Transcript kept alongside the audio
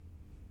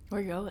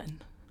We're going.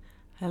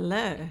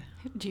 Hello.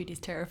 Judy's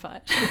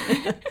terrified.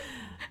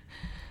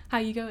 How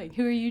you going?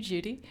 Who are you,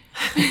 Judy?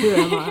 Who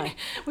am I?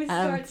 We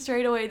start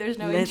straight away. There's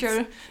no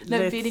intro,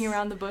 no beating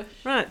around the bush.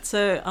 Right,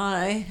 so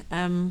I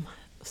am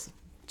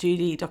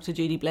Judy, Dr.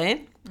 Judy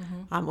Blaine.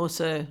 Mm-hmm. I'm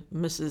also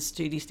Mrs.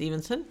 Judy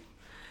Stevenson.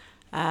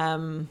 Who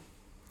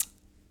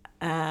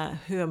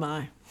am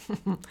I?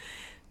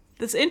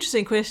 That's an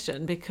interesting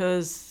question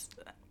because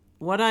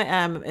what I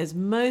am is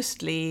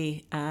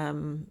mostly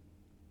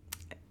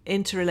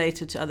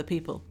interrelated to other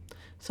people.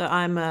 So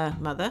I'm a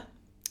mother,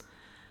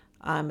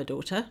 I'm a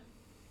daughter,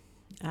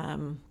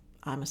 I'm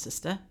a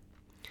sister.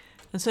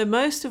 And so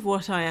most of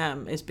what I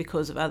am is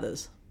because of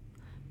others.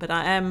 But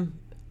I am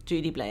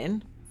Judy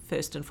Blaine,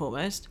 first and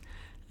foremost.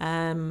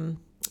 And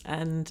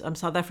I'm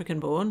South African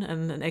born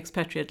and an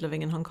expatriate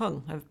living in Hong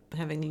Kong.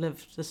 Having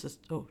lived, this is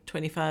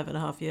 25 and a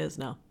half years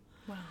now.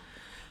 Wow.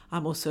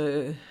 I'm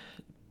also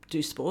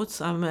do sports.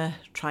 I'm a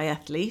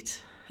triathlete.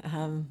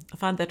 I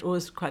find that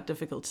always quite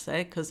difficult to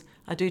say because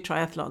I do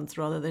triathlons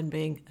rather than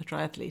being a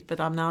triathlete. But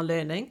I'm now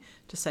learning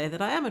to say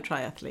that I am a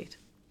triathlete.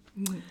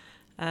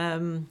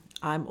 Mm.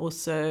 I'm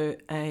also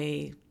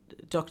a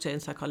doctor in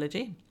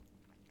psychology.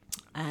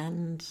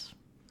 And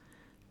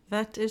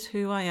that is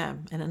who I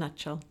am in a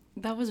nutshell.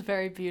 That was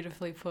very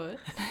beautifully put.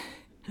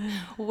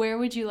 Where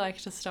would you like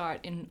to start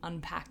in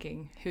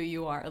unpacking who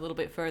you are a little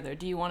bit further?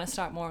 Do you want to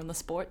start more on the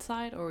sports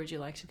side or would you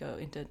like to go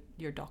into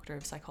your doctor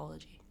of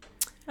psychology?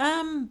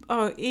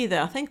 Either.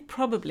 I think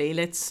probably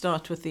let's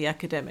start with the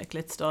academic.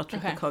 Let's start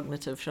with the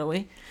cognitive, shall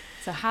we?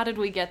 So how did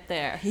we get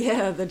there?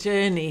 Yeah, the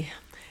journey.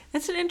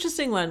 It's an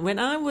interesting one. When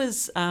I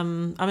was,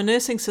 I'm a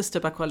nursing sister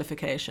by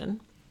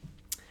qualification.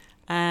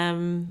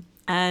 And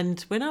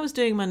when I was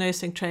doing my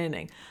nursing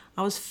training,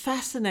 I was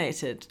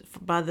fascinated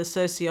by the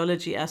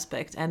sociology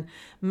aspect, and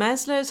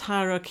Maslow's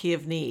hierarchy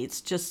of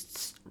needs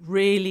just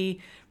really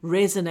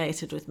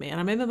resonated with me. And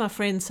I remember my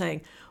friend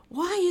saying,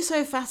 "Why are you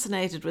so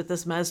fascinated with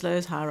this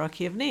Maslow's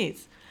hierarchy of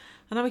needs?"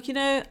 And I'm like,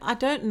 I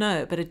don't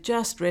know, but it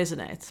just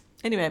resonates.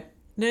 Anyway,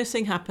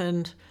 nursing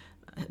happened.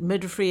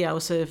 Midwifery, I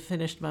also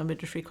finished my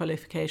midwifery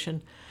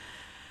qualification.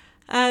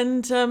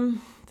 And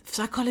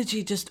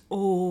psychology just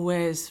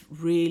always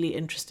really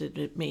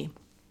interested me.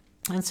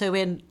 And so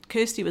when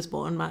Kirsty was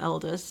born, my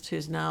eldest,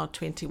 who's now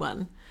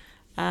 21,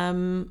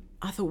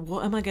 I thought,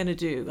 what am I going to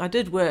do? I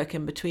did work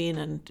in between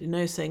and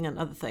nursing and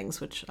other things,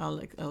 which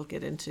I'll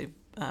get into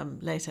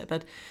later.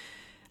 But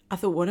I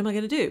thought, what am I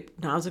going to do?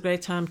 Now's a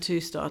great time to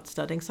start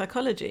studying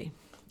psychology.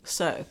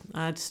 So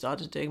I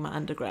started doing my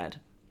undergrad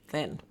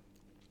then.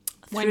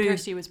 When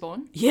Kirsty was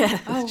born? Yeah,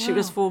 oh, she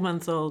was 4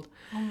 months old.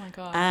 Oh my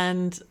gosh.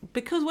 And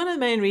because one of the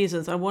main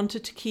reasons I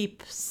wanted to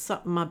keep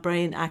my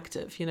brain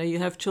active, you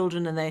have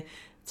children and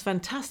it's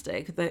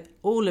fantastic. They're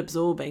all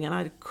absorbing, and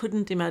I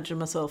couldn't imagine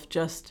myself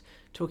just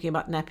talking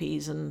about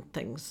nappies and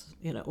things,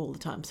 all the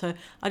time. So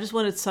I just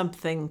wanted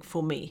something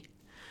for me.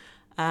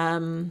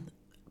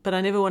 But I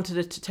never wanted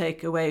it to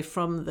take away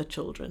from the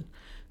children.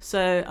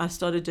 So I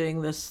started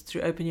doing this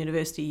through Open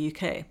University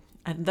UK.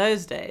 And in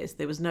those days,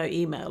 there was no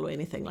email or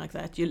anything like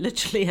that. You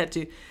literally had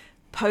to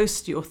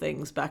post your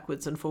things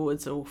backwards and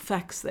forwards or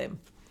fax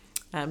them,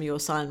 your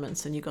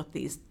assignments, and you got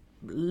these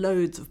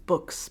loads of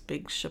books,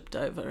 big shipped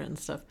over and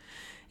stuff.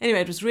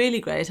 Anyway, it was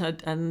really great,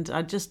 and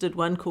I just did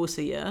one course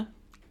a year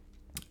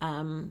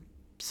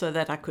so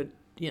that I could,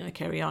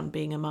 carry on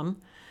being a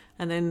mum.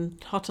 And then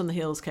hot on the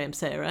heels came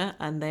Sarah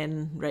and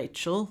then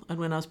Rachel. And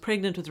when I was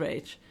pregnant with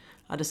Rach,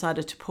 I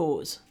decided to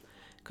pause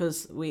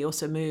because we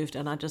also moved,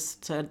 and I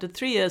did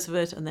 3 years of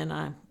it, and then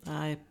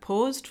I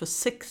paused for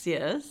 6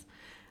 years.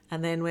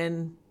 And then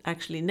when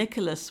actually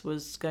Nicholas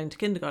was going to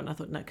kindergarten, I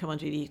thought, no, come on,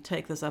 Judy,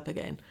 take this up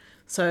again.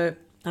 So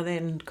I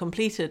then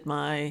completed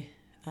my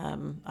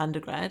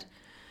undergrad.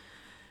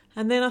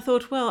 And then I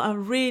thought, well, I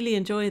really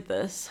enjoyed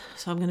this,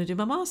 so I'm going to do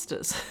my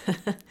master's.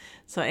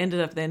 So I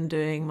ended up then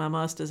doing my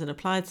master's in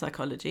applied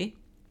psychology,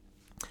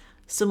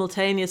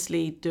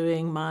 simultaneously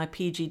doing my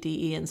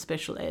PGDE in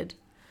special ed.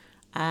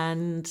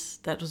 And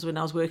that was when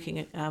I was working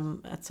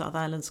at South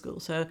Island School.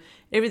 So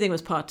everything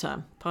was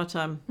part-time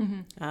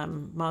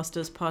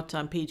master's,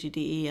 part-time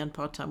PGDE, and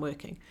part-time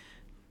working.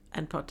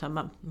 And part-time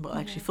mum. Well,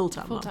 actually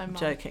full-time mum. I'm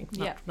joking.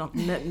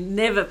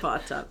 Never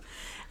part-time.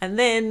 And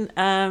then,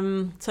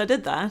 so I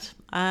did that,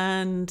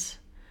 and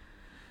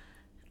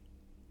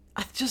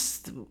I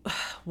just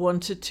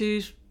wanted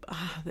to,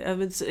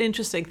 it's an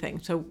interesting thing.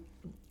 So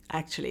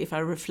actually, if I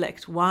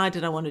reflect, why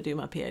did I want to do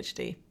my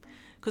PhD?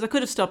 Because I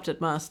could have stopped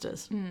at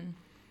master's.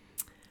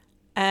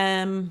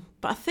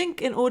 But I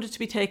think in order to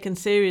be taken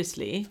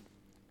seriously,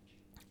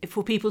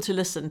 for people to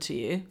listen to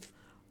you,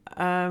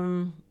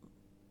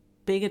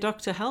 being a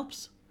doctor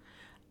helps.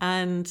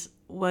 And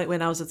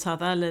when I was at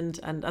South Island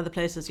and other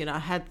places, I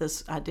had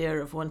this idea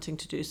of wanting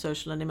to do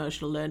social and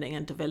emotional learning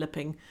and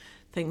developing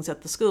things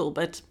at the school,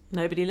 but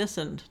nobody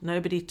listened.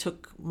 Nobody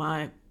took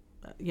my,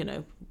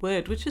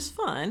 word, which is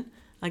fine,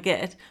 I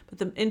get. But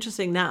the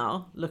interesting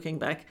now, looking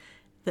back,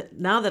 that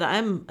now that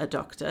I'm a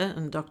doctor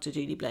and Dr.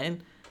 Judy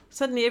Blaine,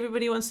 suddenly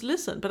everybody wants to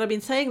listen. But I've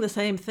been saying the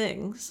same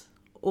things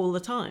all the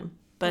time.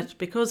 But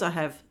because I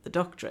have the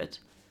doctorate,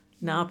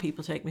 now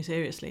people take me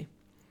seriously.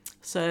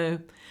 So,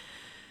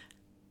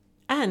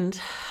 and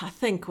I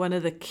think one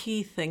of the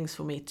key things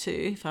for me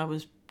too, if I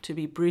was to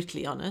be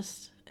brutally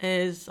honest,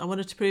 is I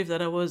wanted to prove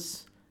that I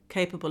was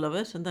capable of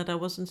it and that I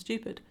wasn't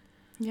stupid.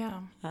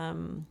 Yeah.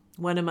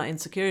 One of my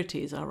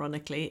insecurities,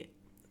 ironically,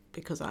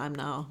 because I'm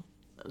now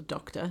a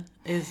doctor,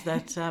 is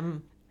that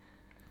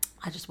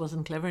I just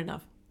wasn't clever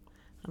enough.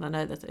 And I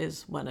know that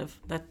is one of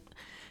that.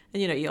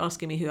 And, you're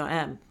asking me who I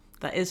am.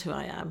 That is who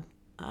I am.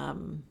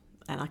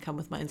 And I come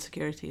with my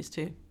insecurities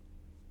too.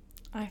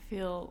 I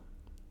feel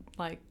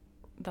like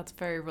that's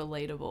very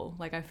relatable.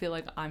 Like, I feel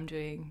like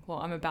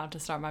I'm about to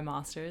start my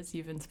master's.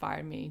 You've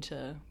inspired me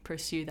to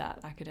pursue that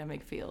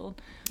academic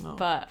field. Oh.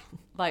 But,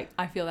 like,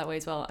 I feel that way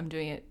as well. I'm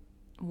doing it,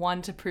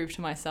 one, to prove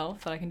to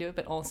myself that I can do it,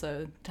 but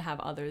also to have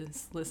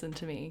others listen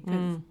to me.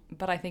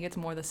 But I think it's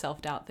more the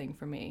self-doubt thing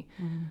for me.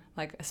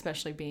 Like,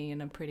 especially being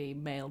in a pretty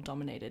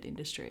male-dominated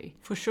industry.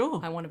 For sure.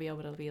 I want to be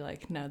able to be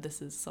like, no,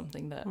 this is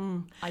something that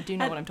I do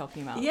know what I'm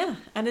talking about. Yeah,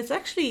 and it's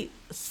actually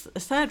a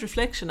sad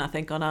reflection, I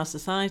think, on our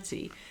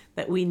society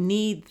that we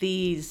need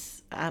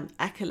these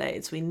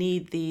accolades, we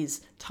need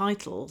these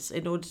titles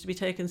in order to be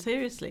taken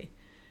seriously,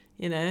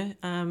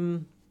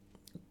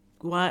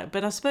 why?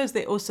 But I suppose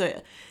they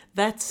also,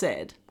 that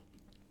said,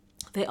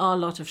 there are a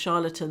lot of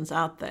charlatans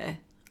out there,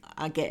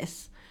 I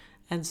guess.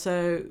 And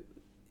so,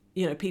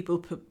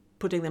 people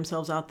putting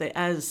themselves out there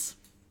as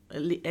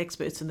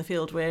experts in the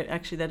field where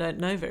actually they don't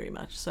know very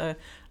much. So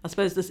I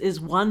suppose this is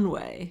one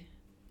way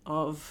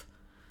of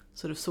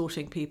sort of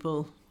sorting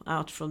people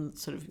out from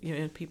sort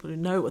of, people who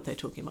know what they're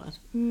talking about.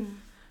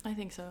 I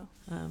think so.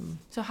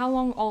 So how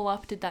long all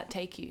up did that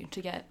take you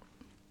to get?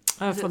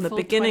 From the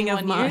beginning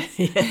of my...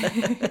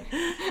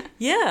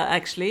 Yeah,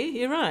 actually,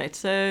 you're right.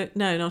 So,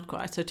 no, not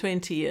quite. So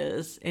 20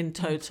 years in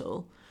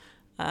total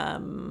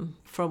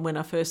from when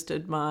I first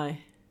did my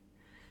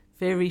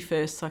very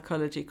first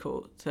psychology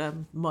course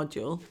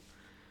module.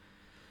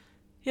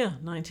 Yeah,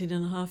 19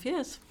 and a half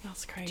years.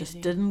 That's crazy.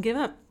 Just didn't give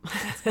up.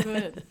 That's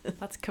good.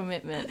 That's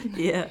commitment.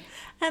 Yeah.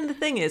 And the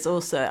thing is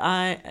also,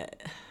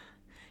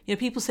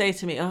 people say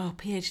to me, oh,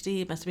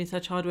 PhD must have been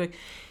such hard work.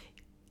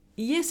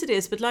 Yes, it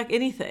is. But like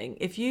anything,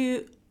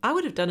 I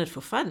would have done it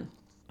for fun.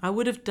 I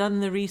would have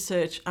done the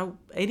research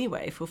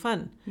anyway for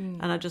fun.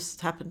 And I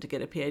just happened to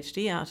get a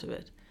PhD out of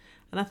it.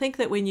 And I think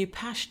that when you're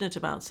passionate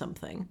about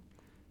something,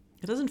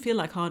 it doesn't feel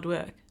like hard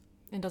work.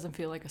 It doesn't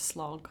feel like a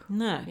slog.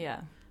 No.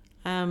 Yeah.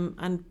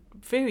 And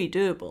very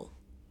doable.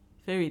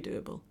 Very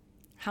doable.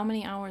 How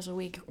many hours a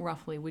week,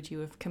 roughly, would you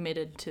have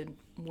committed to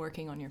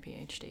working on your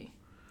PhD?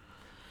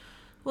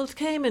 Well, it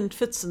came in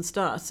fits and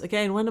starts.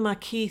 Again, one of my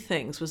key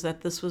things was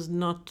that this was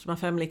not... My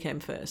family came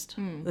first.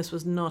 This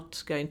was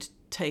not going to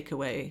take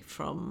away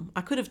from...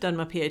 I could have done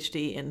my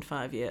PhD in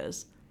 5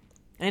 years.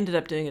 I ended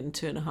up doing it in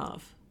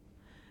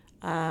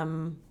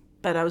 2.5.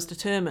 But I was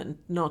determined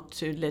not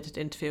to let it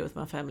interfere with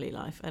my family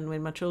life. And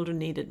when my children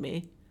needed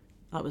me,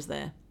 I was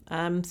there.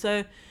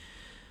 So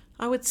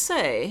I would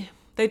say...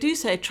 They do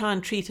say try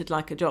and treat it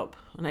like a job,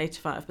 an 8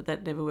 to 5, but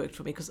that never worked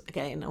for me because,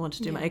 again, I want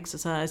to do my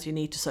exercise, you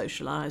need to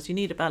socialise, you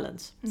need a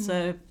balance.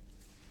 So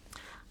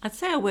I'd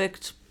say I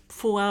worked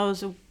 4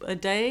 hours a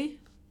day,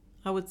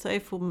 I would say,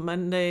 from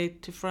Monday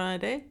to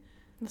Friday.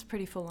 That's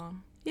pretty full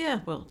on.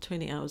 Yeah, well,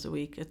 20 hours a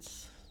week,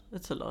 it's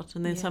a lot.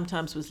 And then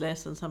sometimes was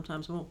less and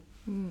sometimes more.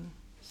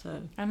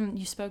 So.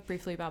 You spoke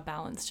briefly about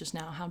balance just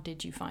now. How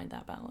did you find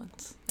that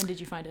balance? And did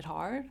you find it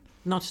hard?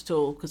 Not at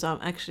all, because I'm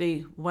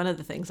actually, one of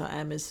the things I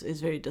am is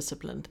very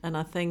disciplined. And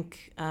I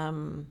think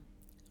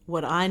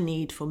what I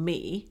need for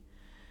me,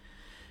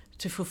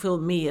 to fulfill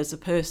me as a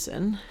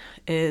person,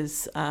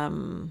 is I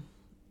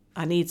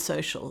need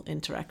social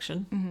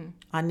interaction.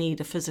 I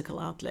need a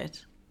physical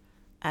outlet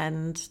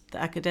and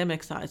the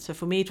academic side. So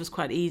for me, it was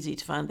quite easy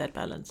to find that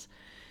balance.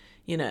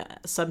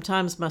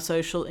 Sometimes my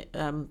social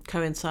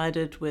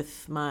coincided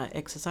with my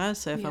exercise.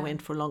 So if I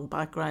went for long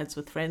bike rides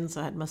with friends,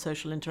 I had my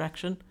social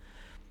interaction.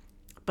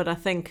 But I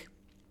think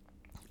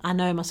I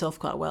know myself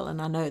quite well,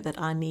 and I know that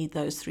I need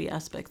those 3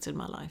 aspects in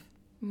my life.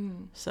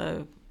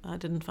 So I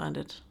didn't find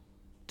it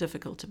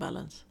difficult to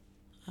balance.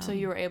 So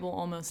you were able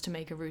almost to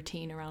make a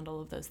routine around all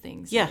of those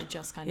things. Yeah. That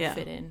just kind of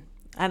fit in.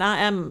 And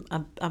I'm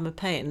a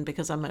pain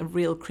because I'm a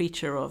real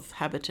creature of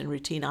habit and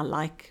routine. I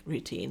like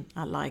routine.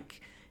 I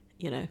like,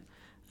 the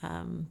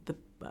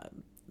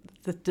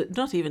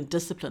not even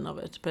discipline of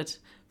it, but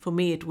for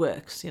me it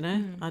works,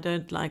 I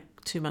don't like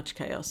too much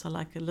chaos. I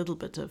like a little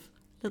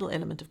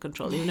element of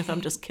control, even if I'm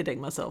just kidding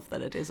myself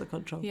that it is a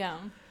control. Yeah.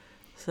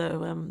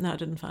 So no, I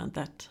didn't find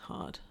that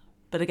hard.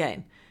 But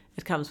again,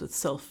 it comes with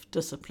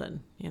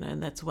self-discipline,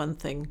 and that's one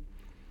thing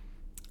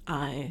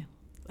I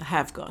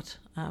have got.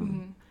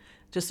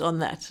 Just on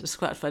that, it's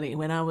quite funny.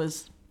 When I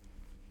was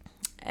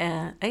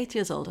 8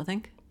 years old, I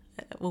think,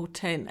 or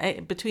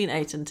 10, between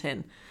 8 and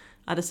 10,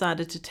 I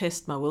decided to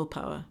test my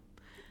willpower,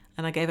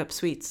 and I gave up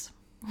sweets.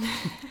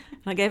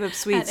 I gave up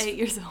sweets. At 8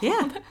 years old?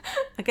 Yeah.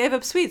 I gave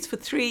up sweets for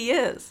 3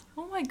 years.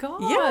 Oh my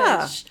gosh.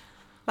 Yeah.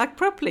 like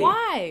properly.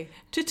 Why?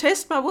 To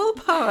test my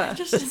willpower.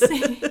 Just to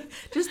see.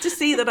 Just to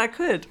see that I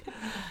could.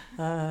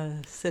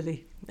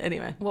 Silly.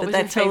 Anyway, What but was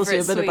that your tells you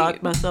a bit favourite about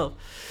sweet? myself.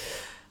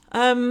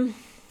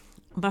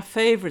 My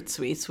favourite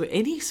sweets were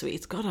any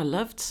sweets. God, I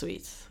loved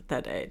sweets at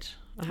that age.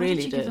 I How really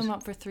did you give them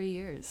up for 3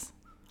 years?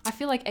 I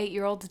feel like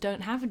 8-year-olds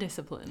don't have a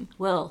discipline.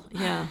 Well,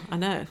 yeah, I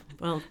know.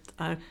 Well,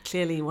 I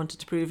clearly wanted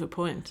to prove a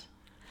point.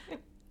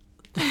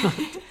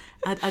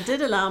 I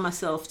did allow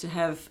myself to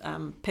have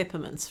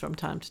peppermints from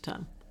time to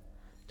time,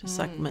 to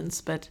suck mints,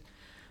 but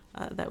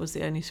that was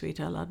the only sweet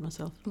I allowed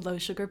myself. Low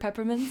sugar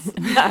peppermints?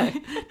 No,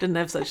 didn't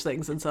have such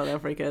things in South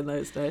Africa in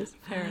those days.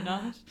 Fair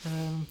enough.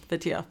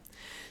 But yeah,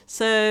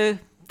 so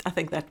I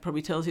think that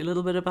probably tells you a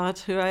little bit about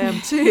who I am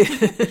too.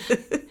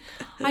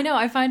 I know,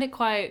 I find it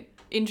quite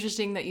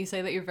interesting that you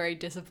say that you're very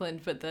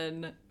disciplined, but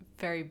then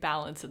very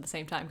balanced at the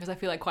same time, because I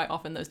feel like quite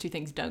often those two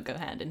things don't go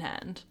hand in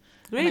hand.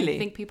 Really? And I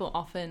think people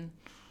often,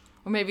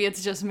 or maybe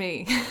it's just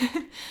me,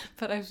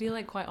 but I feel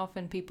like quite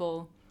often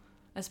people,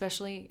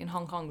 especially in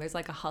Hong Kong, there's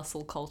like a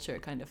hustle culture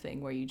kind of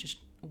thing where you just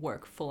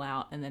work full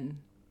out and then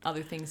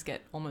other things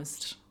get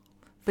almost...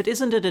 But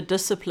isn't it a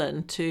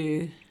discipline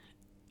to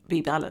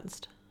be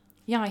balanced?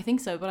 Yeah, I think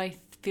so, but I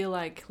feel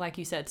like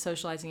you said,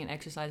 socializing and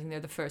exercising,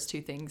 they're the first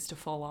two things to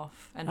fall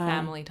off, and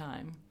family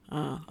time.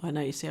 Oh, I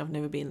know. You see, I've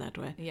never been that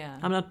way. Yeah.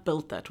 I'm not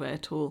built that way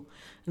at all.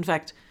 In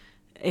fact,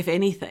 if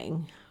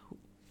anything,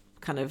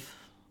 kind of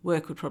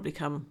work would probably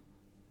come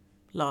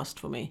last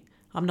for me.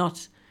 I'm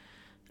not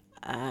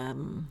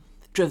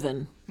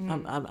driven.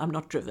 I'm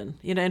not driven.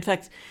 You know, in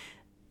fact...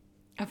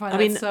 I find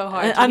that so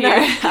hard to I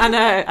know, hear. I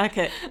know.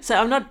 Okay, so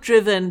I'm not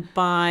driven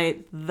by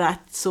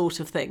that sort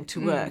of thing,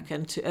 to work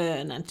and to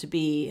earn and to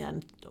be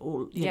and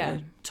all, you know,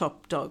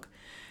 top dog.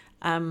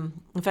 In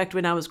fact,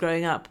 when I was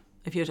growing up,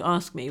 if you were to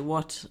ask me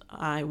what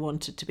I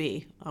wanted to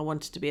be, I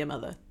wanted to be a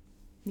mother.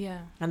 Yeah.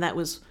 And that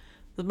was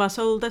my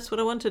soul. That's what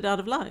I wanted out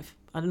of life.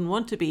 I didn't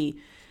want to be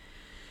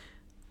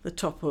the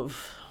top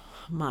of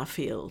my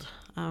field.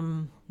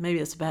 Maybe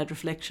it's a bad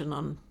reflection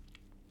on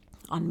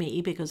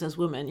me, because as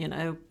women, you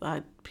know, I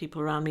had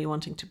people around me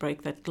wanting to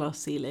break that glass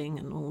ceiling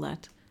and all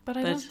that. But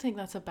I don't think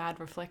that's a bad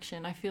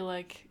reflection. I feel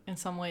like in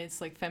some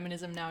ways, like,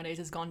 feminism nowadays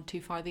has gone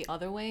too far the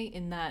other way,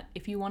 in that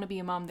if you want to be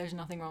a mom, there's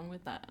nothing wrong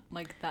with that.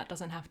 Like, that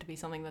doesn't have to be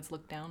something that's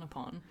looked down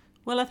upon.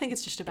 Well, I think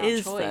it's just about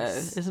choice,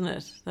 choice, though, isn't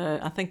it?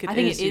 I think it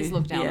is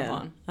looked down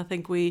upon. I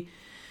think we,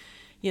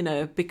 you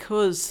know,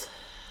 because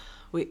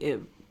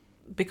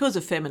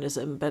of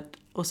feminism, but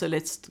also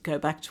let's go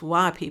back to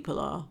why people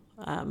are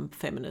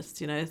feminists,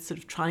 you know, it's sort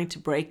of trying to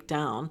break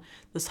down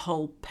this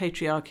whole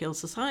patriarchal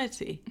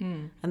society.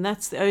 And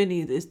that's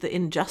is the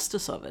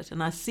injustice of it.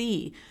 And I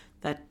see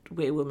that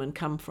where women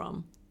come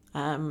from.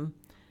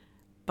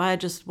 By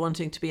just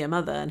wanting to be a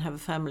mother and have a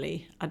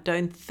family, I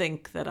don't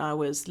think that I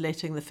was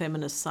letting the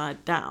feminist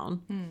side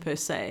down per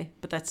se,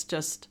 but that's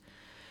just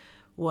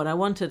what I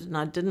wanted. And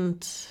I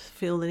didn't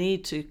feel the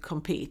need to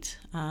compete.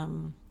 I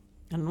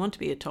didn't want to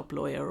be a top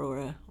lawyer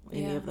or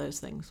any of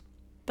those things.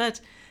 But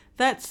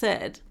that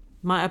said,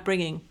 my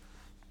upbringing,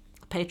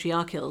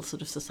 patriarchal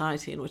sort of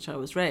society in which I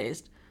was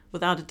raised,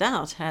 without a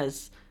doubt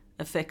has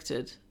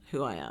affected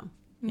who I am,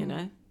 you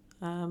know.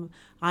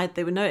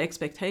 There were no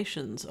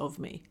expectations of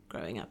me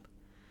growing up.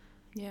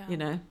 Yeah. You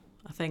know,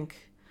 I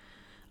think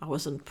I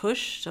wasn't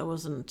pushed,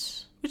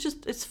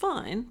 it's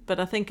fine, but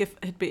I think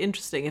it'd be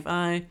interesting if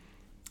I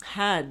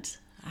had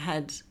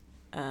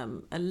a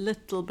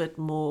little bit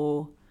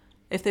more,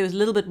 if there was a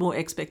little bit more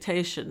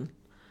expectation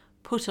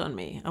put on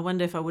me, I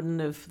wonder if I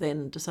wouldn't have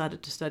then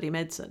decided to study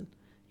medicine.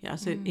 Yeah,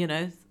 so, you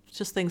know,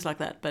 just things like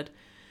that. But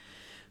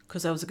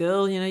because I was a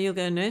girl, you know, you'll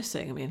go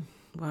nursing. I mean,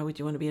 why would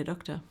you want to be a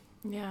doctor?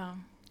 Yeah.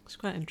 It's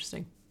quite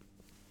interesting.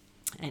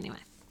 Anyway.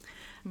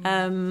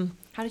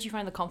 How did you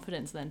find the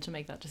confidence then to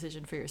make that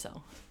decision for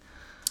yourself?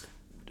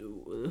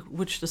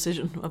 Which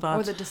decision about?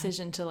 Or the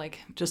decision to, like...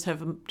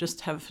 listen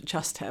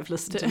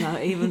to now,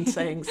 even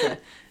saying so,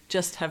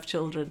 just have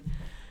children.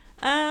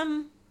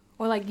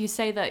 Or, like, you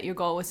say that your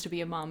goal was to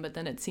be a mum, but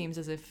then it seems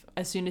as if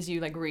as soon as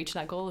you, like, reach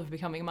that goal of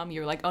becoming a mum,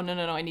 you're like, oh, no,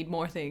 I need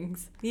more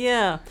things.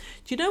 Yeah.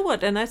 Do you know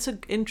what? And that's an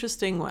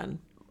interesting one.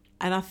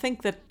 And I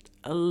think that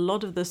a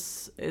lot of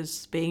this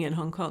is being in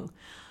Hong Kong.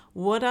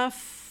 What I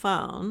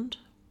found,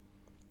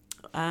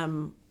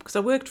 because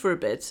I worked for a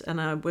bit, and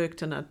I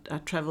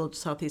travelled to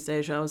Southeast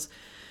Asia. I was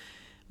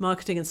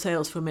marketing and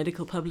sales for a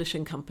medical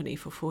publishing company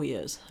for 4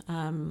 years.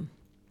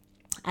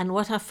 And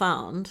what I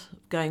found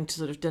going to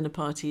sort of dinner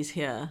parties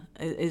here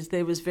is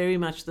there was very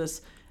much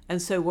this, and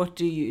so what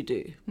do you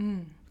do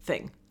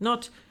thing.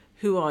 Not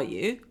who are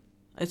you,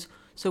 it's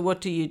so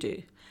what do you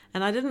do.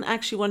 And I didn't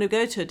actually want to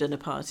go to a dinner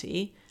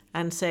party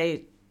and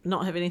say,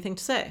 not have anything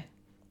to say.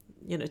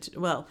 You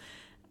know,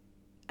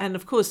 and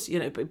of course, you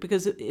know,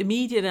 because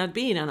immediately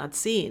I'd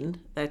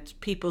seen that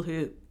people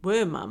who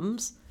were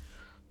mums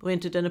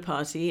went to dinner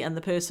party and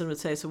the person would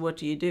say, so what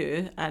do you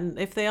do? And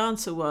if the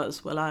answer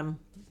was, well, I'm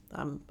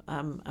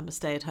a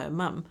stay-at-home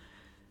mum,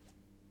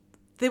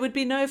 there would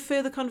be no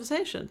further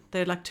conversation.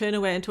 They'd like turn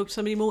away and talk to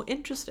somebody more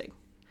interesting,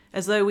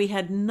 as though we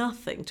had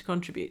nothing to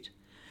contribute.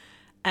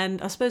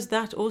 I suppose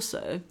that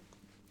also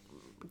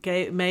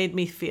made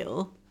me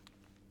feel,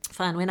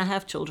 fine, when I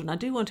have children, I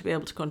do want to be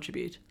able to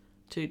contribute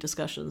to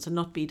discussions and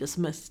not be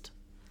dismissed.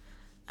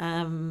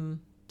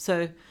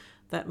 So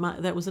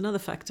that was another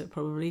factor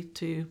probably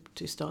to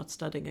start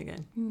studying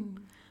again.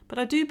 But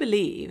I do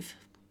believe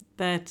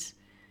that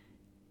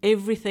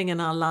everything in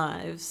our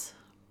lives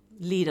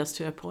lead us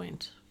to a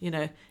point.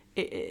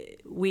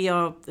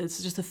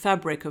 It's just the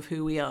fabric of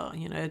who we are,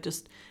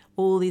 just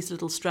all these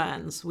little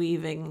strands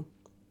weaving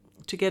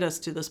to get us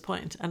to this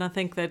point. And I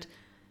think that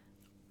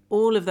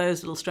all of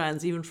those little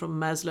strands, even from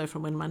Maslow,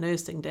 from when my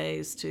nursing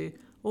days, to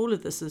all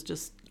of this has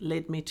just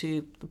led me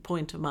to the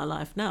point of my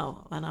life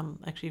now. And I'm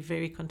actually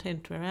very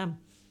content where I am.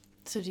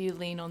 So do you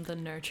lean on the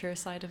nurture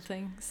side of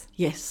things?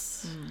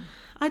 Yes,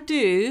 I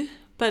do.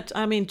 But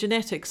I mean,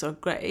 genetics are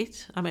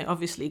great. I mean,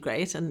 obviously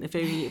great and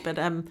very, but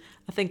I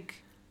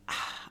think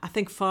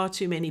far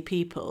too many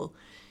people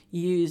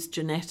use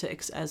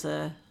genetics as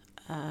a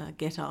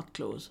get out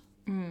clause.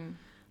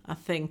 I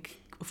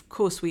think, of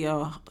course, there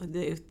are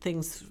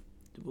things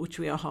which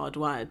we are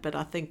hardwired, but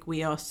I think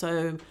we are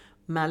so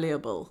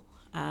malleable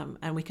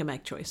and we can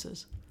make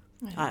choices.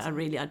 I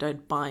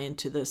don't buy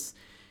into this,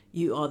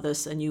 you are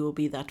this and you will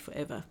be that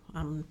forever.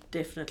 I'm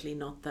definitely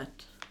not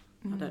that.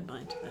 I don't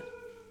buy into that.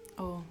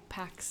 Oh,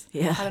 Pax.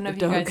 Yeah, I don't know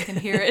if you guys can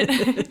hear it.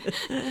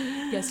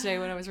 Yesterday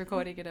when I was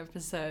recording an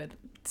episode,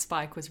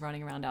 Spike was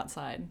running around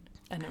outside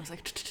and it was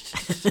like...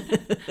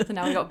 So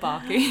now we got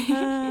barking.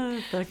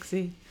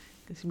 Paxy.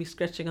 He's be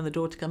scratching on the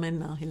door to come in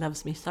now. He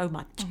loves me so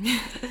much.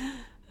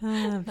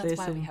 That's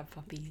why we have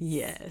puppies.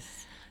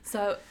 Yes.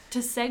 So to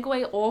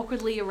segue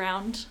awkwardly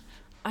around...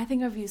 I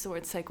think I've used the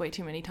word segue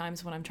too many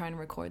times when I'm trying to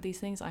record these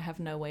things. I have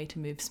no way to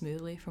move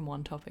smoothly from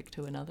one topic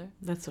to another.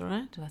 That's all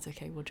right. That's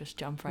okay. We'll just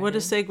jump right What in.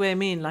 does segue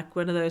mean? Like,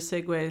 what are those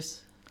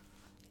segues?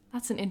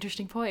 That's an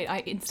interesting point.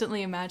 I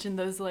instantly imagine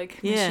those,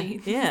 like,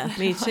 machines. Yeah,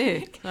 me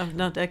too. I've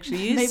not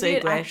actually used segue. Maybe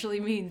it actually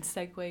means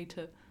segue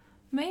to...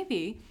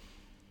 Maybe.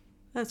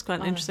 That's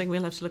quite interesting.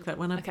 We'll have to look that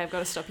one up. Okay, I've got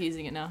to stop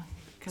using it now.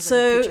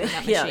 So, to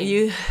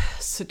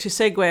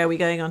segue, are we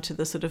going on to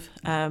the sort of...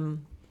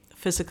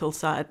 physical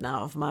side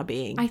now of my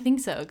being? I think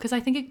so, because I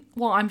think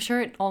I'm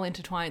sure it all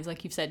intertwines.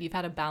 Like you've said, you've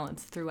had a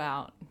balance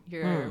throughout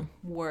your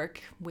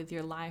work with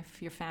your life,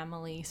 your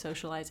family,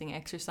 socializing,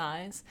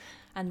 exercise.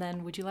 And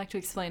then would you like to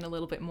explain a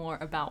little bit more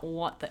about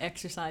what the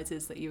exercise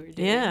is that you were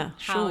doing? Yeah,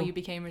 how you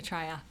became a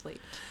triathlete?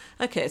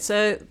 Okay,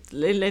 so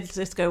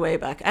let's go way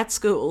back. At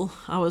school,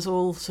 I was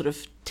all sort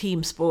of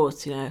team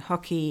sports,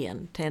 hockey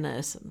and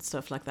tennis and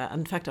stuff like that.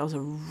 In fact, I was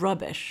a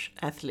rubbish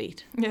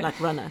athlete, like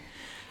runner.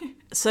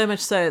 So much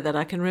so that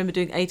I can remember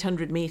doing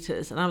 800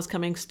 meters and I was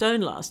coming stone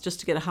last just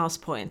to get a house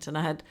point, and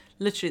I had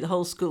literally the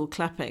whole school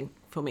clapping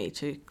for me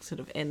to sort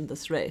of end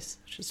this race,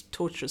 which is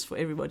torturous for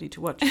everybody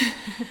to watch.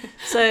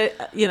 So,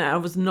 I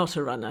was not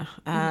a runner.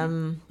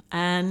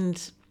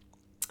 And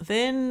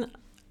then,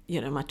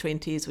 my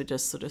 20s were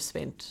just sort of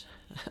spent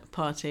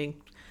partying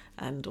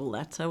and all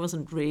that. So I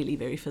wasn't really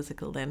very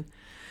physical then.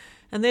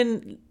 And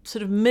then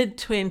sort of mid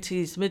to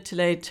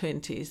late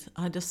 20s,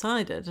 I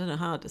decided, I don't know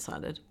how I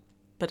decided,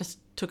 but I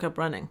took up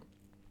running.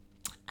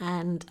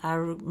 And I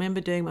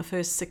remember doing my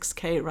first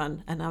 6K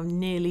run and I'm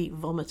nearly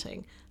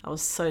vomiting. I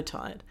was so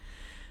tired.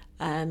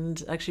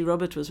 And actually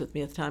Robert was with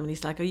me at the time and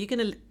he's like, are you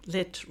going to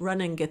let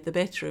running get the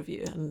better of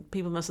you? And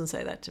people mustn't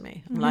say that to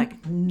me. I'm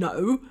like,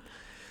 no.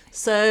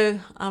 So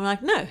I'm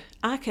like, no,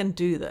 I can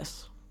do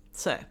this.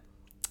 So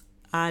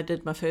I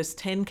did my first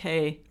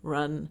 10K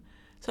run.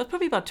 So I was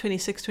probably about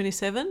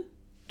 27.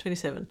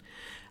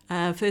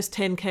 First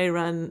 10K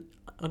run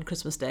on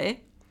Christmas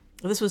Day.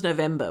 This was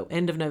November,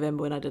 end of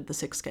November when I did the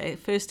 6K.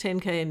 First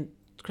 10K on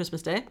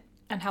Christmas Day.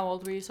 And how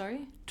old were you,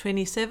 sorry?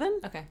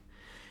 27. Okay.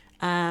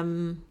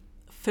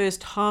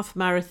 First half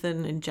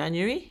marathon in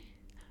January.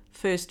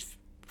 First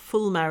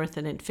full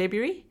marathon in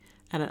February.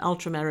 And an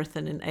ultra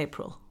marathon in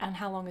April. And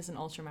how long is an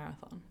ultra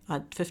marathon?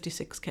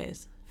 56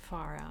 Ks.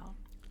 Far out.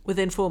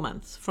 Within 4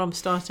 months, from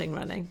starting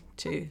running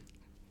to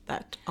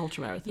that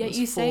ultra marathon. Yeah,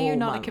 you say you're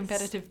not a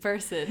competitive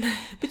person.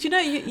 But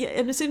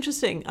and it's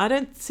interesting. I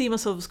don't see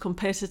myself as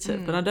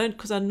competitive, but I don't,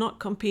 because I'm not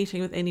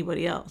competing with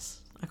anybody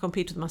else. I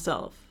compete with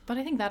myself. But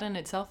I think that in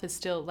itself is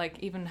still, like,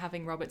 even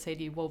having Robert say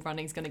to you, well,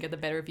 running's going to get the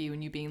better of you,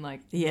 and you being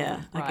like,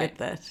 yeah, right, I get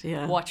that,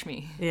 yeah. Watch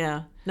me.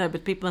 Yeah. No,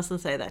 but people mustn't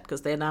say that,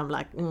 because then I'm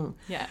like,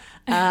 Yeah.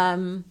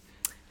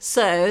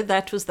 So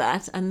that was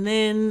that. And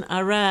then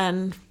I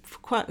ran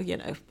quite,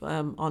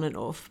 on and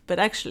off. But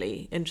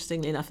actually,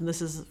 interestingly enough, and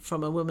this is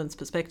from a woman's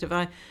perspective,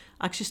 I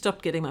actually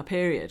stopped getting my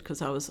period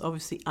because I was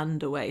obviously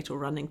underweight or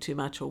running too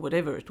much or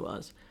whatever it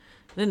was.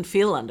 I didn't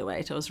feel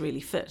underweight. I was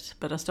really fit,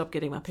 but I stopped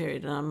getting my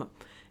period. And I'm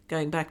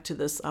going back to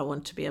this, I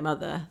want to be a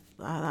mother.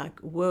 I'm like,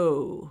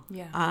 whoa,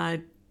 yeah.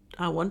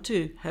 I want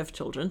to have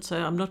children,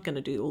 so I'm not going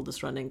to do all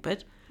this running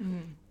bit.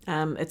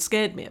 It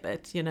scared me a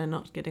bit,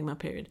 not getting my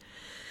period.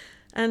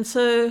 And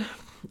so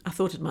I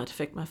thought it might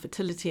affect my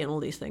fertility and all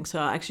these things. So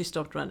I actually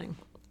stopped running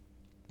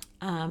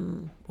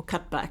or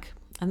cut back.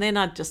 And then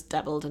I just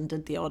dabbled and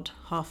did the odd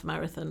half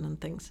marathon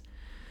and things.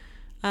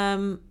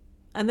 And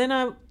then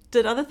I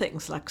did other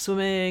things like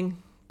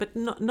swimming, but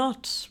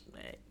not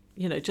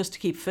just to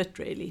keep fit,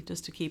 really,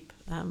 just to keep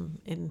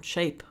in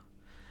shape.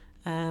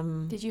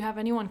 Did you have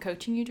anyone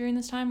coaching you during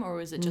this time, or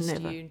was it just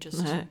never. you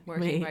just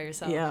working Me. by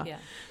yourself? Yeah.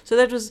 So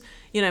that was,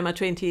 my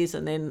 20s,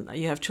 and then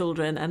you have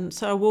children. And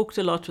so I walked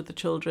a lot with the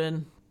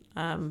children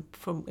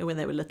from when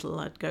they were little.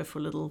 I'd go for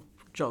little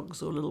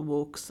jogs or little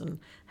walks and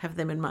have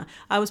them in my...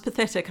 I was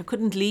pathetic. I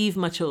couldn't leave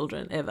my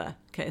children ever.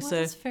 Okay, well, so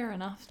that's fair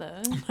enough,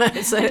 though.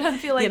 so, I don't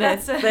feel like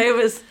that's...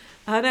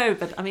 I know,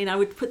 but I mean, I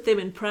would put them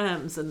in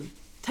prams and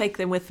take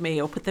them with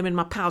me, or put them in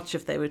my pouch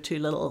if they were too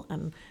little,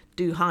 and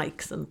do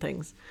hikes and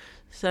things.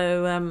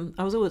 So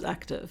I was always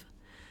active.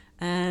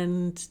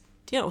 And,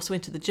 also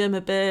went to the gym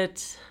a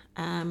bit.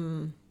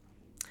 And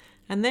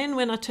then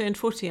when I turned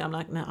 40, I'm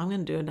like, no, I'm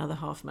going to do another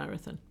half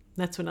marathon.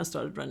 That's when I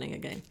started running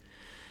again.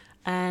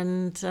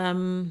 And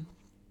then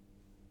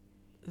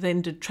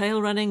did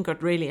trail running,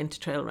 got really into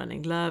trail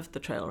running, loved the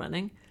trail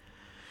running.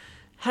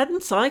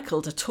 Hadn't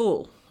cycled at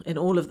all in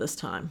all of this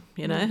time,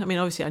 I mean,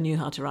 obviously I knew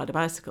how to ride a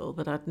bicycle,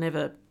 but I'd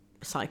never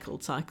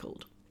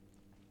cycled.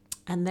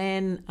 And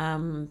then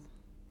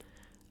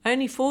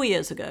only 4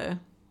 years ago,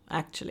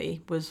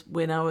 actually, was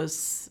when I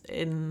was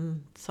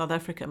in South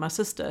Africa. My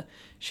sister,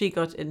 she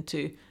got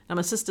into... Now,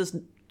 my sister's,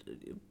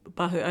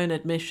 by her own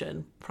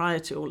admission, prior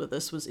to all of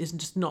this, is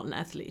just not an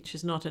athlete.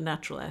 She's not a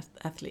natural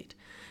athlete.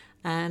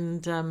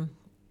 And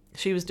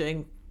she was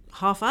doing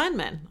half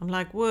Ironman. I'm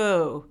like,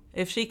 whoa,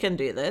 if she can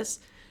do this...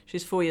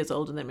 She's 4 years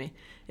older than me.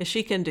 If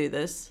she can do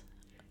this,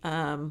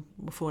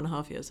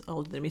 4.5 years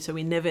older than me, so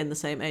we're never in the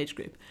same age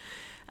group,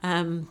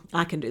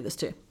 I can do this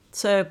too.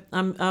 So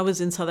I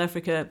was in South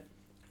Africa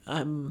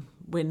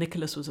when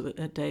Nicholas was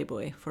a day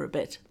boy for a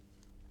bit.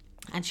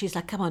 And she's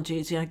like, come on,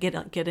 Judy, get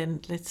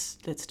in, let's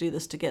do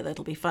this together,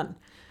 it'll be fun.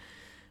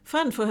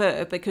 Fun for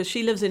her, because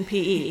she lives in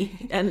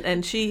PE,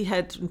 and she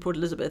had in Port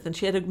Elizabeth, and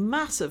she had a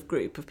massive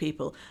group of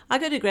people. I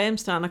go to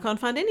Grahamstown, I can't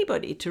find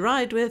anybody to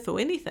ride with or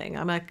anything.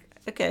 I'm like,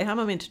 okay, how am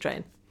I meant to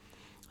train?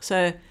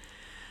 So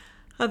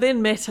I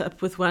then met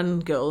up with one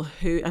girl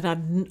who,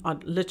 and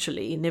I'd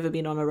literally never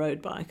been on a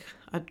road bike.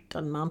 I'd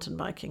done mountain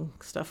biking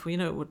stuff,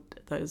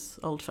 those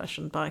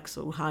old-fashioned bikes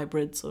or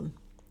hybrids.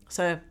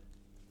 So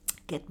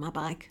get my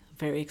bike,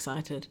 very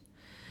excited.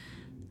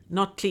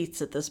 Not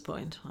cleats at this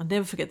point. I'll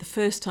never forget the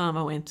first time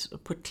I went to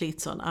put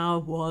cleats on. I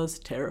was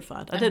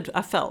terrified.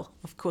 I fell.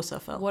 Of course I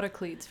fell. What are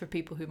cleats for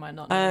people who might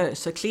not know? Oh,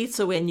 so cleats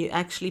are when you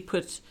actually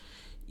put...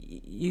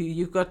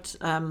 You've got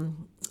a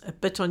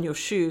bit on your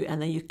shoe,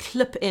 and then you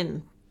clip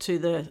in to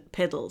the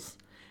pedals,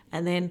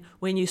 and then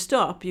when you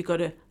stop, you've got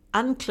to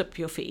unclip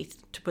your feet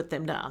to put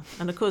them down.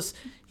 And of course,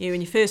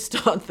 when you first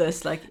start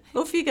this, like,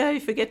 off you go, you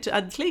forget to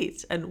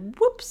uncleat, and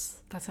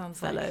whoops, that sounds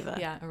fell like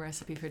over. a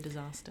recipe for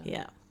disaster.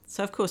 Yeah,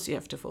 so of course you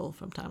have to fall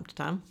from time to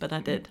time, but I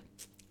did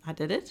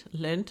it,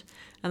 learned,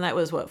 and that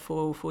was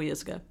 4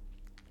 years ago.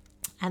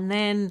 And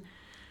then,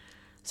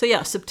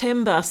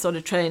 September I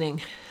started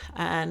training,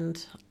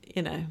 and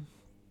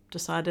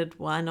decided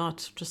why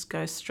not just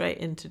go straight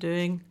into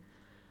doing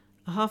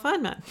a half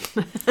Ironman.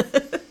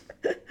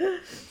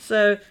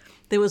 So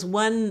there was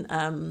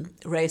one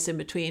race in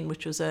between,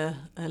 which was a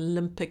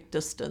Olympic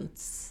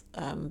distance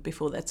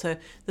before that. So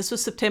this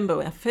was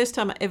September. The first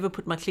time I ever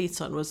put my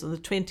cleats on was on the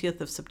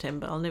 20th of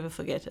September. I'll never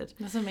forget it.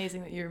 That's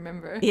amazing that you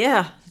remember.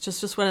 Yeah,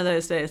 just one of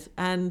those days.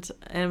 And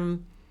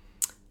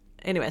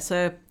anyway,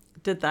 so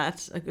did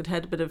that. I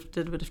did a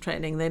bit of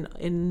training. Then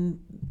in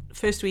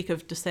first week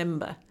of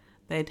December,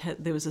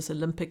 there was this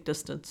Olympic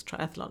distance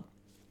triathlon.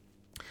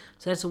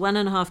 So it's a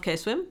 1.5K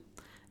swim,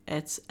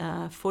 it's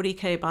a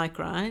 40K bike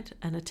ride,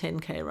 and a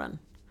 10K run.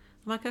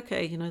 I'm like,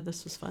 okay,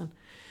 this was fun.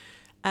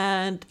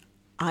 And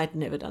I'd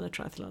never done a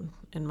triathlon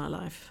in my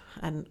life,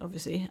 and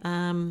obviously,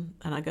 and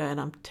I go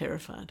and I'm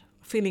terrified,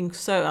 feeling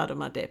so out of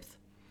my depth,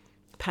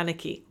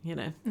 panicky,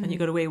 and you've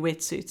got to wear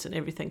wetsuits and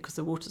everything because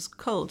the water's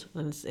cold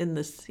and it's in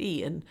the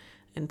sea in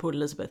Port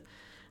Elizabeth.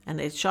 And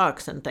there's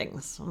sharks and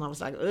things. And I was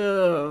like,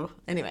 oh.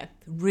 Anyway,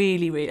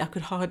 really, really, I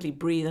could hardly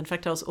breathe. In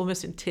fact, I was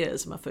almost in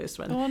tears my first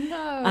one. Oh,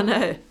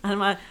 no. I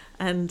know.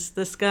 And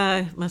this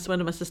guy, one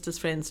of my sister's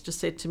friends, just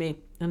said to me,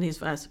 and his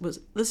advice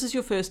was, this is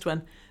your first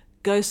one.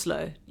 Go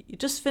slow. You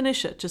just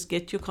finish it. Just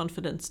get your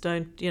confidence.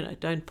 Don't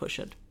push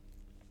it.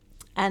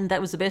 And that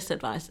was the best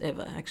advice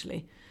ever,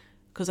 actually.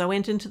 Because I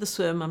went into the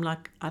swim. I'm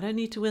like, I don't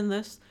need to win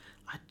this.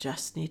 I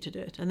just need to do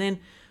it. And then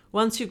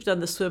once you've done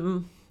the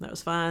swim, that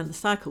was fine. The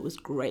cycle was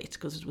great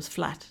because it was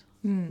flat,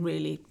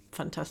 really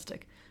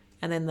fantastic.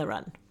 And then the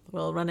run.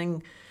 Well,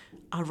 running,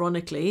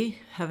 ironically,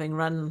 having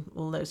run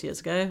all those years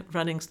ago,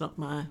 running's not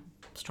my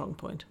strong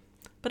point.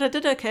 But I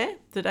did okay,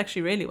 did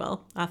actually really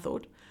well, I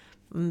thought.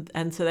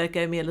 And so that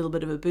gave me a little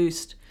bit of a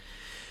boost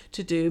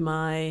to do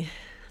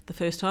the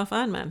first half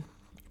Ironman.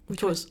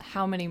 Which was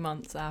how many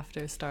months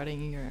after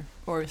starting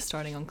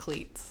on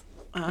cleats?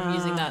 I'm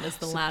using that as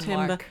the September,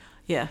 landmark.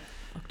 Yeah,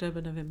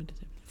 October, November,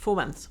 December. 4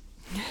 months.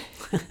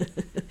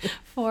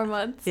 4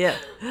 months. Yeah.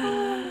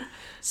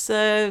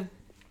 So,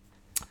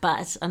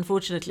 but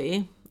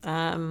unfortunately,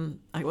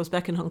 I was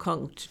back in Hong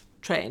Kong to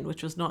train,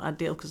 which was not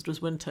ideal because it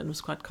was winter and it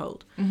was quite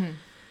cold. Mm-hmm.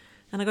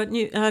 And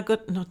I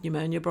got not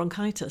pneumonia,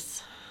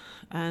 bronchitis.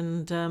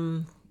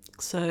 And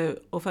so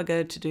off I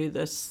go to do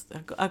this.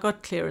 I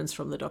got clearance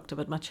from the doctor,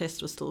 but my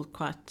chest was still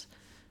quite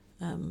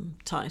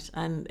tight.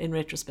 And in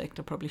retrospect,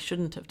 I probably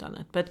shouldn't have done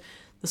it. But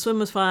the swim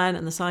was fine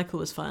and the cycle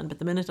was fine. But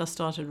the minute I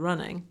started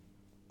running,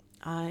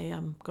 I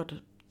got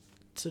a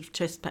sort of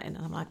chest pain.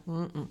 And I'm like,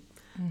 I'm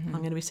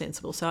going to be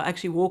sensible. So I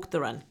actually walked the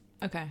run.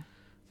 Okay.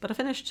 But I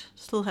finished.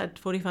 Still had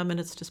 45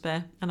 minutes to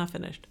spare, and I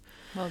finished.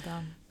 Well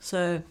done.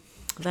 So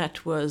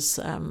that was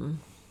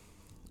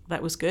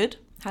good.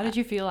 How did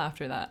you feel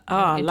after that?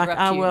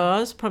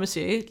 Promise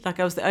you, like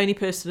I was the only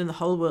person in the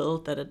whole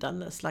world that had done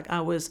this. Like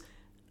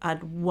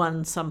I'd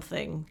won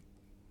something,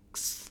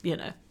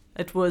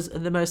 it was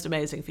the most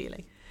amazing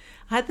feeling.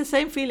 I had the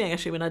same feeling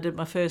actually when I did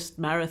my first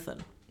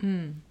marathon.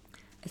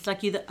 It's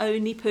like you're the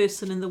only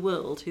person in the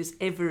world who's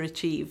ever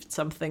achieved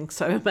something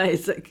so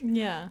amazing.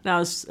 Yeah.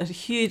 Now it's a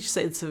huge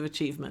sense of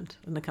achievement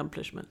and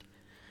accomplishment.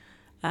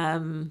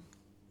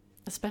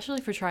 Especially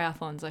for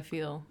triathlons, I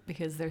feel,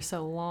 because they're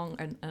so long,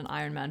 an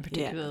Ironman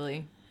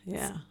particularly.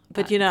 Yeah.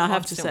 But, I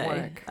have to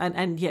say,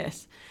 and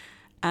yes,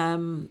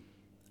 the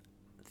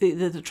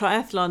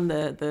triathlon,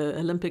 the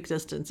Olympic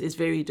distance is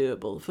very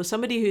doable. For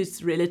somebody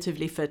who's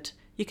relatively fit,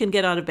 you can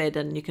get out of bed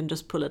and you can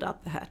just pull it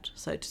out the hat,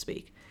 so to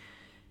speak.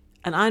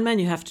 An Ironman,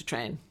 you have to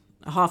train.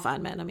 A half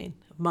Ironman, I mean.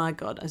 My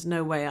God, there's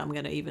no way I'm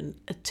going to even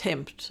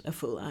attempt a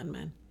full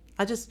Ironman.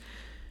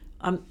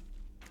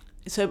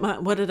 So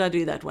what did I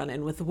do that one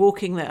in? With the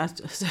walking there,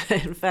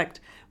 in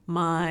fact,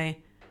 my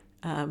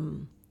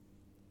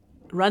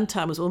run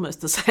time was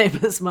almost the same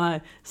as my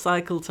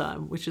cycle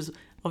time, which is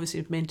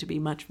obviously meant to be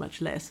much,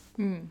 much less.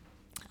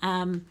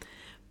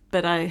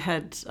 But I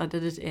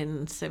did it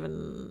in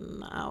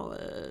 7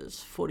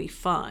 hours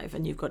 45,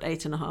 and you've got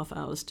 8.5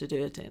 hours to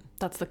do it in.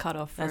 That's the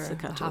cutoff for the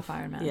half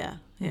Ironman.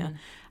 Yeah.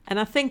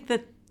 And I think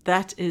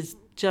that is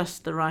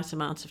just the right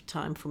amount of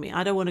time for me.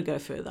 I don't want to go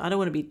further. I don't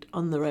want to be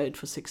on the road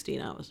for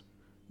 16 hours.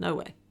 No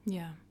way.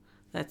 Yeah.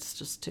 That's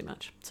just too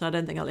much. So I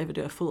don't think I'll ever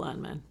do a full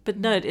Ironman. But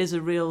no, it is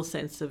a real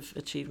sense of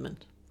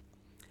achievement.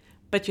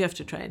 But you have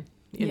to train.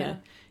 You know,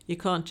 you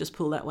can't just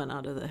pull that one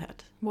out of the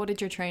hat. What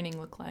did your training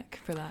look like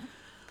for that?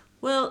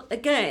 Well,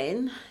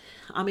 again,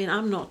 I mean,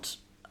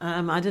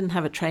 I didn't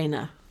have a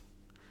trainer.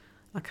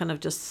 I kind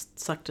of just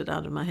sucked it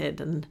out of my head.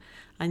 And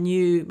I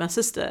knew my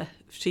sister,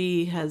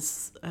 she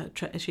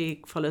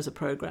follows a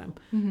program.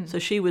 So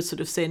she would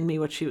sort of send me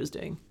what she was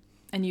doing.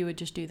 And you would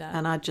just do that?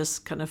 And I'd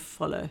just kind of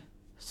follow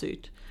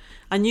suit.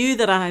 I knew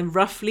that I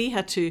roughly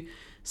had to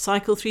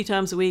cycle 3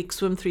 times a week,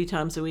 swim 3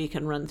 times a week,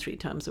 and run 3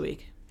 times a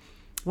week.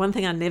 One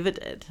thing I never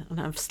did, and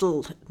I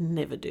still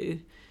never do,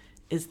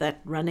 is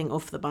that running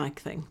off the bike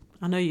thing.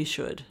 I know you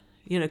should,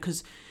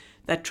 because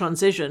that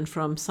transition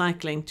from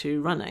cycling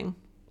to running,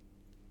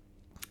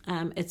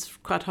 it's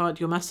quite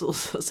hard. Your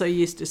muscles are so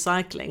used to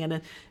cycling,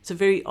 and it's a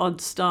very odd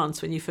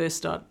stance when you first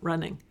start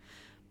running.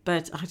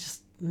 But I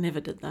just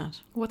never did that.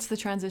 What's the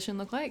transition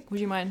look like?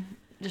 Would you mind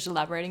just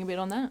elaborating a bit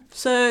on that?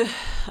 So,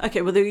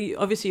 okay, well,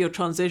 obviously your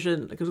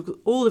transition, because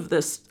all of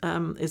this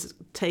is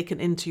taken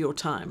into your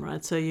time,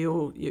 right? So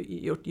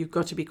you've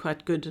got to be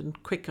quite good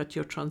and quick at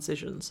your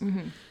transitions.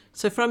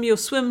 So from your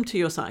swim to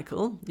your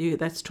cycle,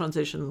 that's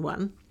transition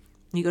 1.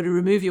 You got to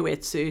remove your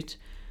wetsuit,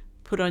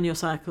 put on your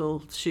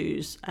cycle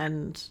shoes,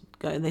 and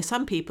go. And there's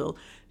some people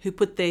who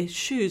put their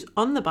shoes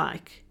on the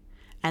bike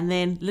and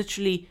then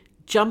literally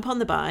jump on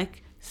the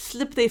bike,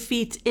 slip their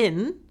feet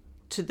in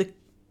to the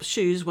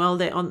shoes while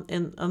they're on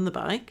the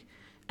bike,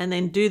 and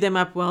then do them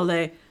up while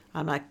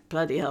I'm like,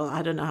 bloody hell,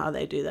 I don't know how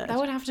they do that. That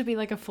would have to be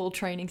like a full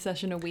training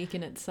session a week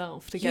in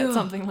itself to get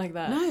something like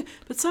that. No,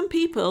 but some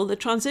people, the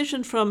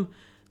transition from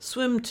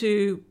swim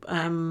to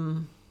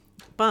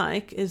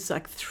bike is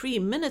like 3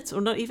 minutes,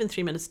 or not even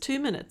 3 minutes, 2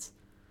 minutes.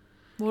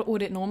 What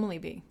would it normally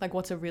be? Like,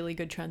 what's a really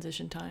good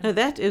transition time? No,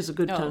 that is a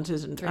good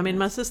transition. I mean,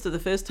 my sister, the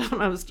first time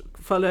I was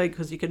following,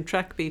 because you can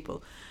track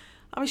people,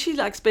 I mean, she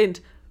spent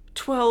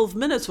 12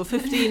 minutes or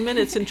 15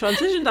 minutes in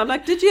transition. I'm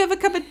like, did you have a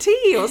cup of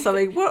tea or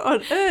something? What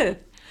on earth?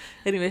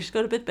 Anyway, she's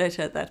got a bit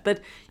better at that.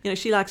 But,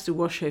 she likes to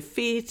wash her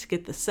feet,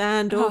 get the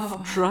sand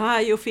off, dry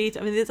your feet.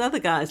 I mean, there's other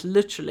guys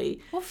literally.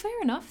 Well,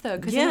 fair enough, though,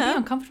 because it would be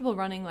uncomfortable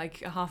running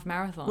like a half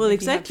marathon. Well,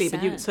 exactly.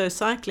 So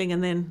cycling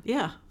and then,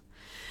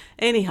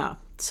 Anyhow,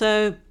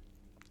 so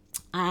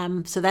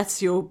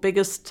that's your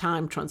biggest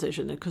time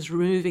transition, because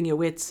removing your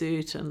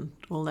wetsuit and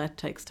all that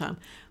takes time.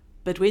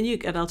 But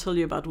and I'll tell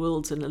you about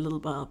Worlds in a little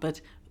while,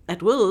 but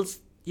at Worlds,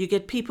 you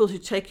get people who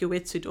take your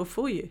wetsuit off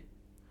for you.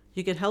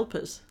 You get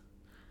helpers.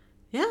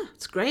 Yeah,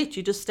 it's great.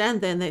 You just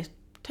stand there and they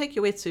take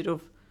your wetsuit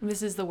off.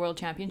 This is the World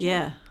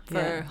Championship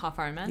for half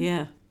Ironman?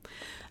 Yeah.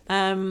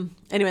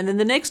 Anyway, and then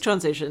the next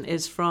transition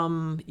is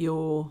from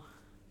your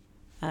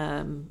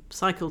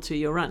cycle to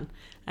your run.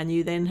 And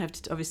you then have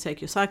to obviously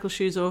take your cycle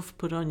shoes off,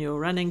 put on your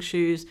running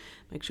shoes,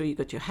 make sure you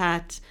got your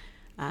hat,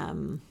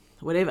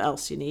 whatever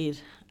else you need.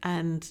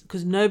 And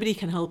because nobody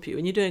can help you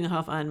when you're doing a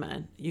half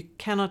Ironman,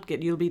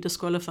 you'll be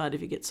disqualified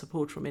if you get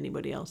support from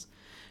anybody else.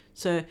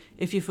 So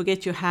if you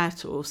forget your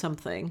hat or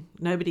something,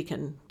 nobody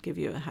can give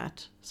you a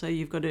hat. So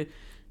you've got to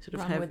sort of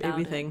Run have without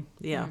everything.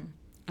 it. Yeah.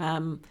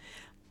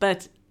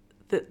 But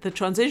the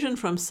transition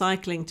from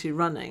cycling to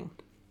running,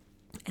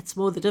 it's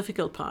more the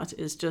difficult part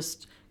is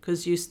just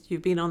because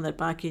you've been on that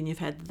bike and you've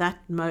had that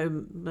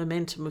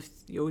momentum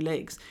with your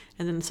legs,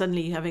 and then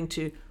suddenly you're having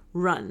to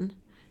run.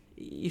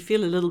 You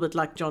feel a little bit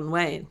like John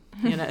Wayne,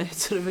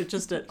 it's sort of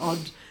just an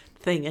odd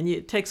thing, and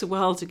it takes a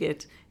while to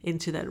get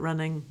into that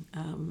running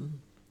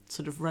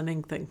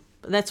running thing.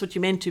 But that's what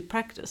you're meant to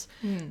practice.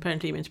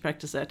 Apparently you're meant to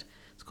practice that.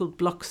 It's called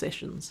block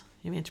sessions.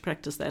 You're meant to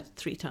practice that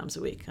 3 times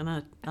a week, and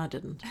I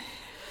didn't.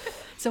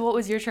 So what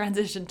was your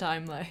transition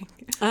time like?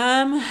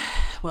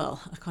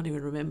 Well, I can't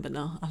even remember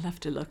now. I'll have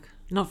to look.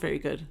 Not very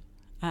good.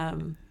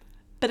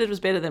 But it was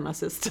better than my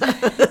sister.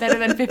 Better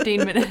than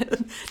 15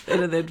 minutes.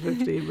 Better than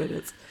 15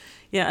 minutes.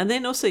 Yeah, and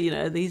then also,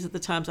 these are the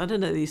times, I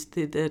don't know,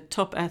 the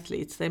top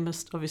athletes, they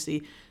must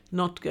obviously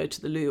not go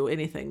to the loo or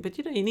anything. But,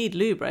 you need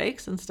loo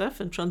breaks and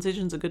stuff, and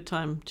transition's a good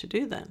time to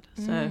do that.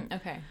 So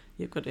okay.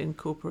 You've got to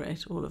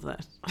incorporate all of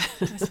that.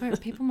 I swear,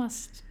 people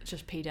must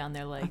just pee down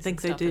their legs. I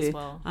think and they stuff do. As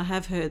well. I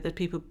have heard that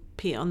people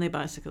pee on their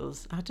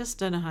bicycles. I just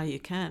don't know how you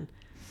can.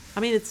 I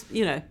mean, it's,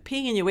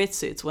 peeing in your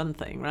wetsuit's one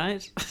thing,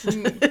 right?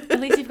 At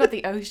least you've got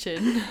the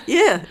ocean.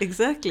 Yeah,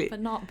 exactly.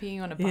 But not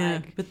peeing on a bike.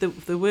 Yeah, but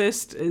the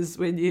worst is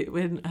when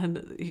you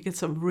get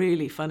some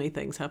really funny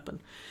things happen.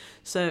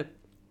 So,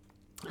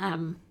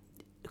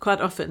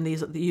 quite often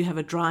you have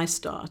a dry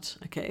start.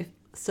 Okay,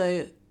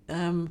 so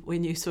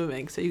when you're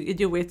swimming, so you in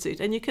your wetsuit,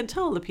 and you can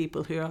tell the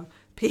people who are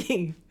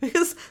peeing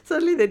because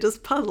suddenly they're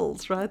just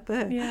puddles right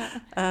there. Yeah.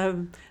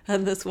 And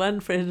this one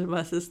friend of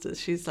my sister's,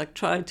 she's like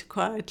trying to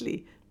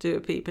quietly do a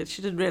pee, but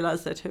she didn't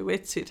realise that her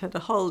wetsuit had a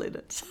hole in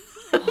it.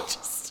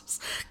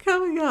 just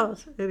coming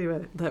out.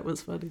 Anyway, that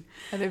was funny.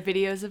 Are there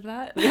videos of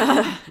that?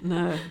 Yeah,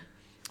 no.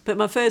 But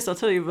I'll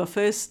tell you,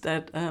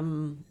 that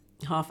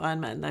half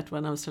Ironman, that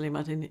one I was telling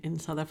about in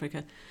South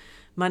Africa,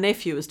 my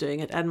nephew was doing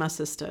it and my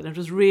sister, and it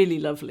was really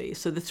lovely.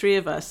 So the 3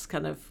 of us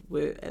kind of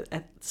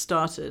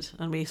started,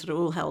 and we sort of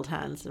all held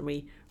hands and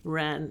we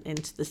ran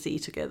into the sea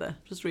together.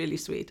 It was really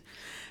sweet.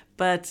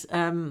 But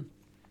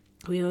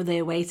we were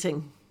there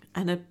waiting,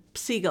 and a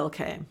seagull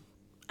came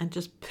and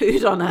just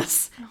pooed on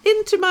us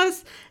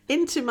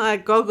into my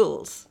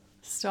goggles.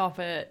 Stop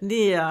it.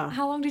 Yeah.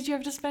 How long did you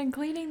have to spend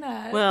cleaning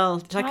that?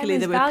 Well, luckily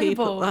there were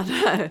people.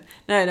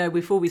 No,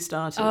 before we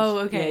started. Oh,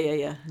 okay.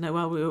 Yeah. No,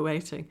 while we were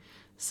waiting.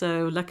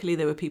 So luckily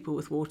there were people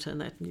with water and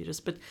that, and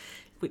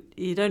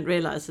you don't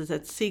realise is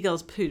that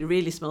seagull's poo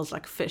really smells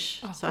like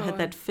fish. Oh, so I had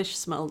that fish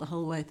smell the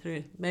whole way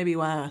through. Maybe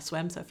why I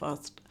swam so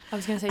fast. I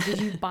was going to say,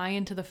 did you buy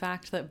into the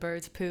fact that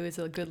bird's poo is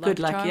a good luck Good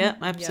luck, charm? yeah,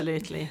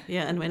 absolutely. Yep.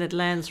 Yeah, and when it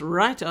lands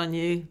right on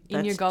you,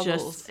 in your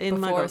goggles, just in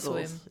my goggles.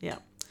 Swim. Yeah.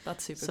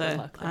 That's super good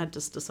luck. So I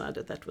just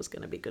decided that was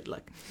going to be good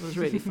luck. It was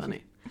really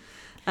funny.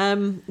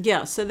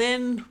 So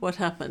then what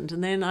happened?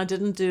 And then I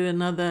didn't do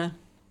another...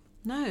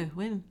 I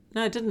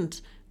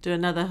didn't do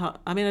another...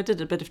 I mean, I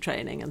did a bit of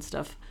training and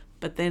stuff,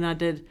 but then I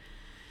did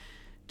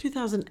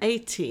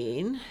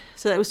 2018.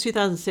 So that was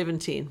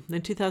 2017.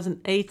 Then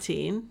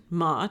 2018,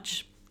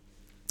 March,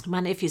 my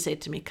nephew said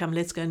to me, come,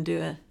 let's go and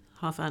do a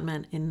half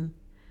Ironman in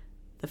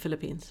the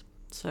Philippines.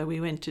 So we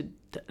went to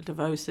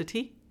Davao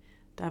City.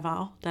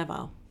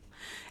 Davao.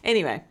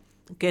 Anyway,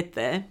 get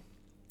there,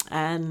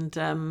 and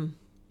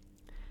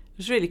it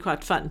was really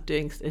quite fun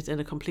doing it in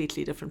a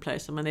completely different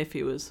place. And my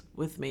nephew was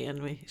with me,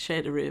 and we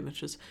shared a room,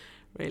 which was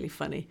really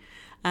funny.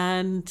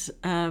 And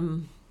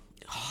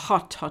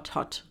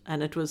hot.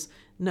 And it was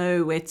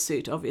no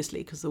wetsuit, obviously,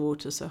 because the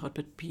water's so hot,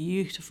 but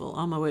beautiful.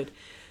 Oh, my word.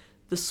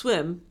 The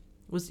swim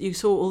you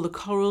saw all the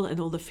coral and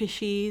all the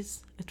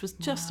fishies. It was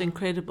just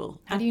incredible.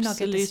 How do you not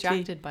get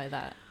distracted by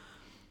that?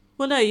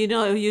 Well, no,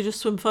 you just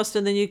swim fast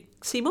and then you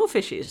see more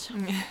fishies.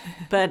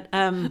 But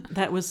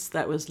that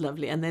was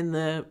lovely. And then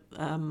the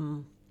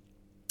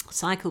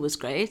cycle was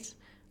great,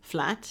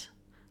 flat.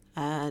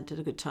 Did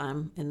a good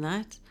time in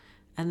that.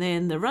 And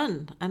then the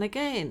run. And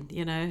again,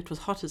 it was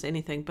hot as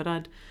anything, but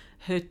I'd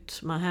hurt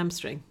my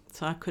hamstring,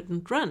 so I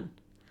couldn't run.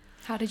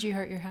 How did you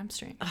hurt your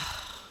hamstring?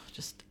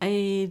 Just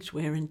age,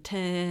 wear and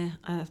tear,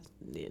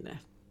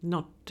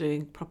 not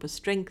doing proper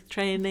strength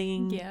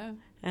training. Yeah.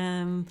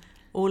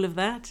 All of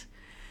that.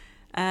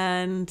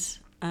 And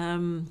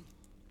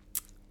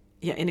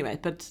anyway,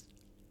 but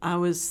I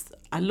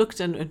looked,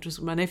 and it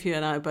was my nephew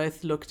and I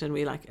both looked, and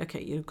we like,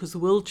 okay, because the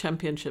World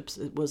Championships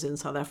was in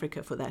South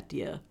Africa for that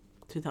year,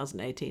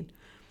 2018.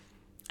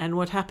 And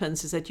what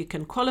happens is that you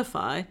can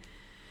qualify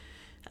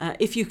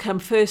if you come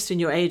first in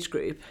your age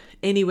group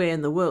anywhere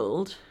in the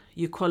world.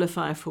 You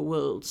qualify for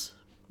Worlds.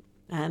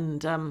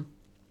 And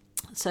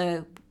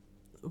so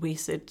we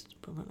said,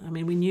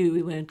 we knew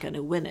we weren't going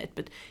to win it,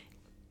 but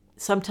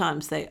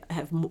sometimes they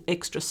have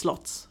extra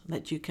slots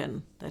that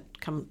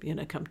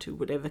come to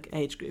whatever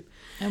age group.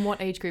 And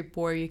what age group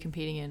were you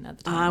competing in at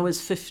the time? I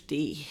was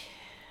 50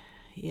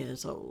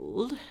 years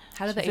old.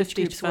 How do the age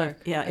groups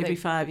work? Yeah, every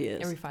 5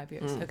 years. Every 5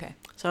 years, okay.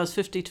 So I was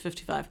 50 to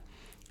 55.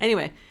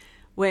 Anyway,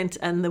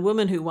 and the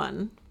woman who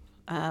won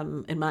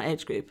in my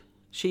age group,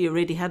 she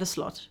already had a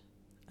slot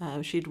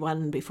She'd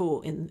won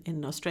before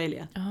in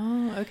Australia.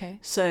 Oh, okay.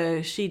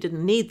 So she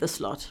didn't need the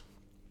slot.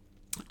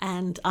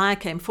 And I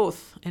came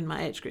fourth in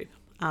my age group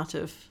out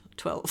of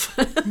 12.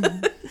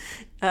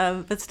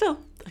 But still,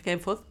 I came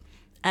fourth.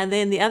 And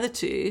then the other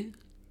two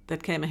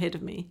that came ahead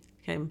of me,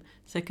 came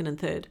second and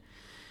third,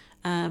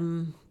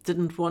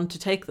 didn't want to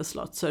take the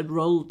slot. So it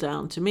rolled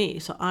down to me.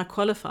 So I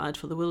qualified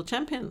for the World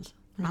Champions.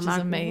 Which is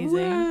amazing.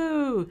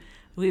 Whoa!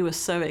 We were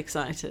so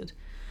excited.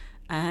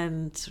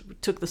 And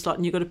took the slot,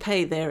 and you got to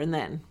pay there and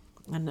then.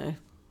 I know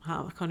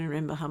how, I can't even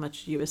remember how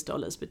much US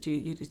dollars, but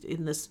you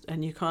in this,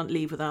 and you can't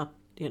leave without,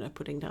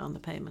 putting down the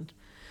payment.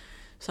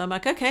 So I'm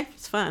like, okay,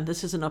 it's fine.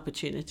 This is an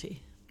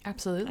opportunity.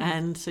 Absolutely.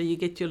 And so you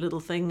get your little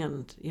thing,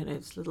 and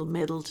it's a little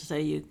medal to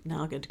say you're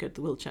now going to go to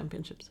the World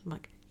Championships. I'm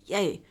like,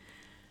 yay!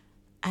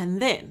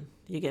 And then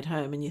you get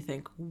home and you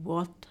think,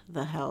 what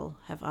the hell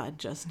have I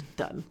just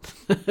done?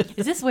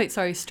 Is this,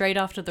 straight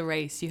after the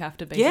race, you have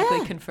to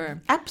basically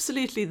confirm?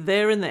 Absolutely,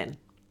 there and then.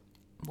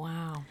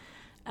 Wow.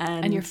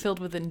 And you're filled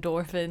with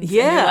endorphins.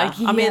 Yeah. And you're like,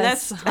 yes, I mean,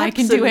 that's I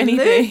can do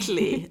anything.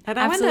 Absolutely. And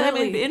I wonder,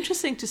 it'd be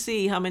interesting to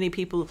see how many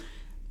people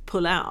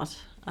pull out.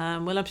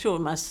 Well, I'm sure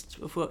it must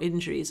for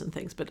injuries and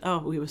things, but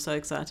we were so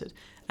excited.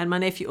 And my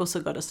nephew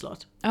also got a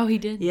slot. Oh, he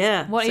did?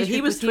 Yeah. What age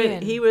group was he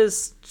in? He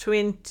was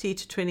 20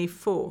 to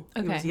 24.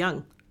 Okay. He was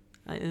young,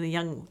 in a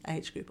young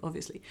age group,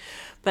 obviously.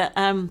 But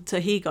so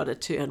he got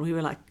it too, and we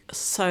were like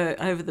so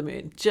over the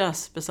moon,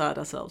 just beside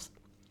ourselves.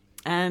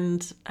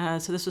 And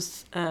so this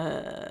was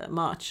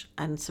March,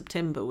 and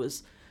September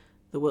was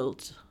the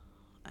World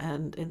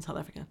and in South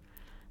Africa.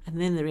 And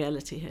then the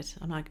reality hit.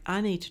 I'm like, I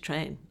need to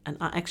train, and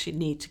I actually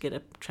need to get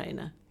a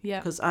trainer. Yeah.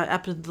 Because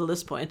up until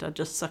this point, I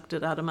just sucked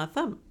it out of my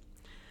thumb.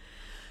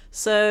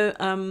 So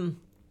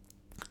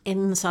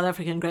in South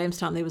Africa, in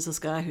Grahamstown, there was this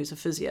guy who's a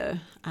physio,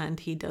 and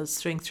he does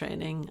strength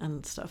training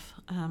and stuff.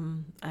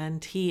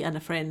 And he and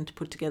a friend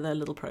put together a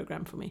little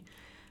program for me.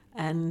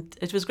 And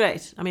it was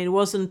great. I mean, it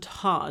wasn't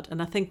hard. And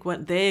I think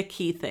what their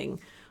key thing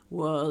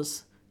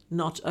was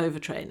not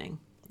overtraining,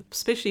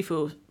 especially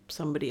for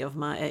somebody of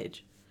my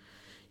age.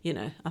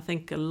 I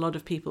think a lot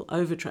of people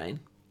overtrain.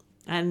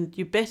 And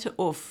you're better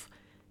off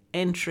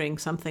entering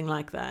something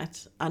like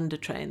that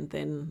undertrained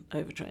than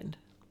overtrained.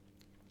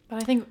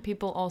 But I think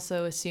people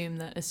also assume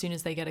that as soon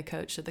as they get a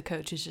coach, that the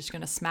coach is just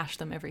going to smash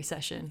them every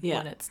session. Yeah.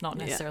 When it's not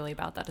necessarily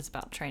about that. It's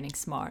about training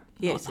smart.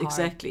 Yes, not hard.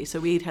 exactly. So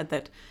we'd had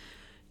that,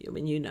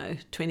 20%,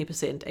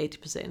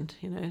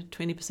 80%,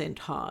 20%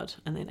 hard,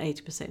 and then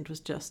 80%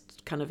 was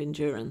just kind of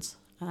endurance,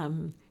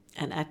 and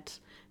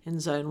in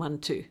zone 1,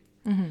 2.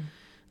 Mm-hmm.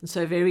 And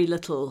so very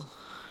little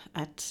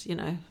at,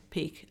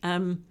 peak.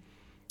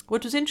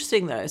 What was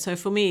interesting though, so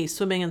for me,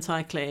 swimming and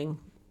cycling,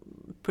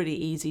 pretty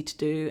easy to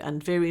do,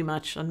 and very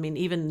much,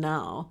 even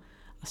now,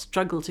 I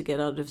struggle to get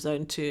out of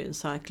zone 2 in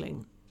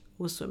cycling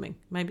or swimming.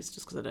 Maybe it's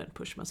just because I don't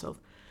push myself.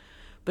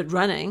 But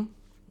running,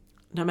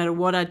 no matter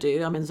what I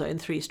do, I'm in zone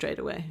 3 straight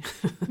away.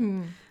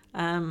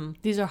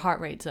 These are heart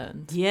rate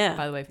zones. Yeah.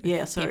 By the way,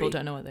 people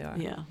don't know what they are.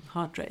 Yeah,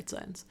 heart rate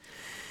zones.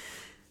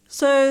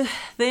 So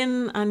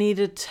then I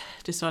needed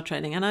to start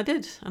training, and I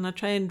did. And I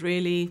trained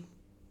really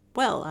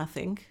well, I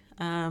think.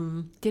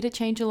 Did it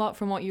change a lot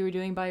from what you were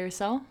doing by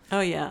yourself?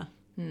 Oh, yeah.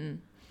 It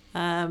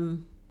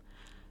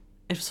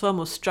was far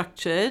more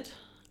structured,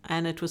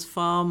 and it was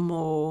far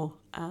more,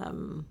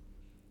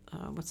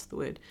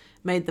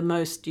 made the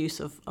most use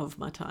of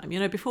my time.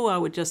 Before I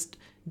would just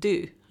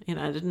do,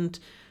 I didn't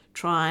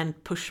try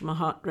and push my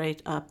heart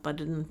rate up. I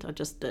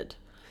just did.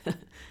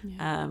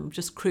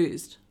 Just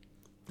cruised.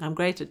 I'm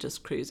great at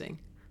just cruising,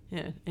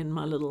 in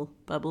my little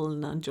bubble,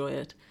 and I enjoy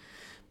it.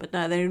 But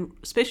no,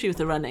 especially with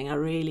the running, I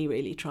really,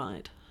 really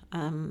tried.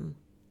 And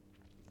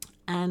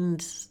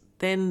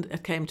then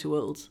it came to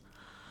Worlds,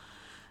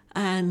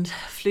 and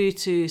flew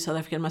to South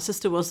Africa. And my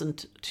sister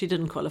she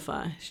didn't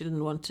qualify. She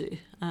didn't want to.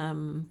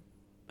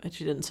 But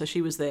she didn't. So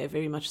she was there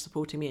very much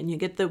supporting me. And you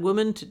get the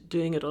women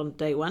doing it on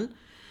day 1,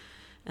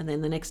 and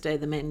then the next day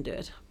the men do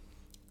it.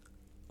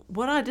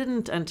 What I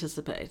didn't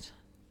anticipate,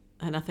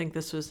 and I think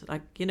this was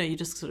like, you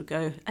just sort of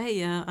go, hey,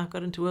 yeah, I've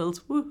got into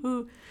Worlds,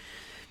 woohoo.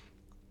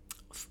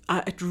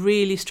 It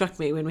really struck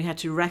me when we had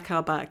to rack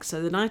our bikes.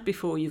 So the night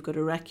before, you've got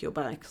to rack your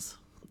bikes.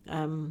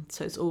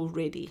 So it's all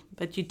ready.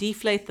 But you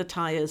deflate the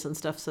tyres and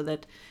stuff so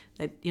that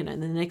and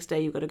the next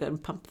day you've got to go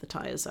and pump the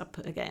tyres up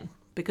again.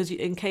 Because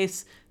in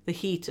case the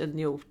heat and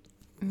your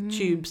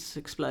tubes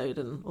explode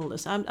and all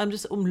this. I'm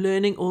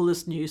learning all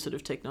this new sort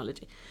of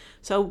technology.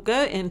 So I'll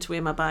go into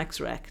where my bike's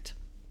racked.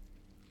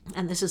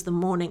 And this is the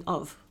morning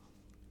of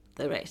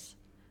the race.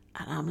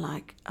 And I'm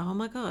like, oh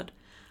my God.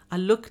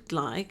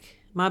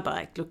 My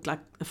bike looked like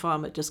a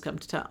farmer had just come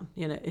to town.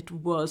 It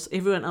was,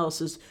 everyone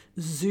else's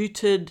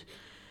zooted,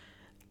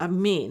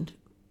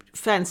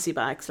 fancy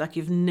bikes like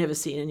you've never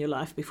seen in your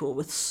life before,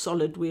 with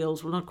solid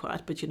wheels. Well, not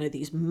quite, but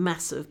these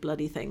massive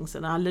bloody things.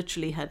 And I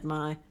literally had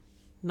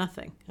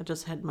nothing. I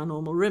just had my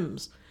normal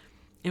rims.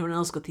 Everyone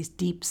else got these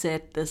deep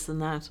set, this and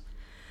that.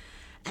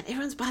 And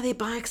everyone's by their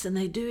bikes and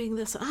they're doing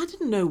this. I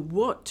didn't know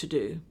what to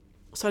do.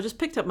 So I just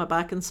picked up my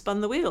bike and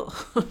spun the wheel.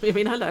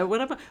 Hello,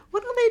 what are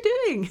they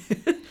doing?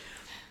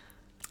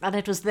 And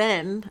it was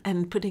then,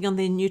 and putting on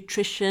their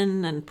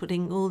nutrition and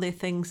putting all their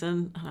things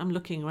in. And I'm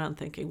looking around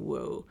thinking,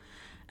 whoa.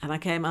 And I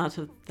came out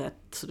of that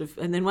sort of,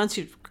 and then once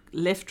you've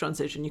left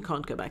transition, you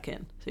can't go back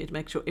in. So you have to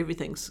make sure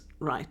everything's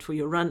right for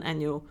your run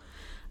and your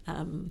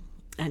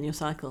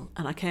cycle.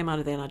 And I came out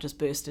of there and I just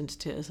burst into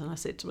tears. And I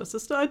said to my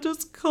sister, I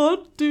just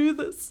can't do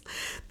this.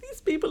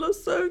 These people are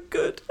so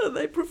good. Are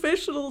they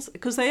professionals?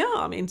 Because they are.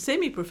 I mean,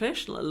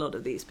 semi-professional, a lot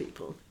of these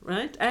people,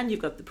 right? And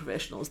you've got the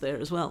professionals there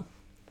as well.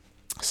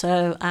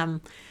 So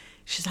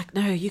she's like,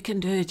 no, you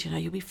can do it. You know,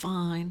 you'll be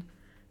fine.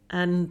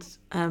 And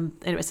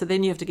anyway, so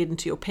then you have to get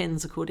into your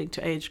pens according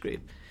to age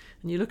group.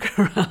 And you look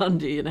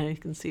around, you know, you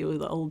can see all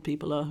the old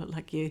people are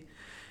like you.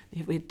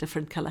 You wear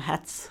different colour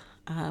hats,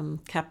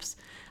 caps.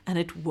 And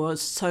it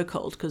was so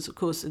cold because, of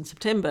course, in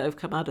September, I've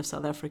come out of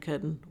South Africa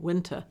in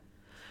winter.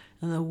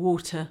 And the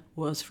water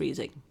was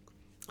freezing.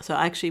 So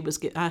I actually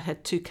I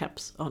had 2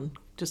 caps on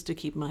just to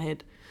keep my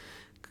head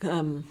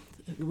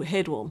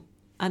warm.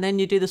 And then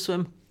you do the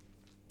swim.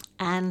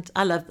 And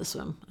I love the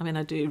swim. I mean,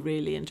 I do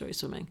really enjoy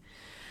swimming.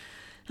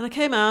 And I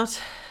came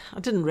out. I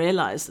didn't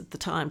realise at the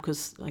time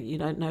because you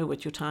don't know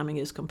what your timing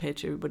is compared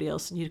to everybody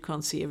else, and you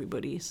can't see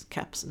everybody's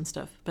caps and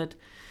stuff. But,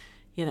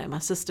 you know, my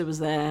sister was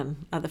there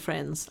and other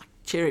friends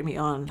cheering me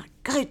on, like,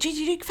 go, Judy,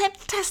 you're doing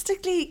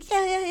fantastically.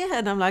 Yeah.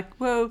 And I'm like,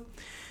 whoa,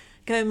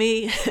 go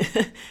me.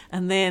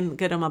 And then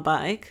get on my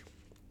bike.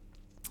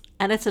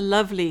 And it's a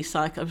lovely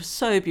cycle. It was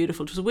so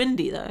beautiful. It was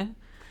windy, though.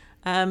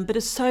 But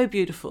it's so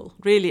beautiful,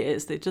 really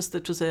is. It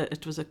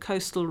was a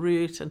coastal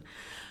route, and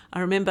I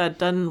remember I'd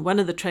done one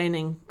of the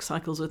training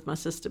cycles with my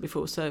sister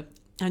before, so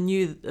I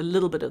knew a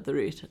little bit of the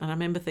route. And I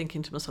remember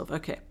thinking to myself,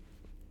 okay,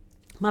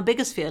 my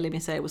biggest fear, let me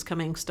say, was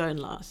coming stone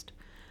last.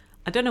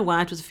 I don't know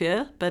why it was a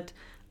fear, but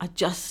I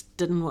just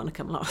didn't want to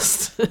come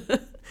last.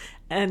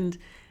 And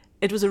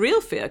it was a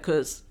real fear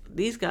because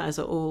these guys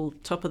are all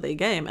top of their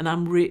game, and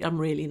I'm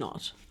really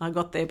not. I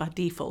got there by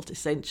default,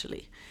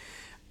 essentially.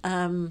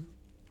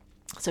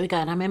 So we go,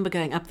 and I remember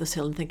going up this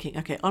hill and thinking,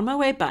 okay, on my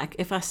way back,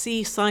 if I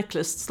see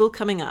cyclists still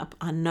coming up,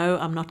 I know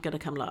I'm not going to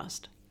come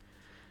last.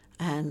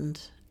 And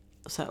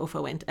so off I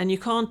went. And you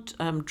can't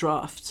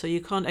draft, so you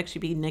can't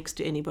actually be next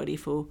to anybody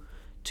for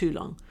too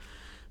long.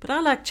 But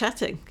I like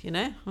chatting, you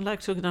know. I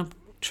like talking, I'm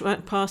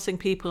passing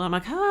people. I'm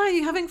like, hi, are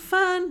you having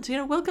fun? You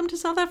know, welcome to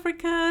South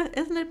Africa.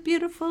 Isn't it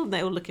beautiful? And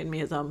they all look at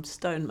me as I'm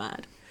stone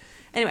mad.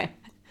 Anyway.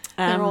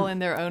 They're all in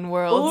their own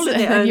worlds. All in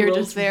their own you're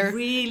worlds, just there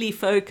really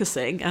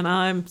focusing, and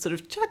I'm sort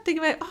of chatting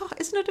about, oh,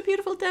 isn't it a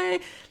beautiful day?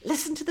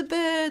 Listen to the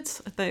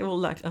birds. They all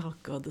like, oh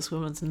God, this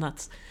woman's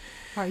nuts.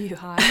 Are you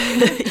high?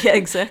 Yeah,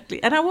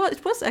 exactly. And it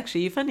was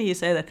actually, funny you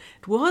say that,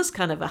 it was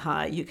kind of a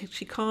high.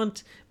 She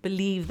can't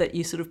believe that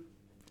you're sort of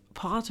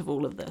part of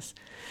all of this.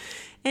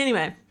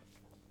 Anyway,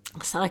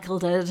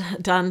 cycled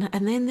done,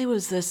 and then there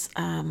was this...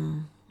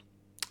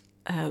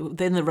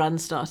 then the run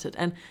started.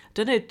 And I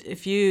don't know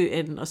if you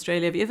in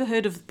Australia, have you ever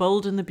heard of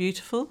Bold and the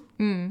Beautiful?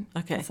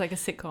 Okay. It's like a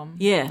sitcom.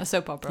 Yeah. A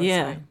soap opera.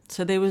 Yeah. Sorry.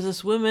 So there was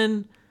this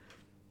woman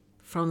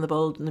from the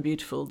Bold and the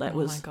Beautiful that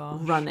was my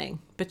gosh. running.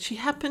 But she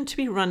happened to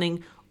be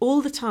running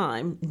all the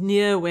time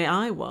near where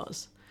I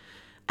was.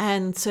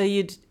 And so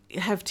you'd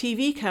have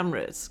TV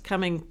cameras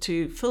coming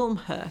to film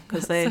her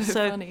because they're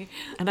so funny.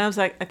 And I was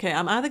like, okay,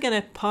 I'm either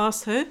going to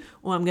pass her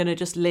or I'm going to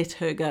just let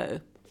her go.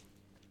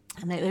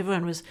 And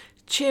everyone was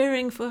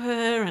cheering for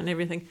her and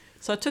everything.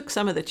 So I took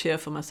some of the cheer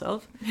for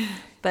myself.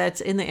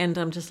 But in the end,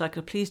 I'm just like,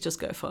 oh, please just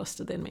go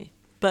faster than me.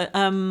 But,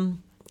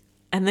 and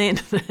then,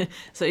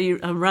 so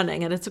I'm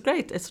running, and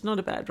it's not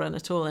a bad run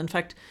at all. In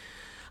fact,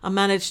 I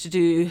managed to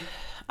do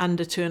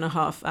under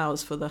 2.5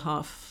 hours for the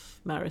half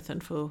marathon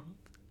for,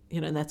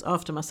 you know, and that's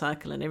after my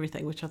cycle and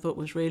everything, which I thought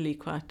was really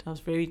I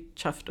was very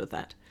chuffed with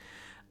that.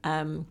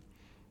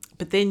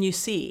 But then you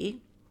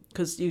see,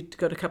 because you've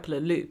got a couple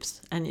of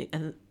loops, and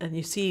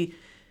you see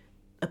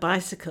a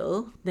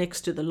bicycle next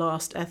to the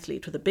last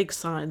athlete with a big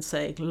sign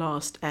saying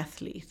last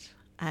athlete.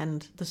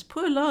 And this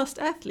poor last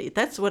athlete,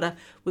 that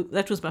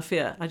was my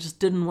fear. I just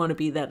didn't want to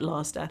be that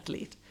last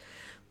athlete.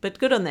 But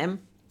good on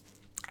them.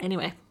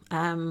 Anyway,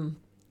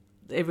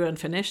 everyone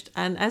finished.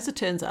 And as it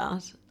turns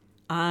out,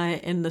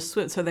 in the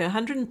swim, so there are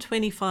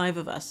 125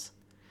 of us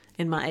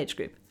in my age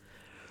group.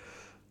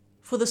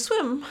 For the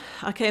swim,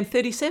 I came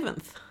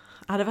 37th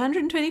out of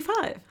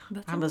 125.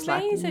 That's I was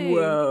amazing.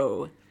 like,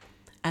 whoa.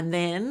 And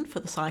then for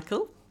the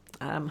cycle,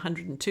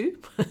 102.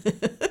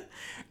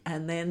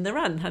 And then the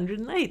run,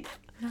 108th.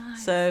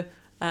 Nice. So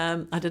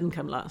I didn't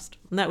come last.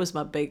 And that was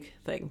my big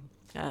thing.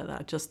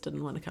 I just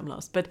didn't want to come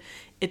last. But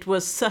it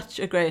was such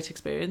a great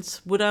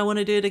experience. Would I want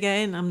to do it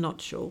again? I'm not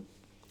sure.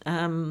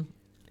 I'm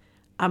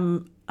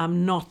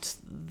not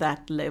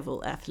that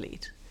level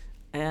athlete.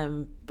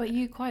 But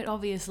you quite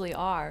obviously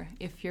are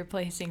if you're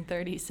placing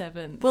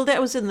 37th. Well, that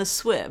was in the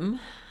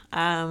swim.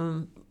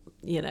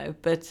 You know,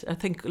 but I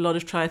think a lot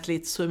of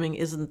triathletes swimming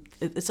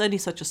it's only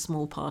such a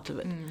small part of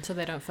it. So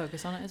they don't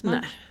focus on it as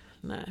much?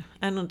 No.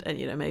 And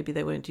you know, maybe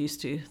they weren't used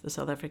to the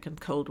South African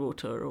cold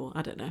water, or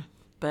I don't know.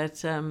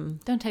 But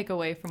don't take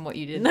away from what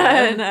you did. No,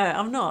 there. no,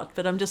 I'm not.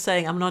 But I'm just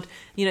saying I'm not.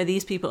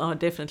 These people are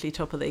definitely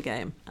top of their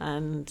game,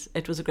 and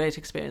it was a great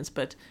experience.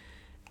 But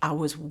I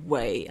was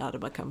way out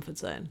of my comfort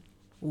zone,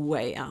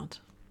 way out.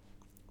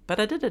 But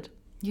I did it.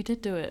 You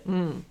did do it.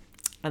 And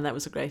that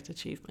was a great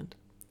achievement.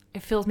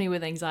 It fills me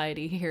with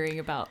anxiety hearing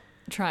about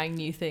trying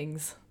new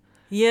things.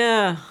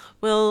 Yeah,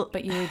 well...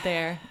 But you were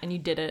there and you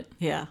did it.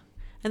 Yeah.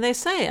 And they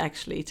say,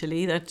 actually,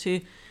 Tilly, that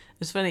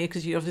it's funny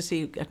because you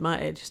obviously, at my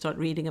age, you start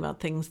reading about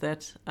things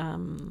that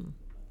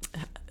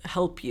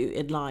help you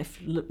in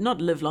life, not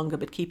live longer,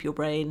 but keep your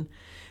brain.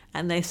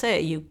 And they say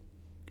you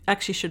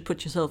actually should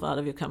put yourself out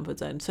of your comfort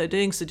zone. So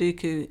doing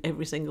Sudoku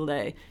every single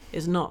day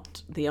is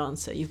not the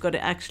answer. You've got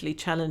to actually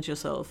challenge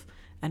yourself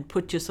and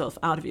put yourself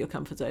out of your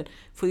comfort zone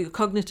for your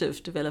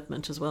cognitive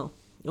development as well.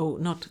 Or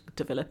not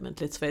development,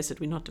 let's face it,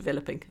 we're not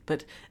developing,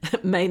 but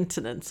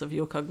maintenance of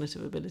your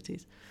cognitive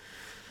abilities.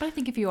 But I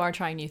think if you are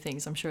trying new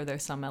things, I'm sure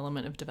there's some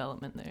element of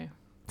development there.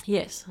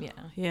 Yes. Yeah.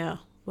 Yeah.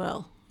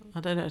 Well,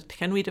 I don't know.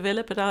 Can we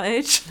develop at our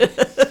age?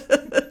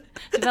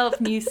 Develop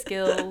new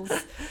skills.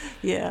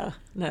 Yeah.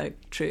 No,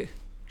 true.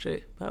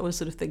 But I always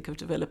sort of think of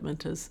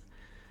development as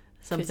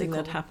something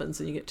Physical. that happens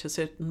when you get to a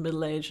certain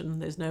middle age and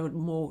there's no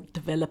more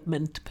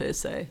development per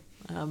se.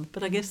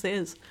 But I guess there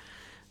is.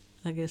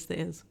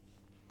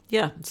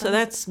 Yeah, so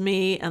that's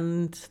me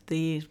and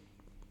the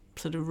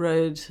sort of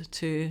road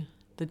to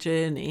the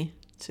journey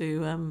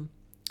to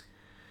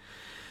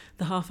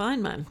the half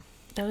Ironman.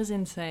 That was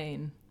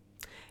insane.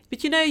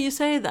 But you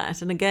say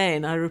that, and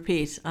again, I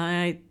repeat,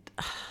 I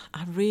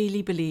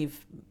really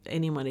believe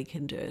anybody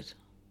can do it.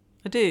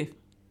 I do.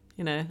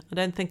 I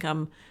don't think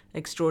I'm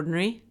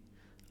extraordinary.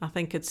 I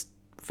think it's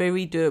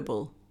very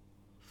doable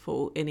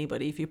for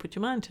anybody if you put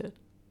your mind to it.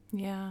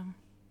 Yeah.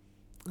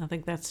 I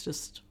think that's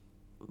just...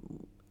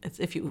 It's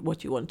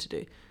what you want to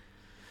do.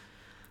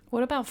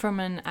 What about from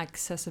an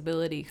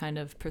accessibility kind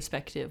of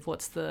perspective?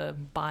 What's the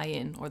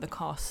buy-in or the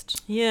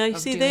cost? Yeah, you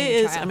see,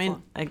 there is. I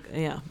mean,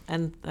 triathlon?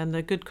 and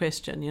a good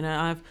question.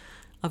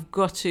 I've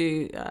got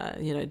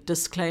to,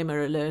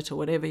 disclaimer alert or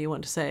whatever you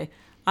want to say.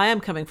 I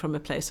am coming from a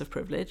place of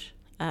privilege.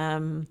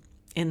 In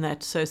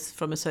that, so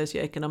from a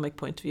socioeconomic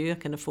point of view, I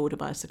can afford a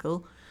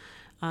bicycle.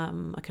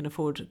 I can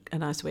afford a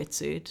nice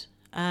wetsuit.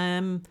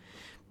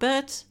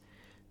 But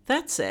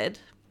that said,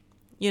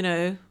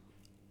 there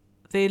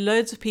are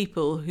loads of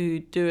people who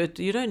do it.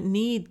 You don't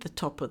need the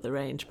top of the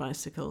range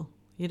bicycle.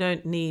 You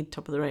don't need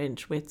top of the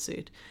range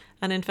wetsuit.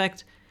 And in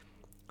fact,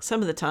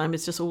 some of the time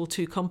it's just all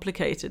too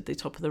complicated, the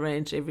top of the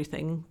range,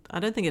 everything. I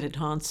don't think it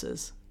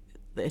enhances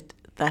it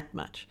that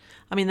much.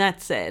 I mean,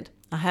 that said,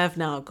 I have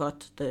now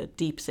got the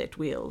deep set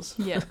wheels.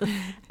 Yeah.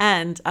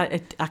 And I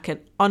can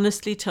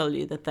honestly tell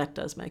you that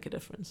does make a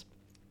difference.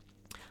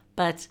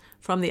 But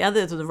from the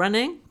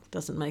running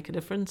doesn't make a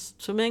difference.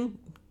 Swimming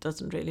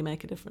doesn't really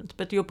make a difference.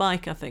 But your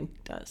bike, I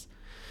think, does.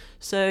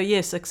 So,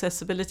 yes,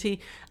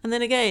 accessibility. And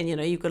then again,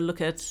 you've got to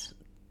look at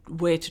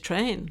where to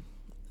train.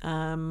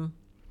 In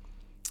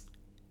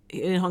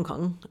Hong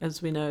Kong,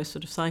 as we know,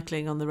 sort of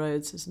cycling on the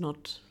roads is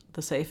not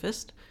the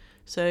safest.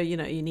 So, you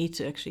need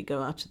to actually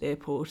go out to the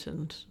airport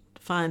and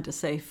find a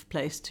safe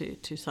place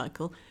to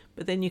cycle.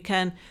 But then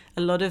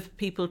a lot of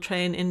people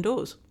train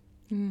indoors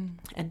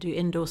and do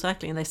indoor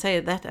cycling. And they say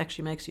that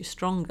actually makes you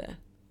stronger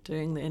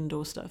doing the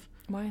indoor stuff.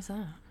 Why is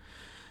that?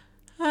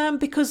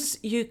 Because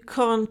you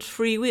can't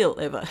freewheel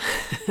ever.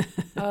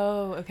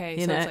 Oh, okay.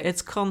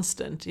 It's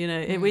constant.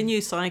 When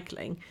you're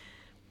cycling,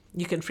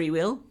 you can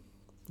freewheel,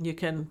 you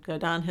can go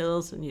down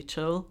hills and you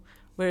chill.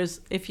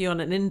 Whereas if you're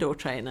on an indoor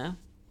trainer,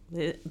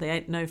 there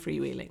ain't no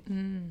freewheeling.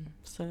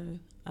 So,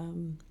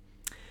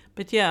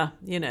 but yeah,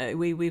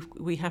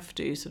 we have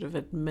to sort of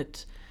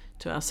admit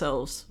to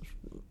ourselves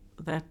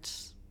that,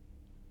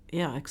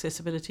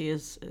 accessibility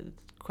is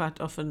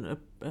quite often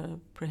a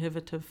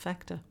prohibitive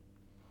factor.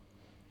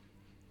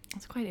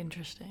 That's quite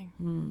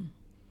interesting.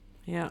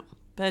 Yeah,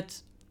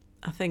 but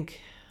I think,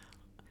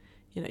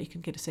 you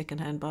can get a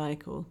second-hand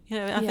bike or,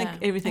 I think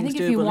everything's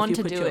doable. If you want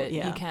to put do it,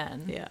 you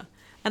can. Yeah.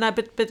 And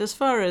but as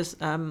far as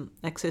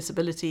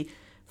accessibility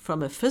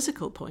from a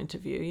physical point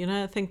of view,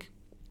 I think,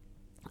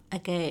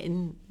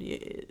 again,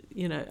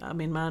 I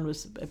mean, mine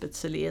was a bit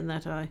silly in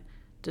that I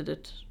did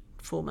it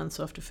 4 months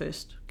after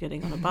first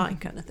getting on a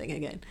bike kind of thing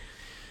again.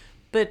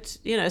 But,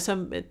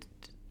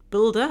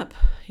 build up,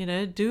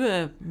 do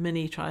a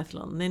mini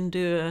triathlon, then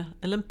do a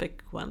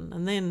Olympic one,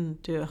 and then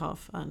do a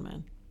half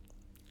Ironman,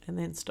 and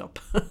then stop.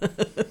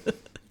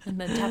 And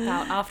then tap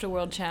out after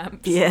World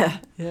Champs. Yeah.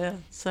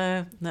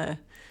 So, no.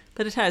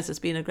 But it's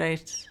been a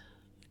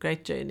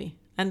great journey,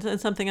 and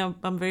something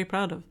I'm very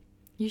proud of.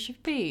 You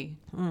should be.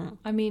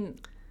 I mean,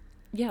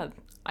 yeah,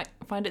 I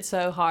find it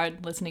so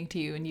hard listening to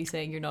you and you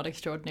saying you're not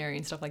extraordinary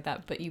and stuff like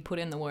that, but you put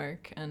in the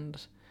work, and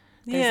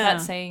there's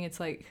that saying, it's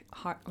like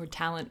heart or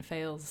talent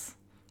fails.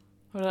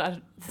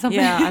 Something,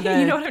 I know.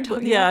 You know what I'm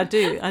talking about?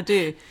 Yeah, I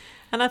do.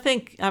 And I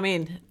think,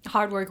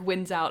 hard work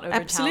wins out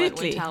over talent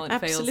when talent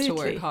fails to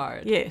work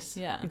hard. Yes,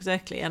 yeah,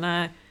 exactly. And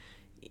I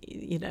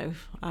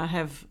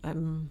have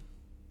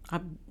I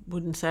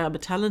wouldn't say I'm a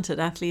talented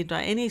athlete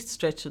by any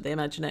stretch of the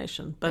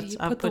imagination, but you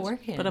put the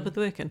work in. But I put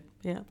the work in,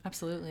 yeah.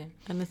 Absolutely.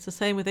 And it's the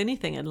same with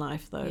anything in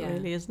life, though,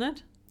 really, isn't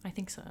it? I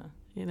think so.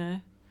 You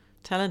know,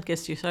 talent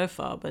gets you so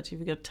far, but if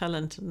you've got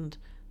talent and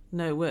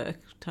no work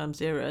times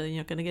 0, then you're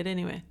not going to get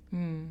anywhere.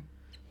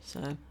 So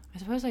I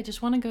suppose I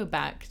just want to go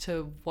back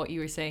to what you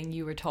were saying.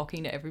 You were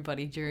talking to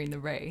everybody during the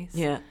race.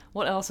 Yeah.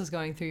 What else was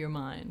going through your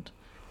mind?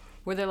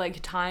 Were there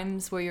like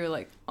times where you were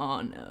like,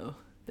 oh no,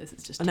 this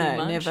is just too much?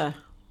 No, never.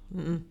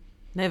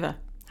 Never.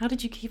 How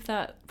did you keep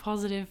that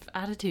positive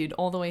attitude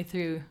all the way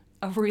through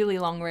a really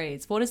long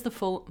race? What is the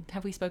full...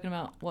 Have we spoken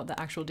about what the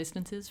actual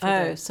distance is?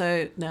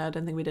 So no, I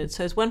don't think we did.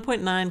 So it's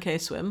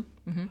 1.9k swim,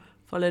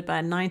 followed by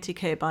a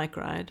 90k bike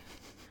ride,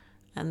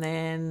 and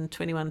then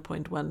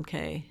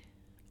 21.1k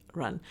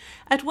run.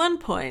 At one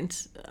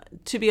point,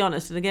 to be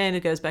honest, and again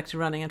it goes back to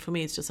running, and for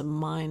me it's just a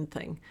mind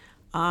thing.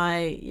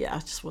 I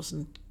just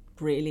wasn't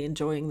really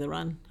enjoying the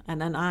run.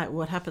 And then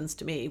what happens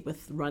to me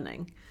with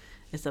running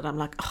is that I'm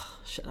like, oh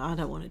shit, I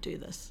don't want to do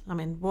this. I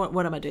mean,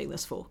 what am I doing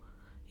this for?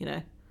 You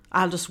know,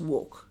 I'll just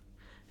walk.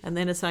 And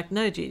then it's like,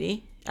 no,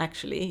 Judy,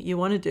 actually, you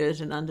want to do it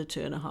in under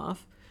 2.5.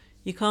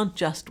 You can't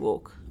just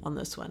walk on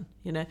this one.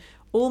 You know,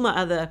 all my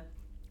other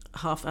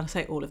I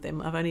say all of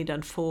them, I've only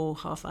done 4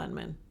 half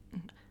Ironman.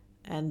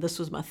 And this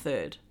was my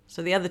 3rd.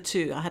 So the other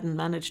 2, I hadn't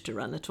managed to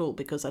run at all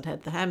because I'd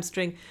had the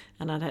hamstring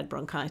and I'd had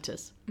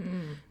bronchitis.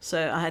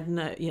 So I had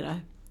no,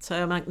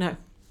 so I'm like, no,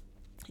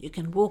 you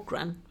can walk,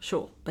 run,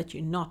 sure, but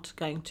you're not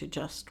going to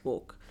just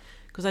walk.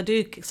 Because I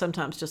do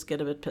sometimes just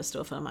get a bit pissed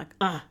off and I'm like,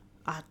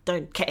 I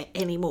don't care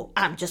anymore.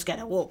 I'm just going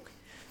to walk.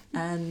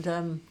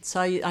 And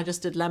so I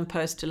just did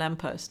lamppost to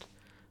lamppost.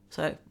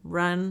 So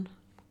run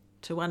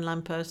to one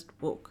lamppost,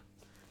 walk.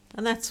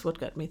 And that's what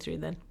got me through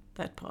then,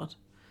 that part.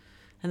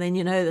 And then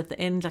at the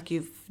end, like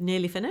you've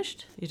nearly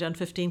finished, you've done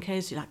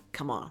 15Ks, you're like,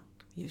 come on,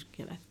 you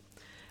know.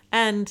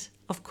 And,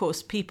 of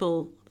course,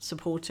 people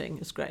supporting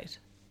is great.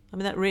 I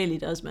mean, that really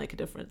does make a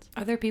difference.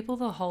 Are there people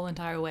the whole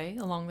entire way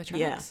along the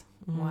tracks?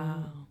 Yeah.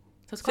 Wow.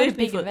 So it's quite a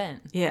big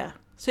event. Yeah,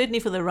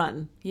 certainly for the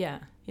run. Yeah.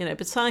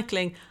 But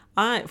cycling,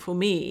 for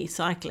me,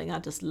 I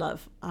just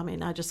love. I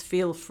mean, I just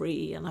feel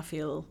free and I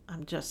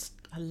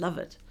love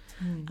it.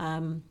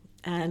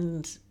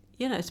 And,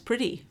 it's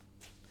pretty.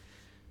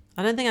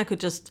 I don't think I could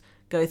just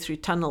go through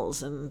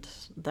tunnels and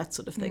that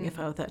sort of thing if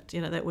I were that,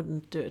 that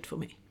wouldn't do it for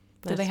me.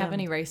 But, do they have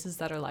any races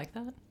that are like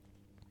that?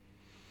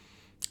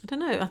 I don't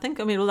know. I think,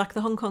 like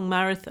the Hong Kong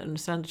Marathon,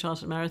 Standard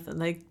Chartered Marathon,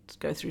 they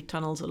go through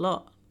tunnels a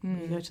lot.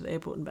 You go to the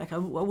airport and back. I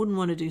wouldn't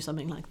want to do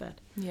something like that.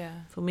 Yeah.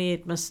 For me,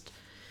 it must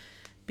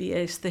be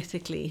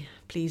aesthetically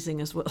pleasing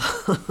as well.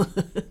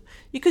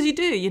 Because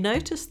you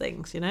notice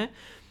things, In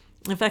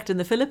fact, in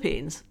the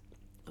Philippines,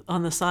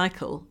 on the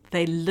cycle,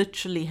 they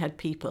literally had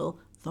people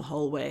the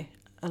whole way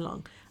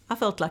along. I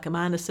felt like a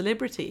minor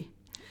celebrity.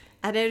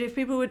 And if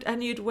people would,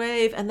 and you'd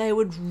wave and they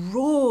would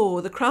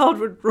roar, the crowd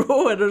would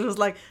roar, and it was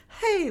like,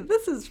 hey,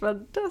 this is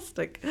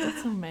fantastic.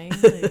 That's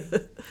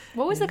amazing.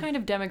 What was the kind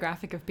of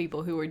demographic of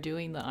people who were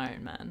doing the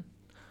Ironman?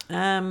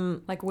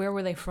 Like, where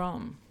were they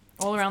from?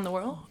 All around the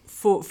world?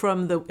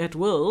 At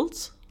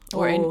Worlds?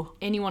 Or in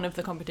any one of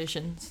the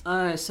competitions?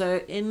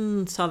 So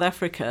in South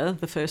Africa,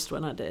 the first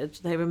one I did,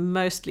 they were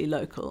mostly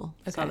local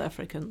South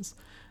Africans,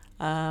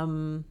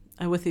 and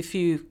with a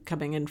few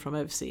coming in from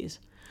overseas.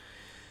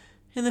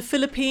 In the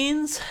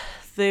Philippines,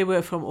 they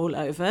were from all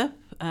over,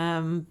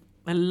 a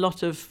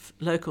lot of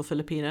local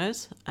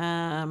Filipinos,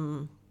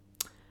 and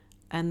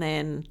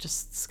then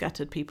just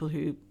scattered people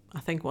who I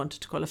think wanted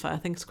to qualify. I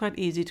think it's quite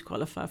easy to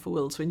qualify for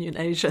Worlds when you're in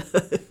Asia,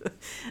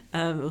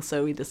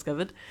 also we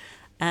discovered.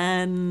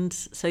 And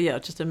so,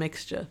 just a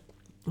mixture.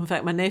 In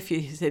fact, my nephew,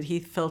 he said he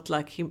felt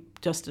like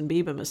Justin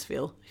Bieber must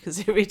feel, because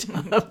every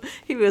time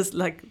he was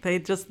like, they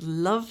just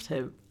loved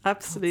him,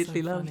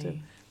 absolutely loved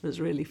him. It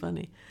was really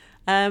funny.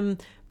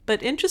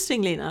 But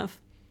interestingly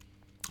enough,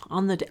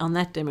 on that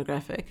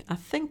demographic, I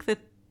think that,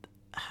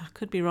 I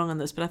could be wrong on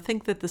this, but I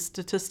think that the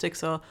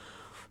statistics are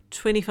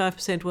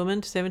 25%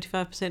 women to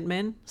 75%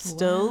 men.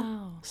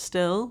 Still.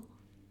 Isn't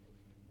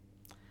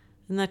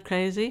that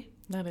crazy?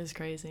 That is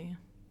crazy.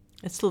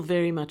 It's still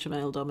very much a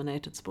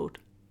male-dominated sport.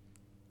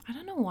 I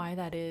don't know why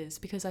that is,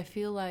 because I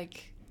feel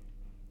like,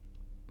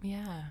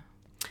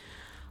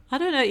 I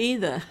don't know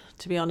either,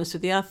 to be honest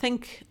with you. I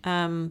think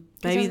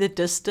maybe the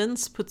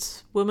distance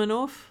puts women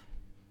off.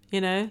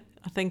 I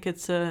think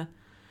it's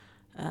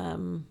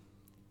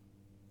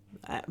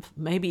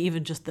maybe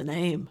even just the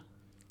name.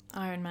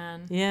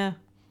 Ironman. Yeah,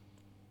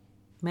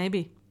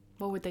 maybe.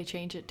 What would they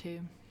change it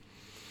to?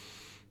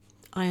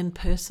 Iron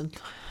person.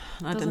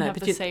 I don't know. Have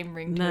the same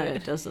ring to it. No,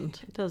 it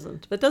doesn't. It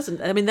doesn't. But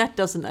that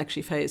doesn't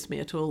actually faze me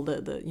at all.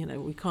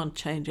 We can't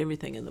change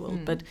everything in the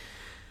world. But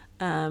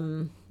I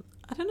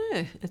don't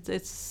know.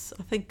 It's.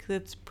 I think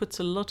that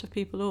puts a lot of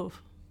people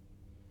off.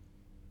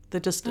 The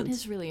distance. That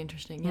is really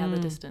interesting. Yeah, the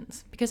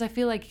distance. Because I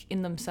feel like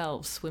in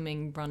themselves,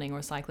 swimming, running,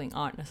 or cycling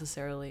aren't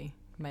necessarily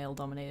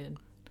male-dominated.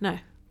 No.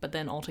 But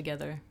then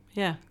altogether,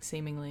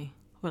 seemingly.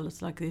 well,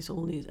 it's like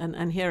all these,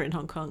 and here in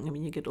Hong Kong, I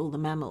mean, you get all the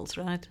mammals,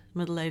 right?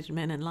 Middle-aged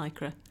men in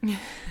lycra.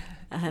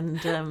 And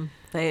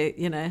they,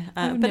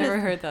 I've never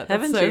heard that.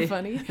 That's so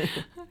funny.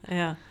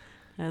 Yeah,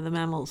 the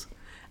mammals.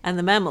 And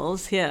the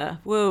mammals here,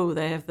 whoa,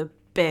 they have the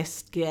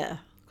best gear.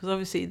 Because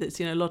obviously there's,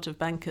 a lot of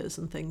bankers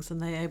and things, and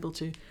they're able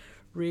to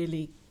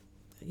really,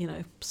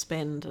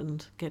 spend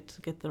and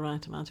get the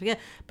right amount of gear.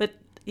 But,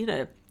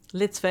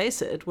 let's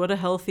face it, what a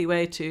healthy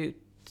way to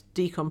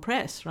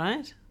decompress,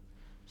 right?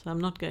 So I'm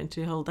not going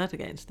to hold that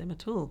against them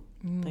at all.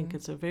 I think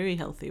it's a very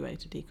healthy way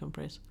to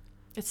decompress.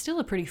 It's still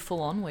a pretty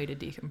full-on way to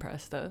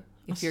decompress, though,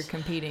 if you're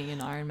competing in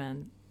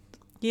Ironman.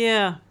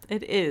 Yeah,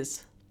 it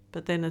is.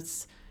 But then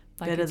it's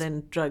better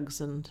than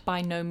drugs and...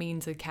 By no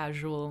means a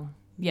casual...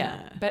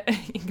 Yeah, but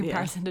in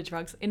comparison to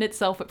drugs, in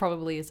itself, it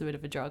probably is a bit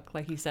of a drug,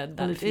 like you said,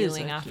 that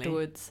feeling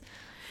afterwards.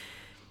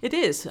 It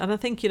is. And I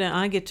think,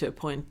 I get to a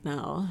point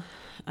now,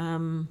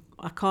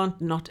 I can't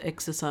not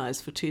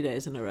exercise for 2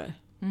 days in a row.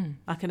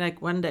 I can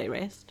take 1 day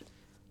rest,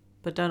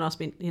 but don't ask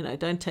me,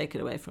 don't take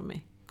it away from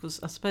me. Because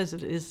I suppose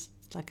it is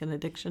like an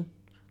addiction.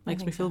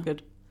 Makes me feel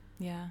good.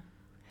 Yeah.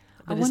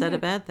 But is that a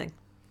bad thing?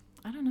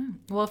 I don't know.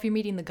 Well, if you're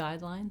meeting the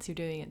guidelines, you're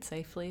doing it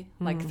safely,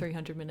 like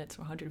 300 minutes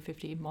or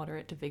 150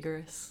 moderate to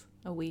vigorous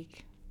a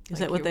week. Is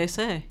that what they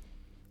say?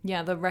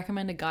 Yeah, the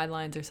recommended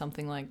guidelines are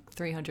something like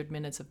 300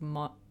 minutes of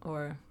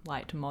or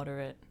light to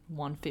moderate,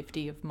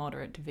 150 of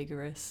moderate to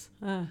vigorous.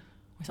 Or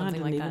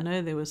something like that. I didn't even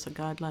know there was some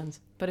guidelines.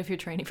 But if you're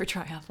training for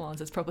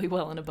triathlons, it's probably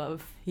well and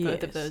above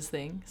both of those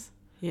things.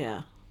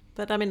 Yeah.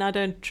 But I mean,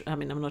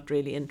 I'm not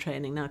really in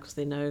training now because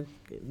there are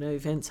no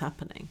events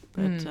happening.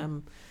 But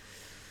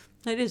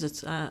it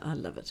is. I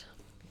love it.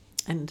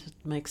 And it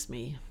makes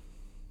me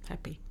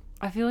happy.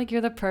 I feel like you're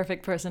the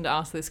perfect person to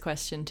ask this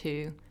question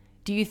to.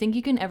 Do you think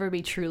you can ever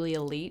be truly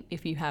elite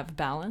if you have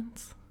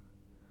balance?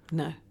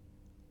 No.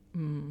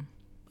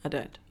 I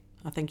don't.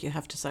 I think you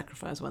have to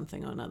sacrifice one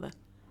thing or another.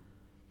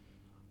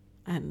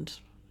 And,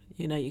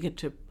 you get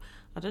to,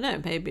 I don't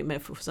know, maybe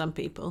for some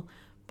people,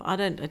 but I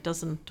don't, it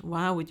doesn't,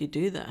 why would you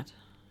do that?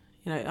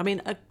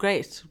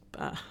 Great,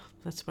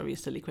 that's probably a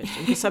silly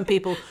question, because some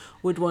people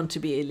would want to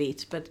be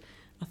elite, but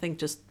I think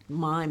just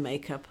my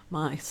makeup,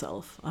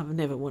 myself, I've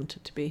never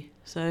wanted to be,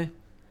 so...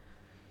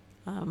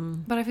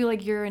 But I feel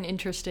like you're an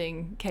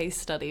interesting case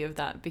study of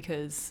that,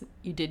 because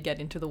you did get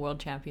into the World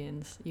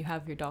Champions, you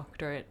have your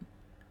doctorate,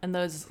 and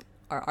those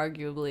are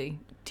arguably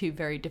two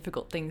very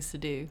difficult things to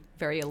do,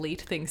 very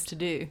elite things to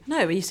do.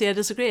 No, but you see, I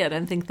disagree. I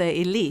don't think they're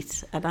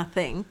elite, and I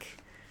think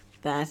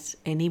that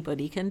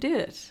anybody can do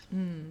it.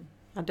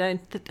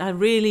 I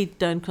really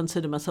don't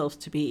consider myself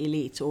to be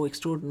elite or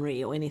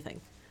extraordinary or anything.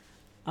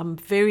 I'm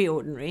very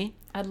ordinary.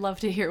 I'd love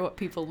to hear what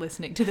people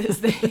listening to this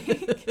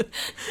think.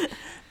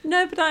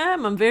 No, but I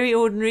am. I'm very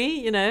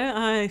ordinary.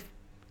 I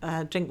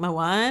drink my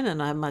wine and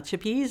I have my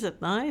chippies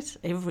at night,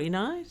 every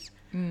night.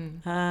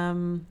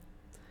 I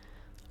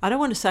don't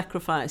want to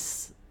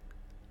sacrifice.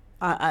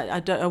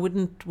 I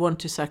wouldn't want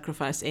to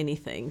sacrifice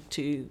anything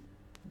to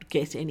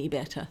get any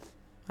better.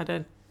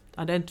 I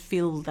don't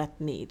feel that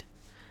need.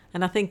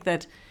 And I think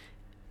that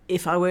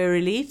if I were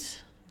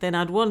elite, then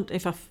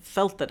if I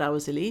felt that I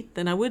was elite,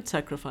 then I would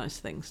sacrifice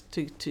things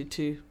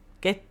to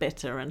get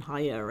better and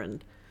higher.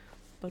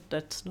 But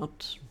that's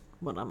not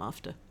what I'm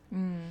after.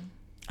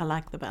 I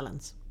like the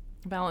balance.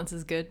 Balance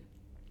is good.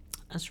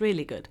 It's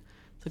really good.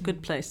 It's a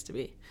good place to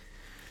be.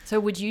 So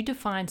would you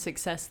define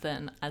success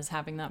then as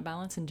having that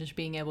balance and just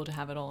being able to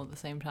have it all at the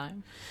same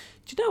time?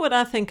 Do you know what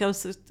I think? I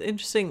was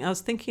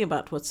thinking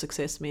about what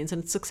success means,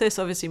 and success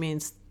obviously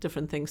means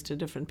different things to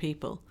different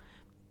people.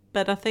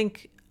 But I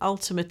think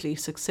ultimately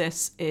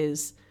success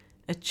is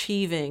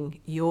achieving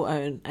your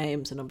own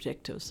aims and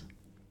objectives.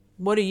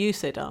 What do you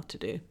set out to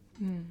do?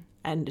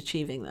 And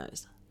achieving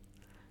those.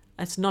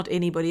 It's not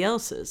anybody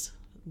else's,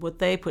 what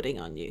they're putting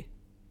on you.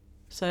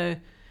 So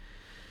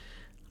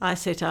I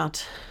set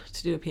out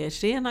to do a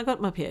PhD and I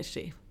got my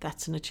PhD.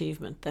 That's an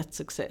achievement. That's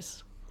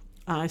success.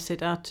 I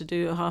set out to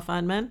do a half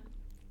Ironman.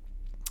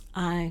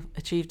 I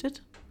achieved it,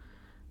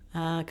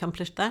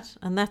 accomplished that,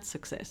 and that's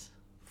success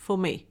for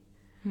me.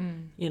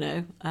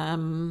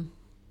 Getting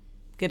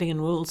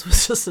in rules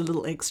was just a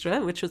little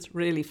extra, which was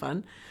really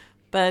fun.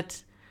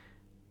 But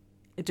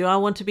do I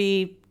want to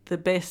be the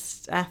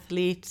best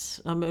athlete,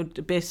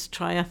 the best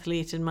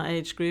triathlete in my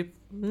age group?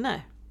 No,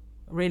 I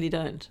really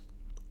don't.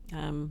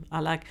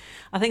 I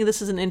think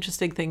this is an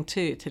interesting thing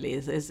too, Tilly,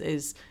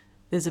 is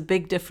there's a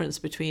big difference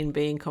between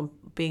being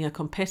a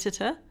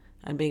competitor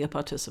and being a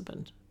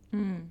participant.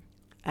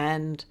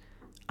 And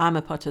I'm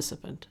a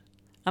participant.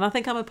 And I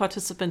think I'm a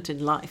participant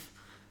in life.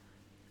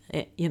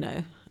 I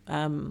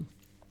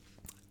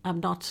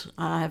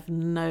have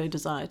no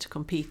desire to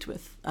compete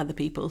with other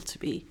people to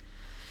be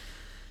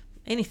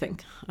anything.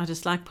 I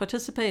just like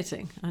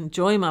participating. I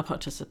enjoy my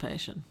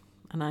participation.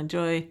 And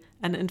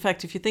in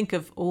fact, if you think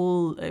of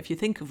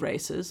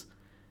races,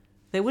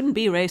 there wouldn't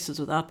be races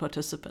without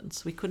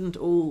participants. We couldn't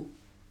all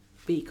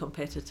be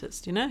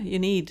competitors,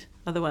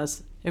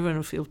 otherwise everyone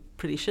will feel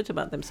pretty shit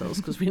about themselves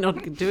because we're not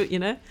going to do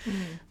it,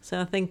 So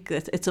I think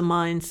that it's a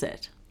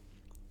mindset.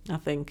 I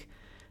think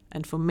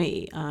And for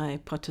me, I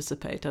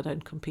participate, I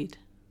don't compete.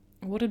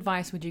 What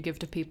advice would you give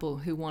to people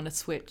who want to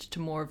switch to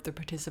more of the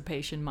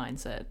participation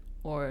mindset,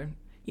 or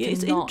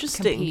it's not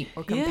interesting. compete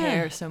or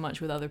compare so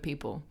much with other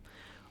people?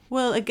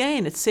 Well,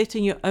 again, it's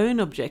setting your own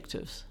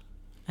objectives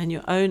and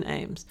your own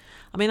aims.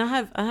 I mean,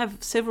 I have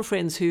several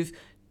friends who've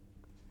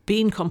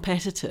been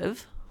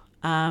competitive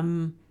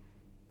and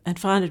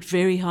find it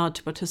very hard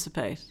to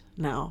participate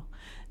now,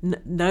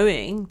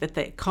 knowing that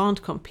they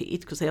can't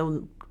compete because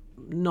they're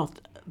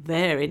not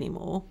there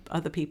anymore.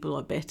 Other people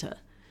are better.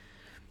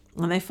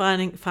 And they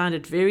find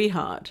it very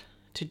hard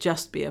to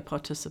just be a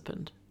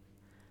participant.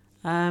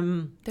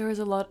 There's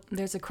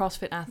a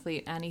CrossFit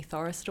athlete, Annie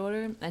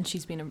Thorisdottir, and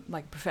she's been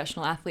a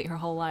professional athlete her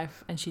whole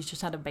life, and she's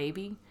just had a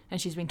baby,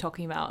 and she's been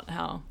talking about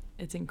how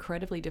it's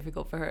incredibly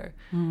difficult for her.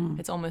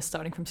 It's almost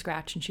starting from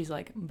scratch, and she's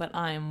like, but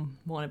I'm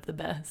one of the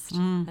best,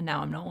 and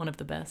now I'm not one of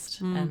the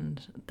best,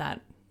 and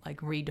that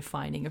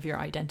redefining of your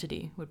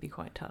identity would be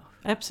quite tough.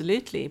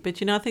 Absolutely.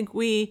 But I think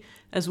we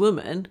as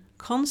women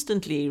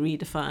constantly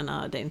redefine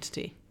our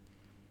identity,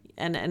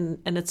 and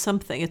it's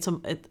something. It's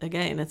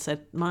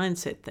that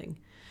mindset thing.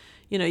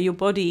 Your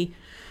body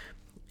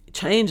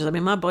changes. I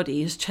mean, my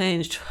body has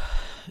changed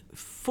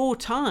 4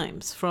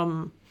 times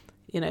from,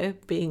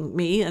 being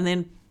me and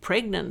then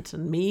pregnant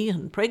and me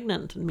and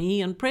pregnant and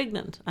me and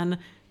pregnant. And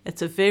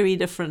it's a very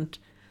different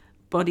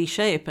body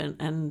shape.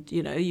 And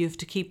you have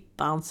to keep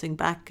bouncing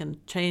back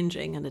and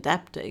changing and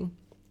adapting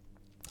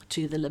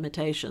to the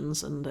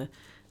limitations. And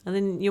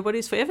then your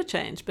body's forever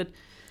changed. But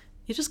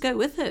you just go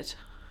with it,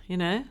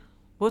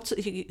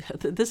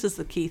 This is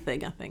the key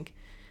thing, I think,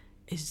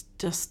 is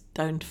just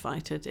don't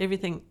fight it.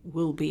 Everything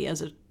will be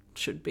as it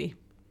should be.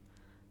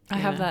 I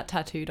have that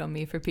tattooed on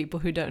me for people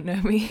who don't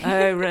know me.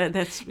 Oh, right.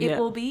 It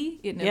will be.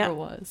 It never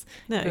was.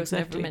 No, if it was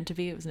exactly. never meant to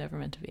be. It was never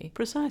meant to be.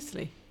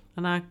 Precisely.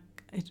 And I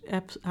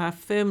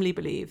firmly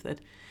believe that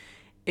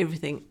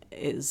everything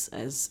is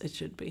as it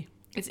should be.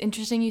 It's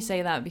interesting you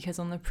say that, because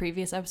on the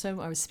previous episode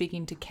I was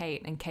speaking to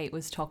Kate, and Kate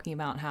was talking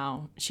about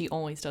how she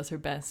always does her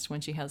best when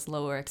she has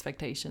lower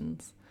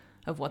expectations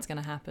of what's going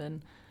to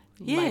happen.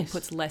 Yes.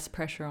 Puts less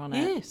pressure on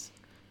it. Yes.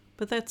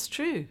 But that's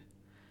true.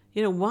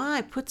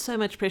 Why put so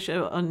much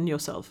pressure on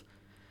yourself?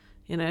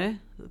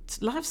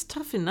 Life's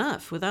tough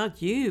enough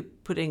without you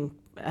putting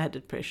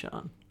added pressure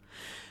on.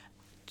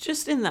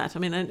 Just in that, I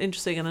mean,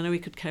 interesting, and I know we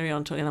could carry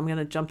on talking, I'm going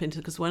to jump into,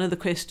 because one of the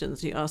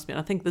questions you asked me,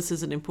 and I think this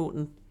is an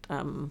important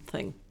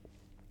thing.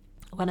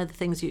 One of the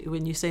things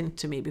when you sent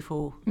to me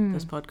before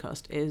this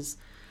podcast is,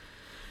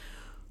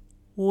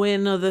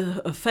 when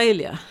a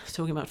failure,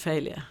 talking about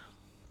failure,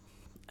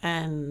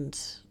 and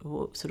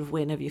sort of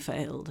when have you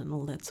failed and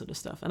all that sort of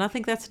stuff. And I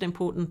think that's an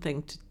important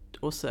thing to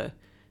also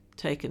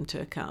take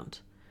into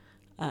account.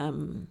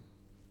 And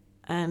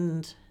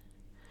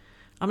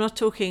I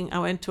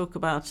won't talk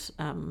about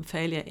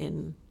failure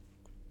in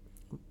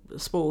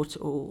sport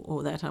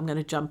or that. I'm going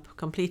to jump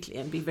completely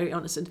and be very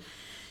honest. And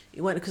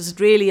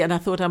because I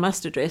thought I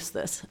must address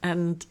this.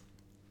 And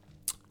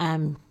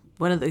I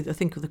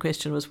think the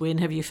question was, when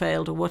have you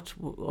failed, or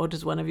what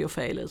is one of your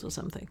failures or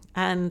something?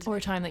 Or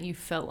a time that you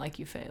felt like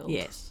you failed.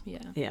 Yes.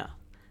 Yeah. Yeah.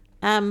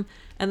 And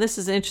this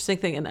is an interesting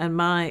thing. And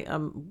my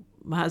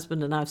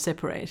husband and I have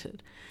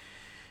separated.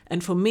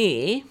 And for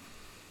me,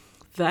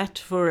 that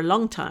for a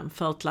long time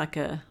felt like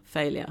a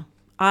failure.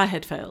 I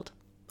had failed.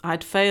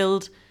 I'd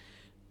failed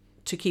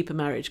to keep a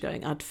marriage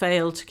going. I'd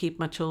failed to keep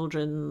my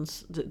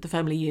the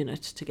family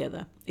unit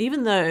together.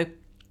 Even though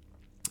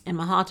in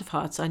my heart of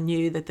hearts, I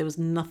knew that there was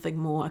nothing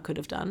more I could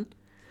have done.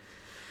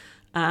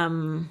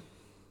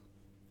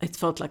 It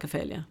felt like a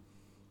failure.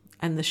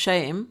 And the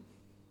shame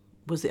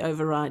was the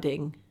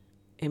overriding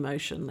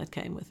emotion that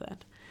came with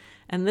that.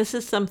 And this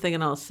is something,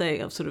 and I'll say,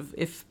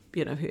 if,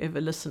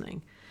 whoever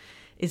listening,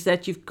 is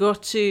that you've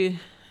got to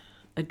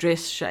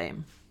address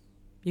shame.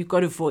 You've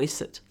got to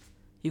voice it.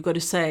 You've got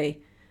to say,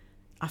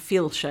 I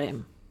feel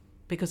shame,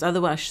 because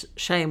otherwise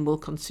shame will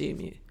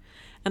consume you.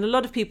 And a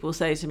lot of people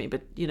say to me,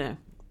 but,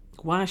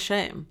 why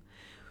shame?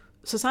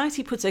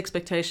 Society puts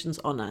expectations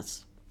on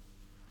us.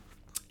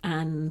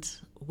 And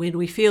when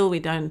we feel we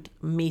don't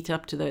meet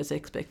up to those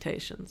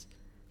expectations,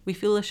 we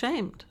feel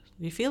ashamed.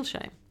 We feel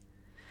shame.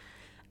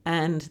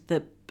 And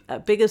the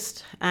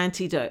biggest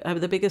antidote,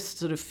 the biggest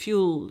sort of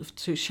fuel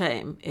to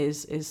shame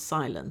is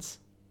silence,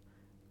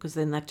 because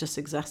then that just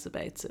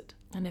exacerbates it.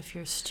 And if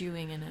you're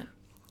stewing in it,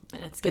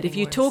 it's but if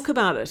you worse. Talk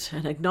about it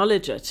and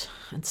acknowledge it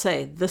and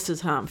say, this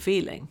is how I'm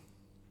feeling,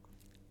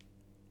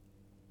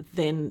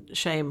 then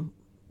shame,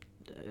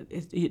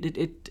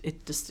 it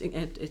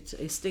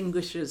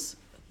extinguishes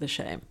the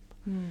shame.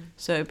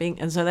 So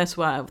so that's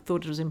why I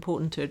thought it was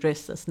important to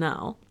address this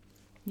now.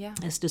 Yeah.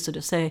 Is to sort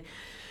of say,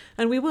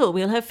 and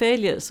we'll have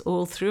failures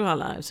all through our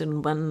lives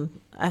in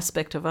one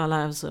aspect of our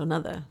lives or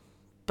another,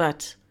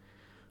 but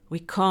we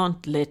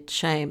can't let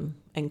shame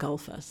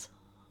engulf us.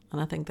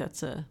 And I think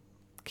that's a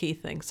key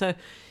thing. So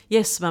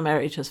yes, my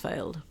marriage has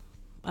failed.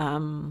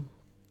 I'm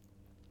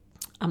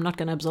not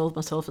going to absolve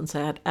myself and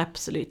say I had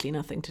absolutely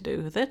nothing to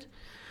do with it.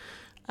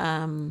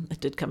 It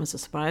did come as a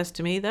surprise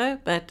to me, though.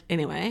 But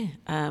anyway,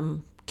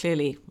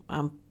 clearly,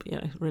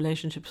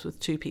 relationships with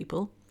 2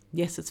 people.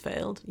 Yes, it's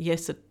failed.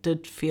 Yes, it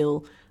did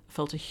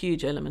felt a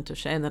huge element of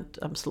shame that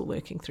I'm still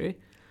working through.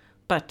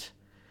 But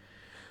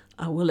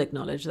I will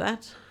acknowledge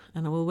that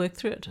and I will work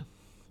through it.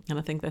 And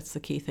I think that's the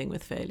key thing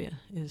with failure,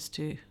 is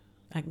to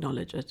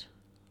acknowledge it,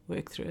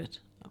 work through it.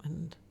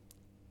 And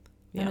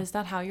is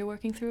that how you're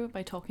working through it?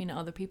 By talking to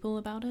other people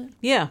about it?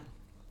 Yeah.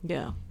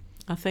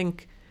 I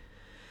think,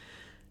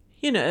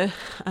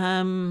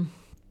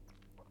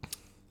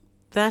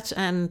 that,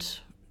 and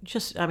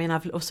just,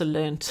 I've also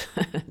learned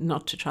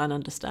not to try and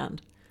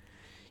understand.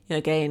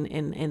 Again,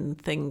 in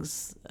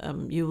things,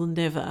 you will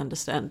never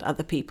understand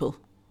other people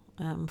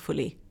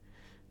fully.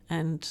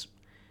 And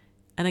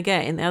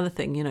again, the other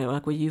thing,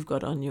 like what you've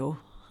got on your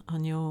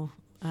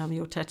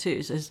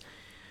tattoos is,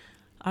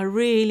 I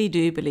really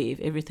do believe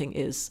everything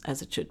is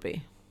as it should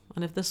be.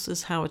 And if this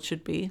is how it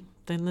should be,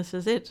 then this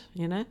is it,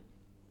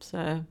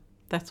 So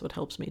that's what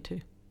helps me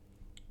too.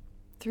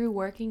 Through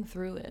working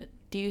through it,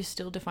 do you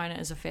still define it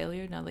as a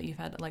failure now that you've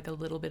had like a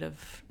little bit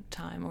of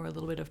time or a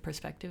little bit of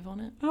perspective on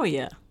it? Oh,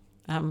 yeah.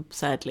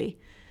 Sadly.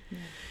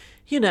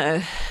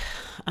 Yeah.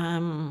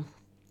 I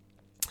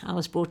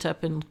was brought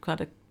up in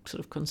quite a sort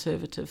of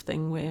conservative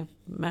thing where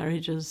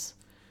marriage is,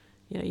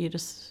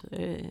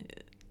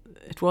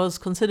 it was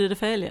considered a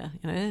failure.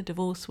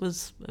 Divorce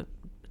was a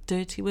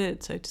dirty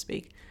word, so to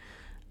speak.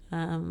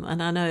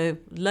 And I know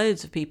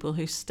loads of people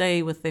who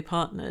stay with their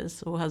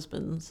partners or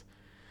husbands,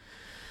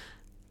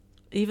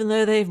 even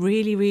though they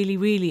really, really,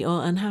 really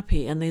are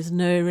unhappy and there's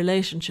no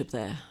relationship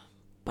there,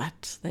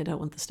 but they don't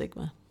want the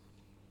stigma.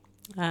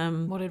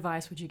 What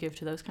advice would you give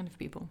to those kind of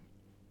people?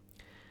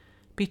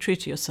 Be true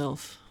to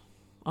yourself.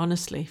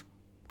 Honestly,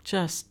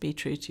 just be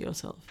true to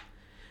yourself.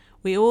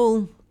 We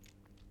all,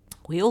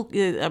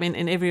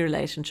 in every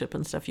relationship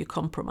and stuff, you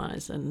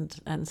compromise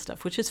and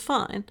stuff, which is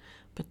fine,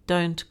 but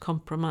don't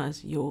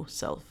compromise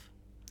yourself.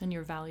 And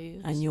your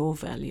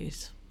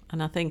values.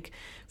 And I think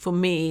for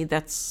me,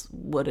 that's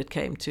what it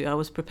came to. I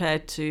was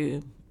prepared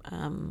to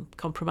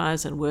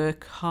compromise and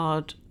work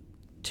hard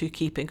to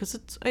keeping, because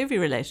every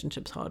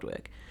relationship's hard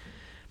work.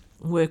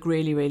 Work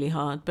really, really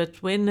hard.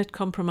 But when it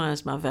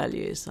compromised my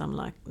values, I'm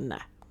like,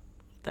 nah,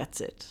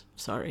 that's it.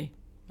 Sorry.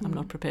 I'm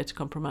not prepared to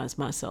compromise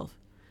myself.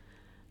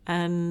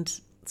 And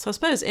so I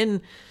suppose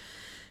in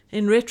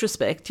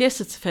retrospect,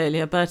 yes, it's a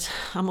failure, but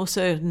I'm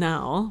also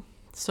now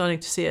starting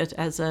to see it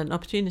as an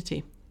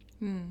opportunity.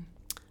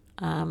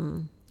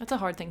 That's a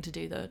hard thing to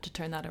do, though, to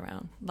turn that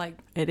around.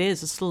 It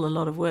is. It's still a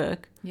lot of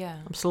work. Yeah.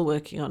 I'm still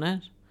working on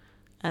it.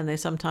 And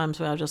there's some times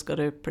where I've just got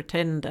to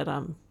pretend that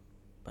I'm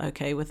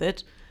okay with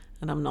it,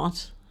 and I'm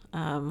not.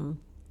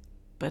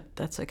 But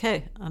that's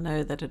okay. I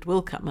know that it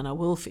will come and I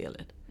will feel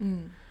it.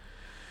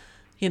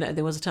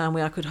 There was a time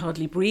where I could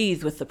hardly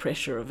breathe with the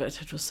pressure of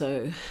it. It was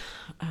so...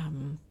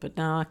 but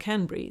now I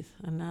can breathe.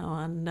 And now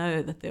I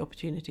know that the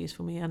opportunity is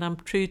for me. And I'm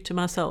true to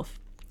myself.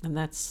 And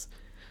that's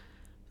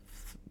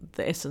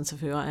the essence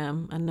of who I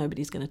am. And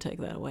nobody's going to take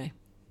that away.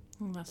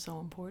 That's so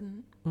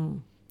important.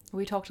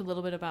 We talked a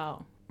little bit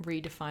about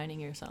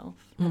redefining yourself.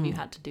 Have you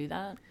had to do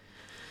that?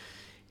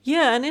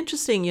 Yeah, and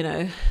interesting,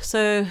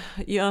 So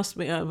you asked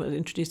me, I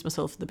introduced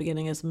myself at the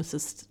beginning as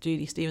Mrs.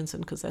 Judy Stevenson,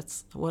 because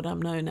that's what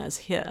I'm known as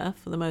here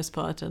for the most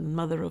part, and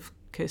mother of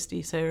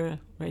Kirsty, Sarah,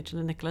 Rachel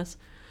and Nicholas.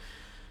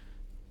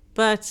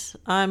 But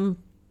I'm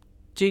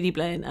Judy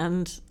Blaine,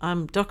 and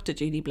I'm Dr.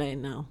 Judy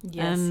Blaine now.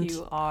 Yes,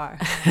 you are.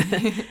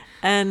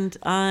 And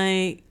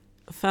I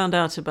found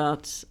out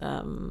about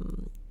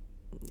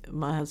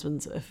my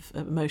husband's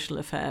emotional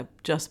affair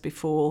just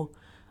before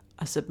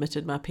I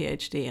submitted my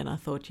PhD, and I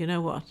thought, you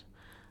know what?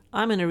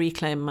 I'm going to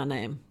reclaim my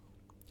name,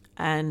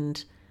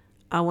 and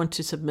I want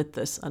to submit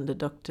this under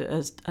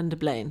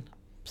Blaine.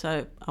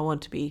 So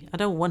I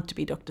don't want to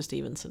be Dr.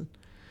 Stevenson.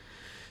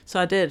 So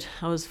I did.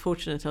 I was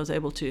fortunate. I was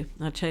able to.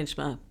 I changed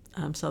my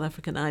South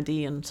African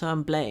ID, and so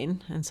I'm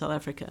Blaine in South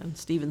Africa and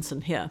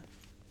Stevenson here,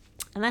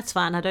 and that's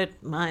fine. I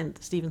don't mind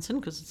Stevenson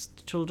because it's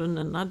children,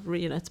 and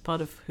it's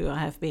part of who I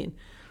have been.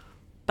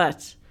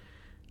 But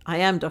I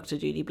am Dr.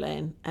 Judy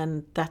Blaine,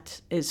 and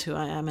that is who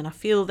I am, and I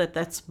feel that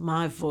that's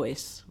my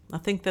voice. I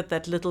think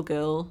that little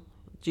girl,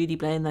 Judy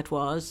Blaine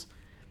is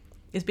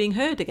being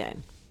heard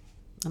again.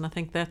 And I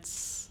think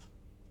that's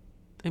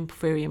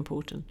very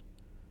important.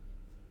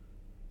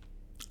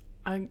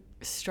 I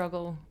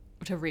struggle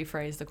to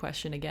rephrase the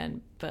question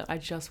again, but I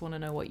just want to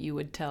know what you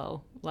would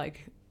tell,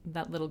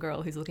 that little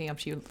girl who's looking up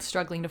to you,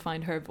 struggling to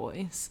find her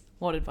voice.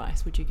 What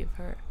advice would you give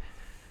her?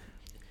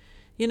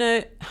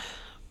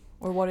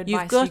 Or what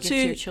advice do you give to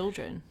your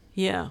children?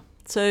 Yeah.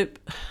 So,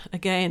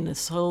 again,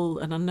 this whole,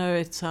 and I know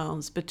it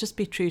sounds, but just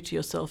be true to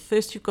yourself.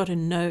 First, you've got to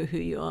know who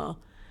you are.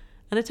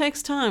 And it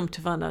takes time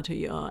to find out who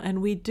you are.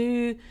 And we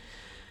do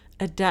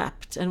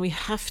adapt, and we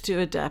have to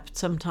adapt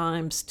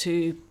sometimes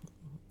to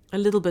a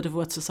little bit of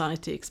what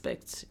society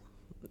expects.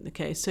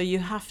 Okay, so you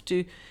have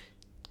to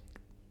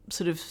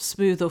sort of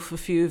smooth off a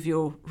few of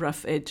your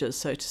rough edges,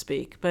 so to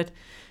speak. But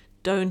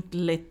don't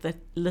let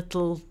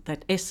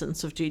that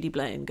essence of Judy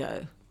Blaine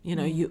go.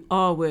 You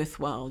are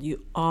worthwhile.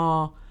 You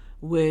are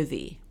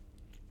worthy.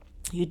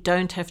 You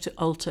don't have to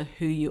alter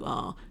who you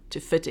are to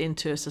fit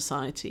into a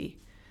society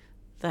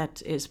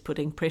that is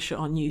putting pressure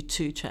on you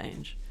to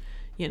change.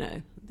 You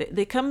know,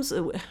 there comes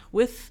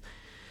with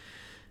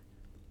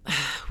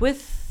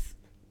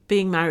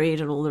being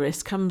married and all the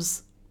rest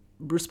comes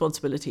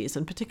responsibilities,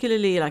 and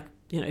particularly, like,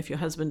 you know, if your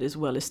husband is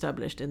well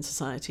established in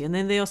society, and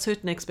then there are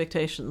certain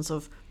expectations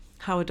of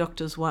how a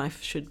doctor's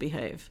wife should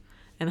behave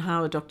and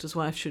how a doctor's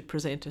wife should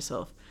present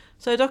herself.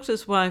 So a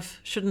doctor's wife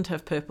shouldn't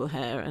have purple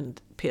hair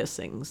and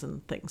piercings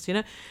and things, you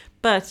know.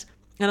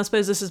 And I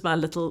suppose this is my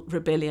little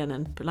rebellion,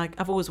 and like,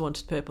 I've always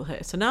wanted purple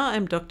hair. So now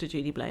I'm Dr.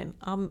 Judy Blaine.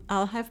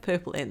 I'll have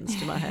purple ends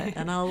to my hair,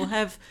 and I'll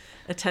have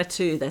a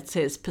tattoo that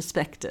says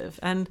perspective.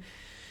 And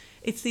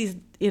it's these,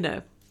 you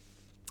know,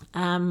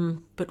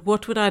 but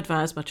what would I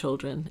advise my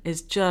children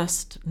is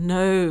just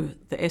know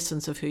the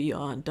essence of who you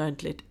are, and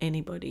don't let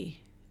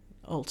anybody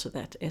alter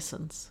that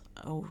essence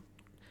or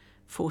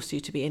force you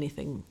to be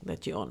anything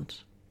that you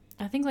aren't.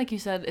 I think, like you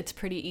said, it's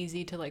pretty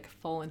easy to like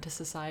fall into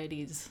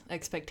society's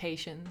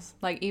expectations.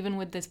 Like, even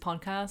with this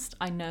podcast,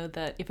 I know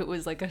that if it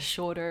was like a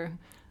shorter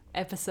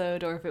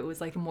episode, or if it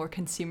was like more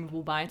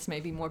consumable bites,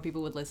 maybe more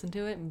people would listen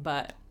to it,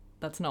 but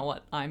that's not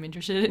what I'm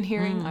interested in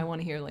hearing. I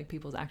want to hear like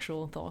people's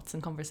actual thoughts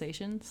and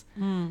conversations.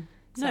 So,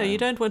 no, you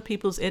don't want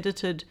people's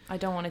edited... I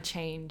don't want to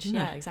change. No.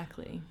 Yeah,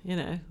 exactly. You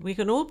know, we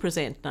can all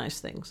present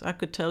nice things. I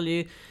could tell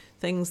you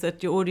things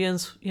that your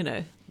audience, you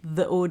know,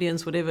 the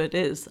audience, whatever it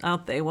is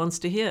out there, wants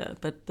to hear.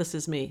 But this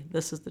is me.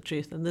 This is the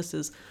truth. And this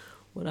is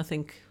what I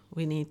think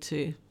we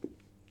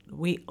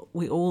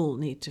all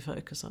need to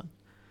focus on.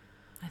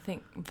 I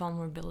think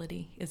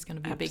vulnerability is going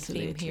to be a big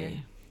theme here.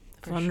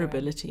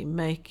 Vulnerability. Sure.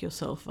 Make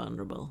yourself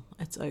vulnerable.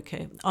 It's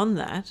okay. On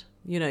that,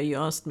 you know, you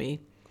asked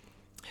me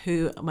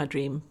who my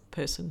dream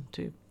person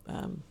to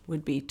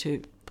would be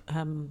to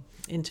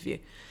interview.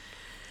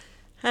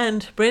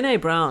 And Brené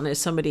Brown is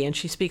somebody, and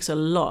she speaks a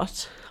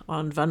lot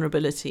on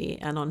vulnerability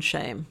and on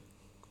shame.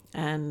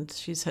 And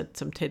she's had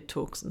some TED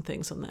Talks and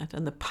things on that,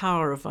 and the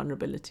power of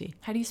vulnerability.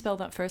 How do you spell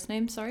that first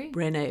name, sorry?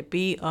 Brené,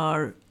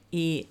 Brene,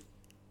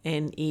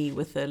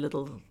 with a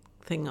little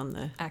thing on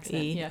the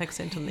accent, E,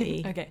 accent on the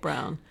E, okay.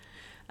 Brown.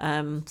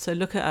 So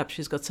look her up.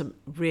 She's got some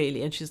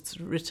really, and she's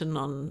written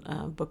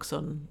on books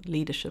on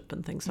leadership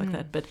and things like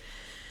that. But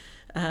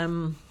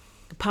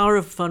the power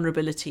of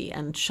vulnerability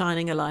and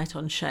shining a light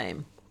on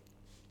shame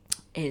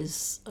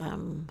is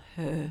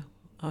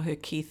her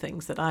key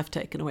things that I've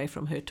taken away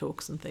from her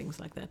talks and things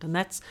like that. And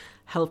that's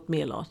helped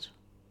me a lot.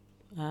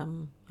 I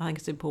think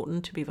it's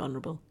important to be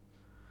vulnerable.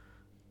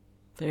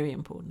 Very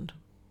important.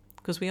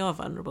 Because we are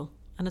vulnerable,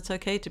 and it's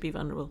okay to be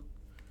vulnerable.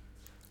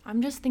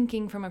 I'm just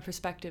thinking from a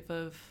perspective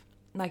of,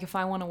 like, if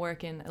I want to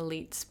work in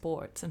elite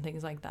sports and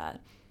things like that,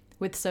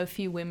 with so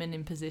few women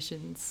in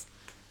positions,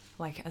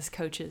 like as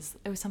coaches,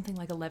 it was something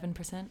like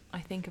 11%, I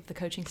think, of the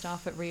coaching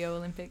staff at Rio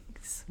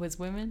Olympics was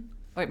women.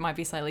 Or it might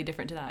be slightly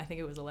different to that. I think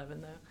it was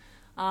 11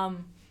 though.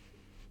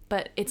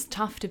 But it's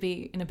tough to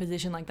be in a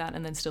position like that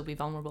and then still be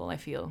vulnerable, I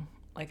feel.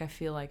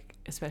 Like,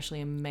 especially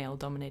in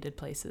male-dominated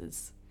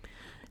places,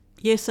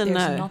 yes and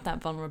there's no. not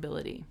that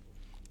vulnerability.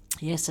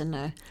 Yes and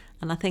no.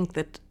 And I think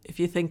that if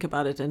you think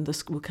about it, and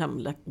this will come,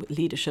 like,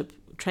 leadership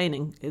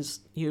training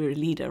is, you're a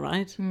leader,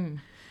 right?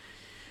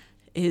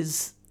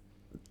 Is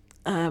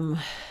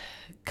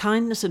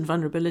kindness and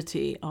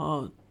vulnerability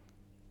are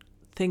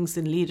things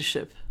in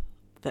leadership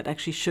that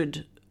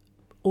actually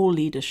all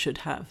leaders should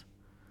have.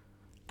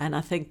 And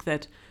I think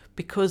that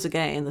because,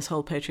 again, this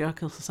whole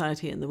patriarchal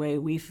society and the way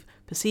we've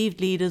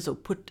perceived leaders or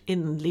put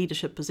in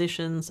leadership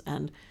positions,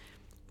 and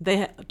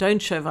they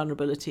don't show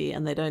vulnerability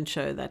and they don't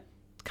show that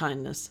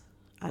kindness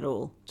at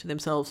all to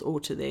themselves or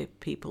to their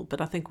people.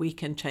 But I think we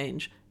can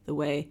change the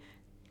way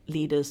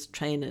leaders,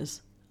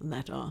 trainers, and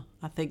that are.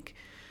 I think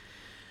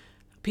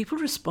people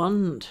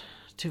respond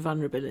to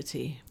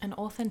vulnerability. And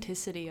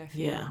authenticity, I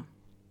feel.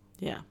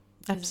 Yeah,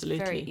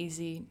 absolutely. It's very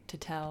easy to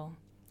tell.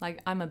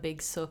 Like, I'm a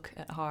big sook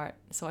at heart,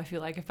 so I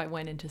feel like if I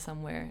went into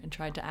somewhere and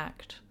tried to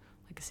act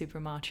like a super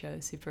macho,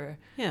 super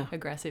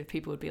aggressive,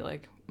 people would be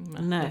like,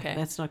 no, okay,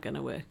 that's not going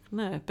to work.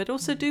 No, but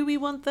also, do we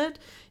want that?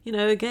 You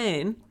know,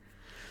 again,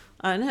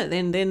 I know,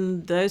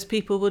 then those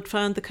people would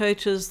find the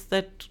coaches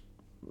that,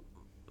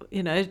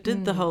 you know,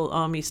 did the whole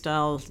army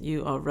style,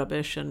 you are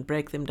rubbish, and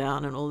break them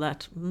down and all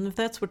that. And if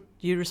that's what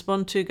you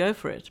respond to, go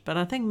for it. But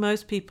I think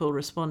most people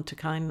respond to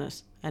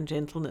kindness and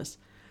gentleness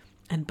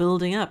and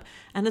building up.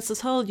 And it's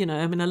this whole, you know,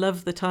 I mean, I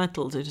love the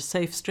title, it's a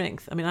safe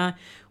strength. I mean,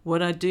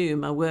 what I do,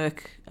 my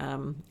work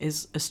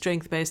is a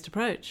strength-based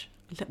approach.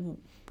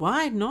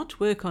 Why not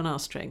work on our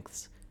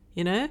strengths?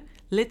 You know,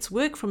 let's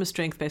work from a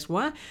strength-based.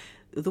 Why?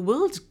 The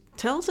world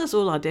tells us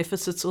all our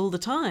deficits all the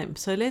time.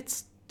 So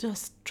let's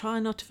just try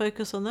not to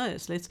focus on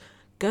those. Let's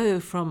go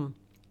from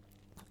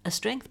a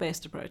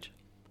strength-based approach.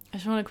 I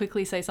just want to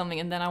quickly say something,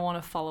 and then I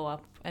want to follow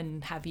up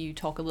and have you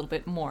talk a little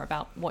bit more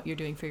about what you're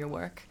doing for your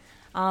work.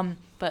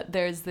 But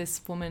there's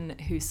this woman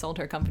who sold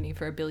her company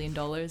for $1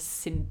 billion,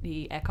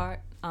 Cindy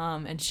Eckhart.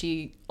 And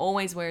she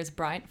always wears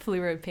bright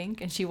fluoro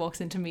pink, and she walks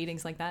into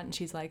meetings like that and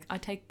she's like, I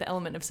take the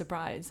element of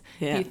surprise.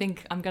 Yeah. Do you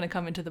think I'm going to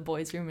come into the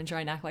boys' room and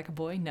try and act like a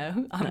boy?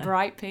 No. I'm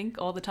bright pink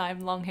all the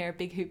time, long hair,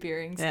 big hoop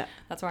earrings. Yeah.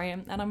 That's where I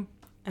am. And I'm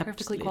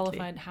perfectly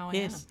qualified how I am.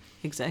 Yes,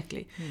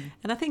 exactly.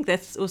 And I think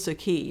that's also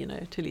key, you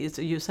know, Tilly, is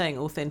you're saying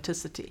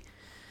authenticity.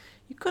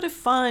 You've got to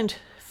find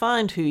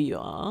who you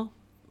are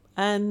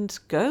and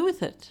go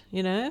with it,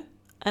 you know.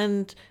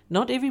 And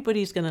not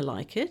everybody's going to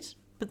like it,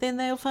 but then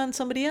they'll find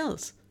somebody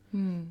else.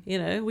 You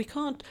know, we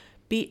can't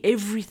be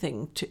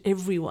everything to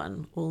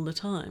everyone all the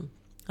time.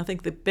 I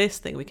think the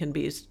best thing we can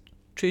be is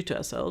true to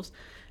ourselves,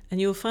 and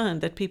you'll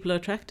find that people are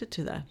attracted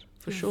to that,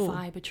 for sure. Your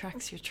vibe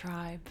attracts your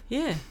tribe.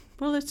 Yeah,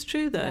 well, it's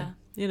true though,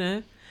 you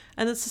know.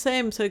 And it's the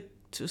same, so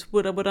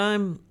what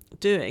I'm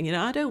doing, you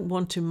know, I don't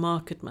want to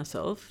market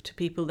myself to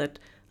people that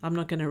I'm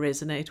not going to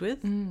resonate with.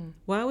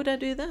 Why would I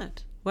do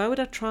that? Why would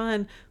I try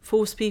and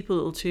force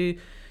people to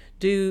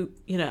do,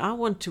 you know, I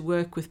want to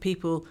work with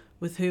people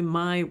with whom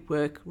my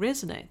work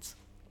resonates.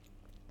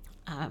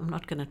 I'm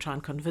not going to try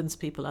and convince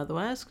people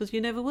otherwise, because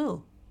you never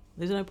will.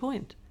 There's no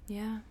point.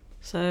 Yeah.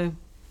 So,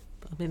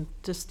 I mean,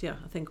 just, I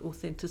think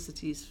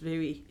authenticity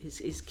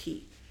is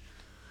key.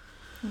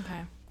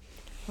 Okay.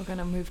 We're going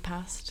to move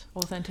past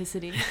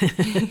authenticity.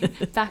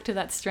 Back to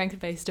that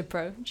strength-based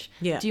approach.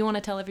 Yeah. Do you want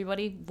to tell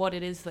everybody what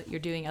it is that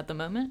you're doing at the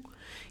moment?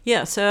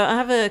 Yeah, so I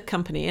have a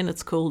company and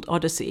it's called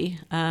Odyssey.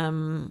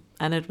 And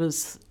it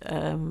was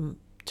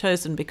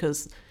chosen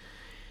because,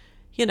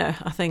 you know,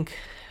 I think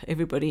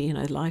everybody, you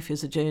know, life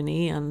is a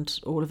journey and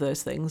all of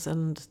those things.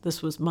 And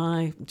this was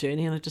my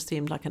journey, and it just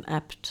seemed like an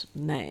apt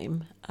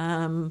name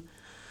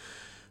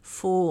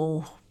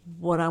for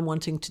what I'm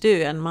wanting to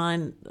do.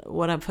 And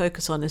what I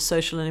focus on is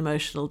social and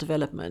emotional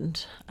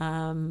development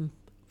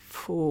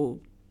for,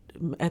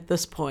 at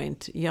this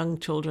point, young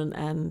children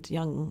and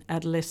young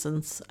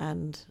adolescents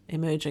and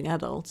emerging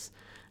adults,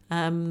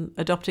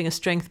 adopting a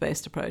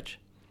strength-based approach.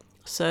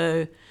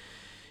 So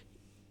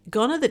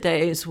gone are the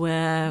days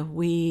where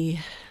we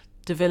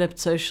developed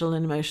social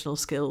and emotional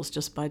skills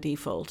just by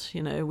default.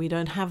 You know, we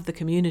don't have the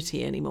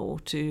community anymore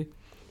to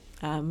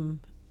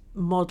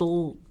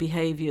model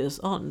behaviors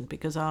on,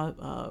 because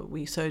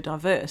we're so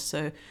diverse.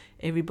 So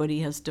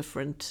everybody has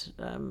different,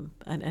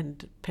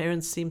 and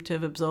parents seem to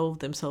have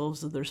absolved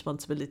themselves of the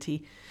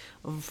responsibility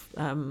of,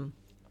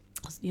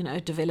 you know,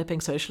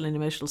 developing social and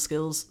emotional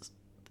skills,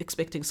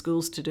 expecting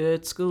schools to do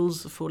it.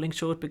 Schools are falling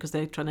short because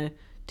they're trying to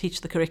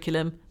teach the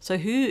curriculum. So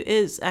who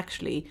is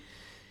actually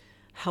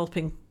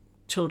helping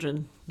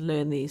children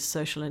learn these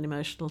social and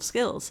emotional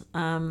skills?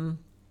 And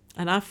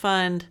I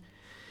find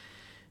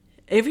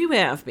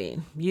everywhere I've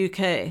been,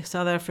 UK,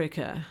 South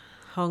Africa,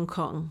 Hong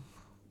Kong,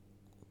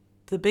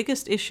 the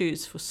biggest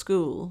issues for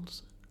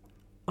schools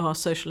are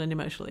social and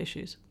emotional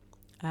issues,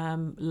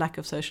 lack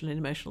of social and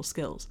emotional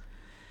skills.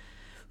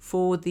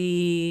 For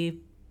the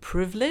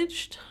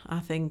privileged, I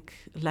think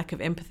lack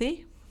of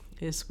empathy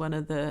is one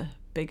of the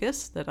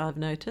biggest that I've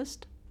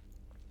noticed,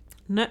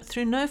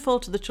 through no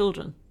fault of the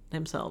children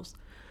themselves.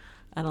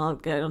 And I'll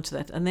go on to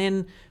that. And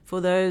then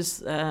for those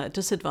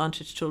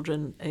disadvantaged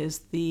children is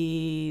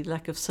the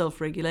lack of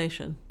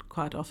self-regulation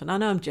quite often. I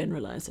know I'm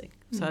generalizing,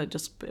 so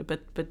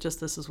but just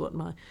this is what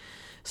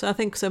so I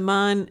think, so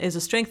mine is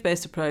a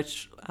strength-based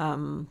approach,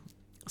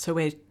 so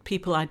where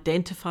people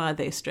identify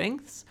their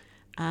strengths,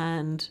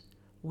 and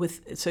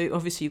so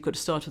obviously you've got to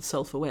start with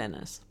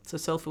self-awareness. So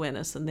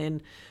self-awareness, and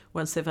then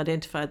once they've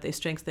identified their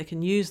strengths, they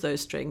can use those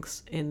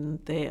strengths in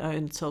their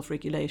own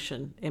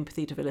self-regulation,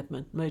 empathy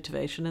development,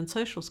 motivation, and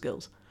social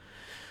skills.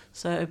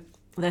 So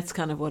that's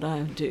kind of what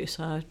I do.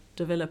 So I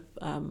develop,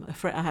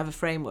 I have a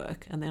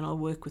framework, and then I'll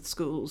work with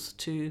schools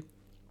to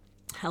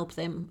help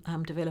them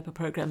develop a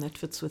program that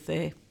fits with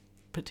their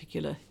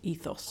particular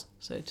ethos,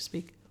 so to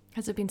speak.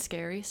 Has it been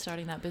scary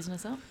starting that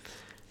business up?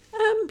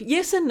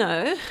 Yes and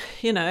no.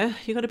 You know,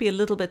 you've got to be a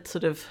little bit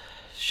sort of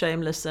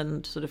shameless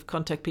and sort of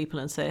contact people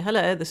and say,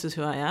 hello, this is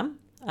who I am.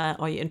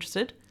 Are you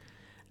interested?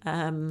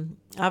 I've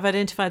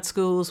identified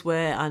schools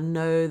where I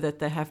know that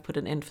they have put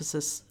an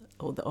emphasis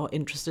or are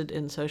interested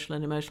in social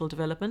and emotional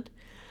development.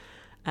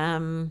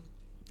 And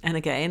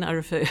again, I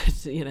refer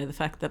to, you know, the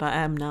fact that I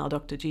am now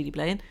Dr. Judy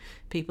Blaine.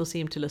 People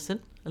seem to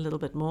listen a little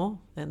bit more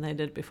than they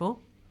did before.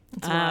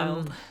 It's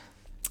wild.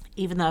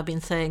 Even though I've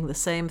been saying the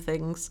same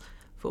things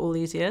for all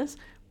these years,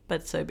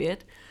 but so be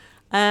it.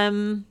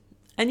 And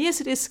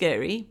yes, it is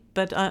scary,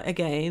 but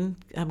again,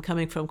 I'm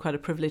coming from quite a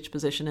privileged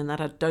position in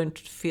that I don't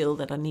feel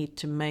that I need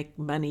to make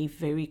money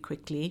very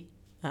quickly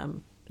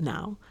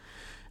now,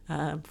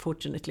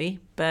 fortunately.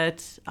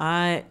 But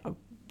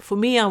for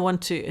me, I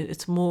want to,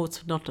 it's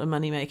not a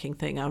money-making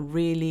thing. I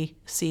really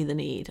see the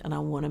need and I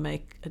want to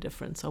make a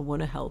difference. I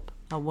want to help.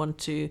 I want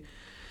to,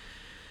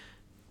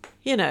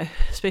 you know,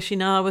 especially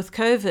now with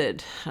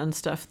COVID and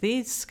stuff,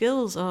 these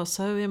skills are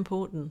so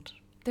important.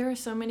 There are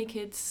so many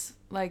kids,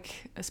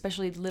 like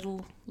especially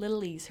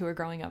littlies who are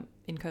growing up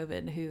in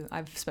COVID, who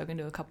I've spoken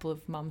to a couple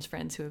of mums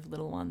friends who have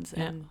little ones,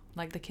 and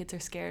like the kids are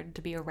scared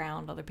to be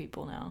around other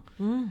people now.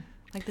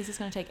 Like this is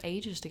going to take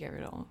ages to get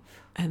rid of.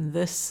 And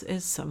this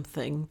is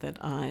something that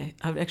I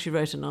actually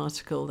wrote an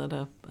article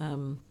that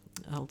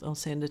I'll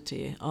send it to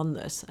you on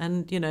this.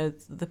 And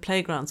the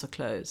playgrounds are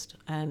closed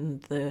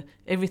and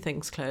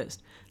everything's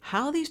closed.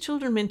 How are these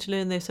children meant to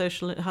learn their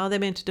how are they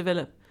meant to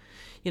develop?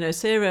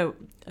 Sarah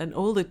and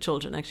all the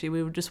children, actually,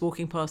 we were just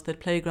walking past that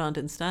playground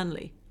in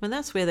Stanley. I mean,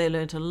 that's where they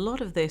learnt a lot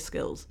of their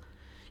skills.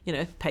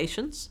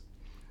 Patience,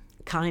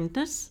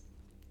 kindness,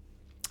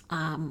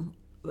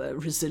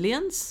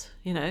 resilience,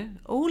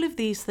 all of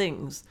these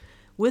things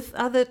with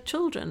other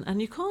children.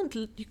 And you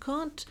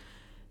can't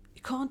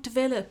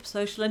develop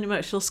social and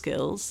emotional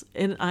skills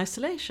in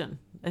isolation.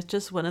 It's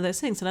just one of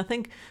those things. And I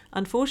think,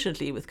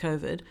 unfortunately, with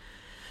COVID,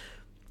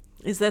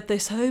 is that they're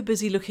so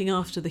busy looking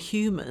after the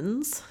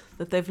humans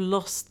that they've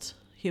lost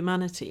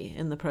humanity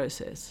in the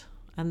process.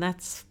 And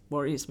that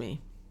worries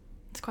me.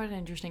 It's quite an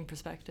interesting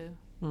perspective.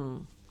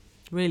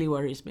 Really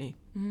worries me.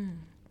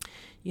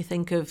 You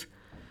think of,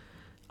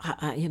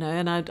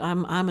 and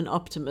I'm an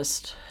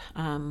optimist.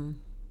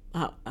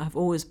 I've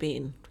always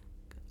been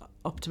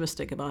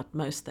optimistic about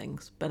most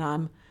things, but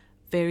I'm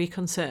very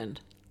concerned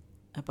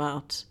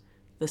about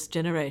this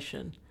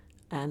generation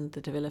and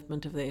the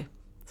development of their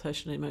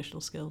social and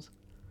emotional skills.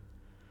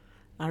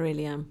 I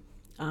really am.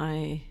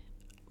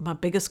 My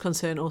biggest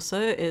concern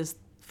also is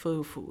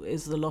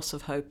is the loss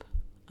of hope.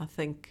 I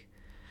think,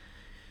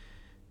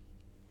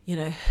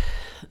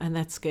 and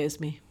that scares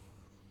me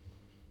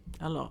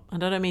a lot.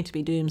 And I don't mean to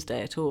be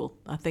doomsday at all.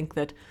 I think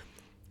that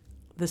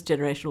this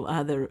generation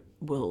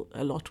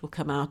a lot will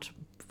come out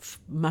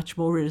much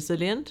more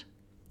resilient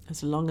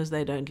as long as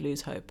they don't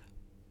lose hope.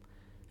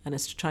 And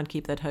it's to try and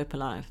keep that hope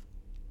alive.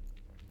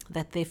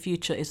 That their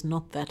future is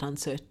not that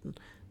uncertain,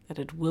 that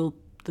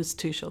this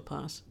too shall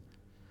pass.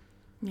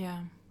 Yeah.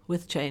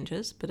 With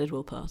changes, but it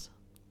will pass.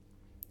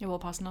 It will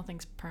pass.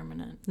 Nothing's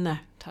permanent. No.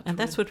 And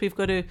that's what we've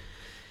got to,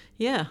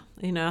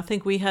 I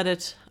think we had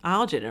it,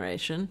 our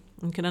generation,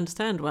 and can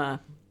understand why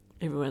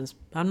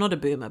I'm not a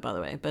boomer, by the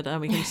way, but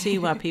we can see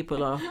why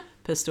people are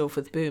pissed off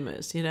with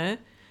boomers,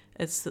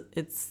 It's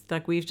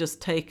like we've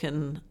just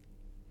taken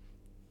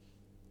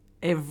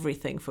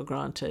everything for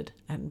granted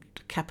and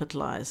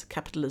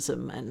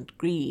capitalism and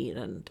greed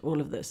and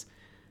all of this.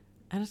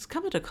 And it's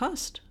come at a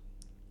cost.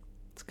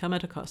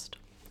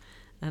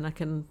 And I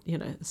can,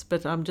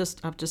 but I've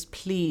just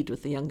plead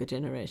with the younger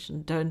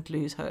generation, don't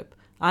lose hope.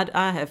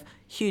 I have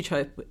huge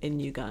hope in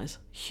you guys,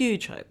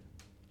 huge hope.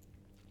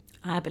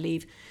 I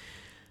believe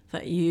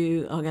that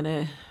you are going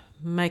to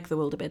make the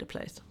world a better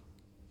place.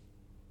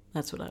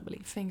 That's what I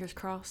believe. Fingers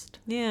crossed.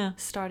 Yeah.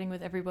 Starting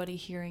with everybody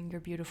hearing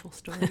your beautiful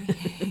story.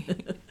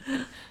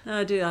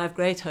 I do. I have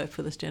great hope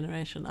for this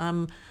generation.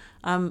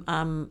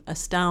 I'm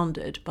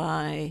astounded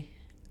by,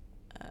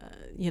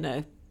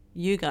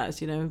 you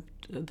guys,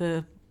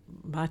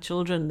 my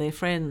children, their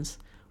friends,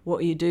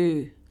 what you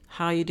do,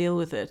 how you deal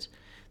with it,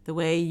 the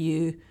way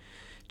you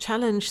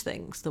challenge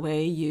things, the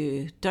way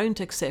you don't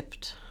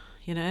accept,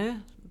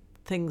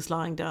 things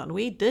lying down.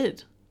 We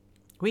did.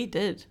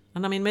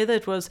 And I mean, whether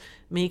it was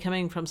me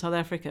coming from South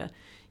Africa,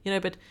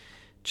 but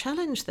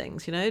challenge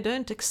things,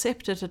 don't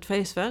accept it at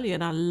face value.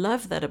 And I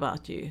love that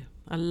about you.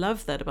 I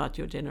love that about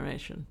your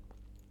generation.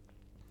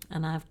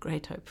 And I have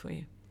great hope for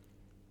you.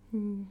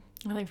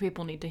 I think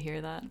people need to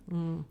hear that.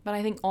 But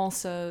I think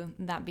also,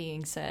 that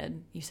being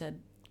said, you said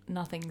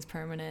nothing's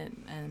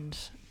permanent and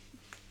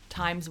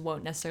times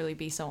won't necessarily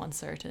be so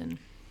uncertain.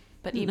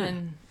 But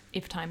even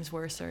if times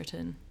were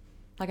certain,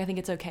 like, I think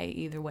it's okay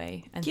either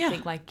way. And I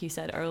think, like you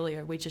said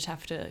earlier, we just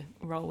have to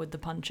roll with the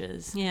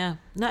punches. Yeah,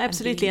 no,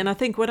 absolutely. And I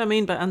think what I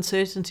mean by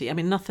uncertainty, I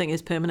mean, nothing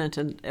is permanent.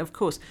 And of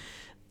course,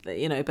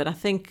 but I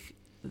think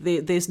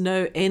there's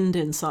no end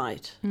in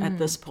sight at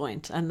this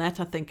point. And that,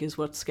 I think, is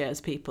what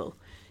scares people.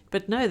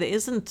 But no, there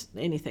isn't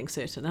anything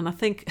certain. And I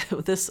think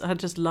I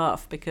just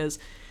laugh because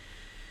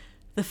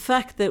the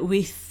fact that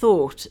we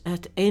thought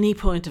at any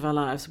point of our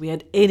lives we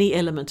had any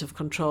element of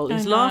control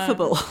is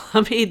laughable.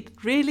 I mean,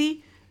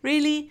 really?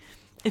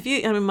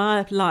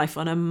 My life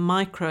on a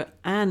micro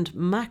and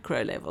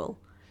macro level,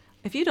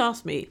 if you'd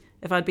asked me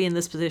if I'd be in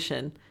this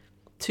position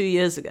 2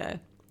 years ago,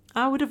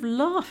 I would have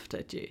laughed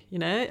at you,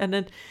 And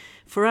then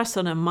for us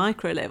on a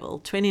micro level,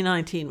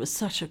 2019 was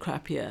such a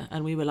crap year.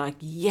 And we were like,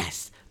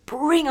 yes,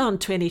 bring on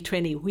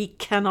 2020. We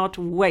cannot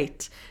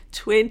wait.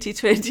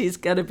 2020 is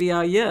going to be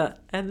our year.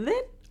 And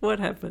then what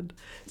happened?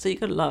 So you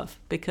got to laugh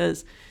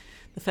because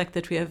the fact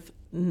that we have,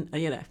 and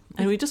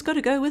we just got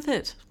to go with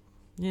it.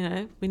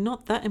 We're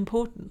not that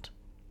important.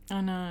 I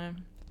know.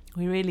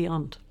 We really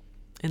aren't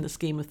in the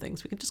scheme of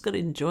things. We just got to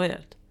enjoy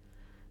it.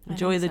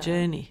 Enjoy the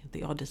journey,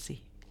 the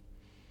Odyssey.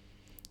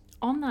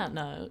 On that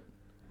note,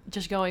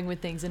 just going with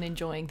things and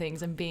enjoying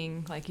things and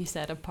being, like you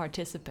said, a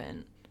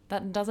participant,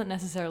 that doesn't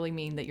necessarily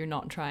mean that you're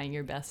not trying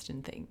your best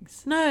in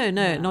things. No,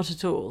 not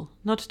at all.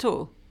 Not at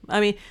all. I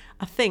mean,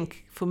 I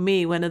think for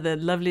me, one of the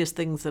loveliest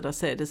things that I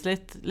said is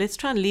let's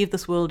try and leave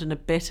this world in a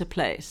better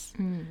place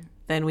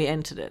than we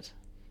entered it.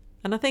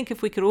 And I think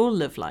if we could all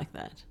live like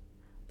that,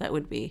 that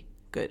would be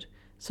good.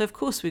 So of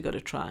course we've got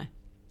to try.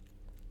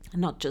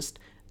 And not just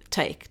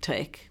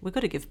take. We've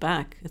got to give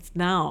back. It's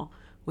now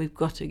we've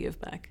got to give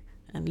back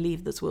and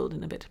leave this world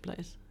in a better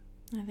place.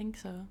 I think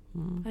so.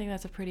 I think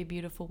that's a pretty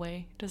beautiful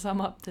way to sum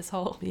up this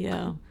whole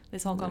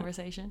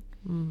conversation.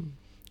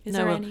 Is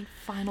there any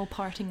final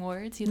parting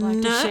words you'd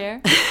like to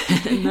share?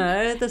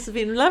 No, this has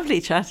been lovely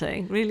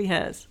chatting. Really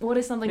has. What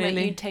is something that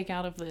you'd take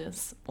out of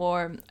this?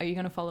 Or are you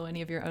going to follow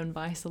any of your own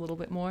advice a little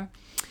bit more?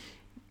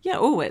 Yeah,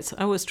 always.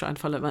 I always try and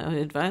follow my own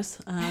advice.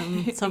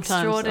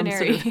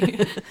 Extraordinary.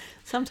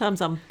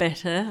 Sometimes I'm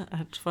better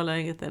at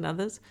following it than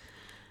others.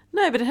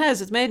 No, but it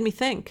has. It's made me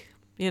think,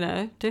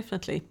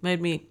 definitely.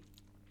 Made me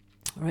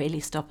really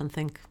stop and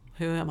think,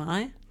 who am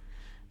I?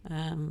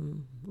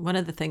 One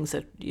of the things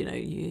that,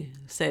 you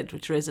said,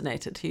 which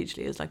resonated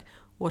hugely, is like,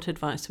 what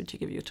advice would you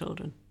give your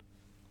children?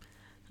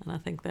 And I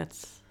think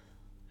that's,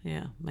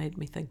 made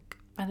me think.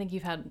 I think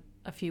you've had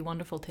a few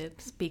wonderful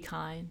tips. Be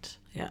kind.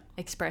 Yeah.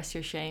 Express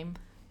your shame.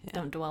 Yeah.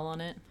 Don't dwell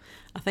on it.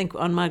 I think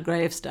on my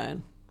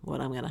gravestone,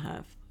 what I'm going to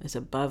have is,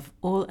 above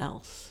all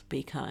else,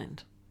 be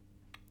kind.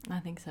 I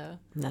think so.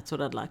 And that's what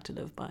I'd like to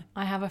live by.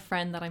 I have a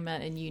friend that I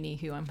met in uni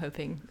who I'm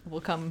hoping will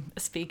come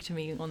speak to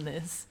me on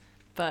this.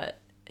 But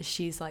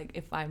she's like,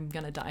 if I'm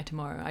going to die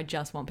tomorrow, I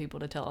just want people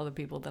to tell other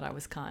people that I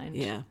was kind.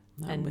 Yeah.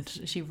 And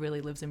she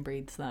really lives and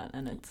breathes that,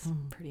 and it's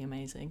pretty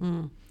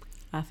amazing.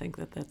 I think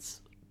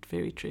that's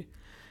very true.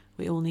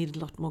 We all need a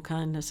lot more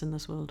kindness in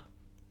this world.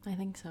 I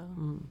think so.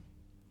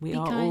 We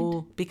are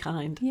all be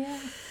kind. Yeah.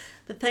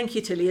 But thank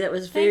you, Tilly. That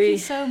was very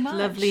so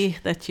lovely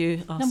that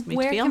you asked me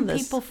to be on this. Where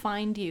can people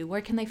find you?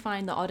 Where can they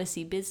find the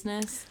Odyssey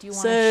business? Do you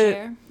want to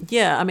share?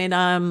 Yeah, I mean,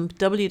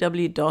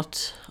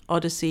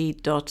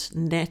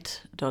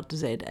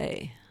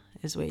 www.odyssey.net.za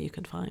is where you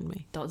can find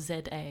me.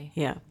 .za.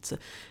 Yeah. So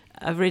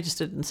I've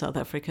registered in South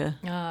Africa.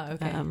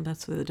 Okay.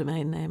 That's where the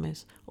domain name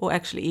is. Or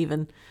actually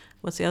even,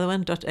 what's the other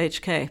one?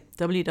 .hk.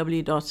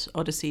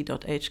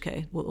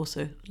 www.odyssey.hk will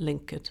also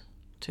link it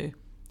to.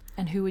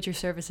 And who would your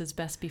services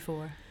best be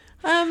for?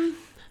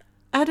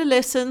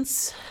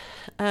 Adolescents,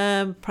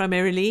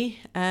 primarily,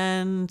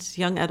 and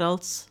young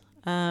adults.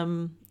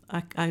 I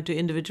do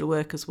individual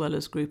work as well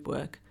as group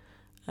work.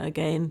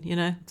 Again,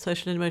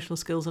 social and emotional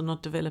skills are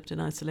not developed in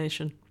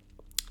isolation.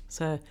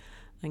 So I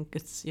think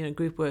it's,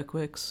 group work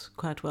works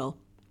quite well.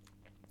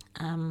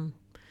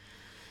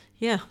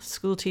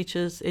 School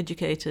teachers,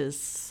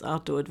 educators,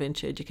 outdoor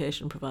adventure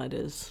education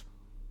providers.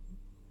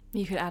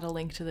 You could add a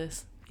link to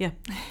this. Yeah.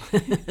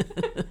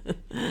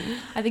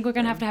 I think we're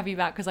going to have you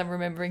back because I'm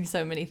remembering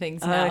so many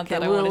things now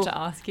that I wanted to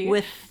ask you.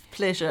 With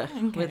pleasure.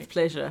 Okay. With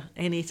pleasure.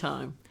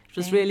 Anytime. It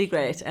was really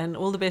great. And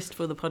all the best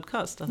for the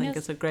podcast. I think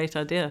it's a great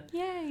idea.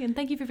 Yay. And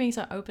thank you for being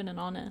so open and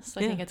honest.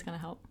 I think it's going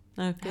to help.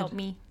 Help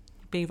me.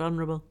 Be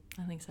vulnerable.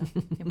 I think so.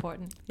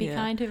 Important. Be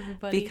kind to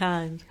everybody. Be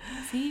kind.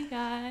 See you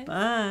guys.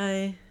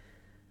 Bye.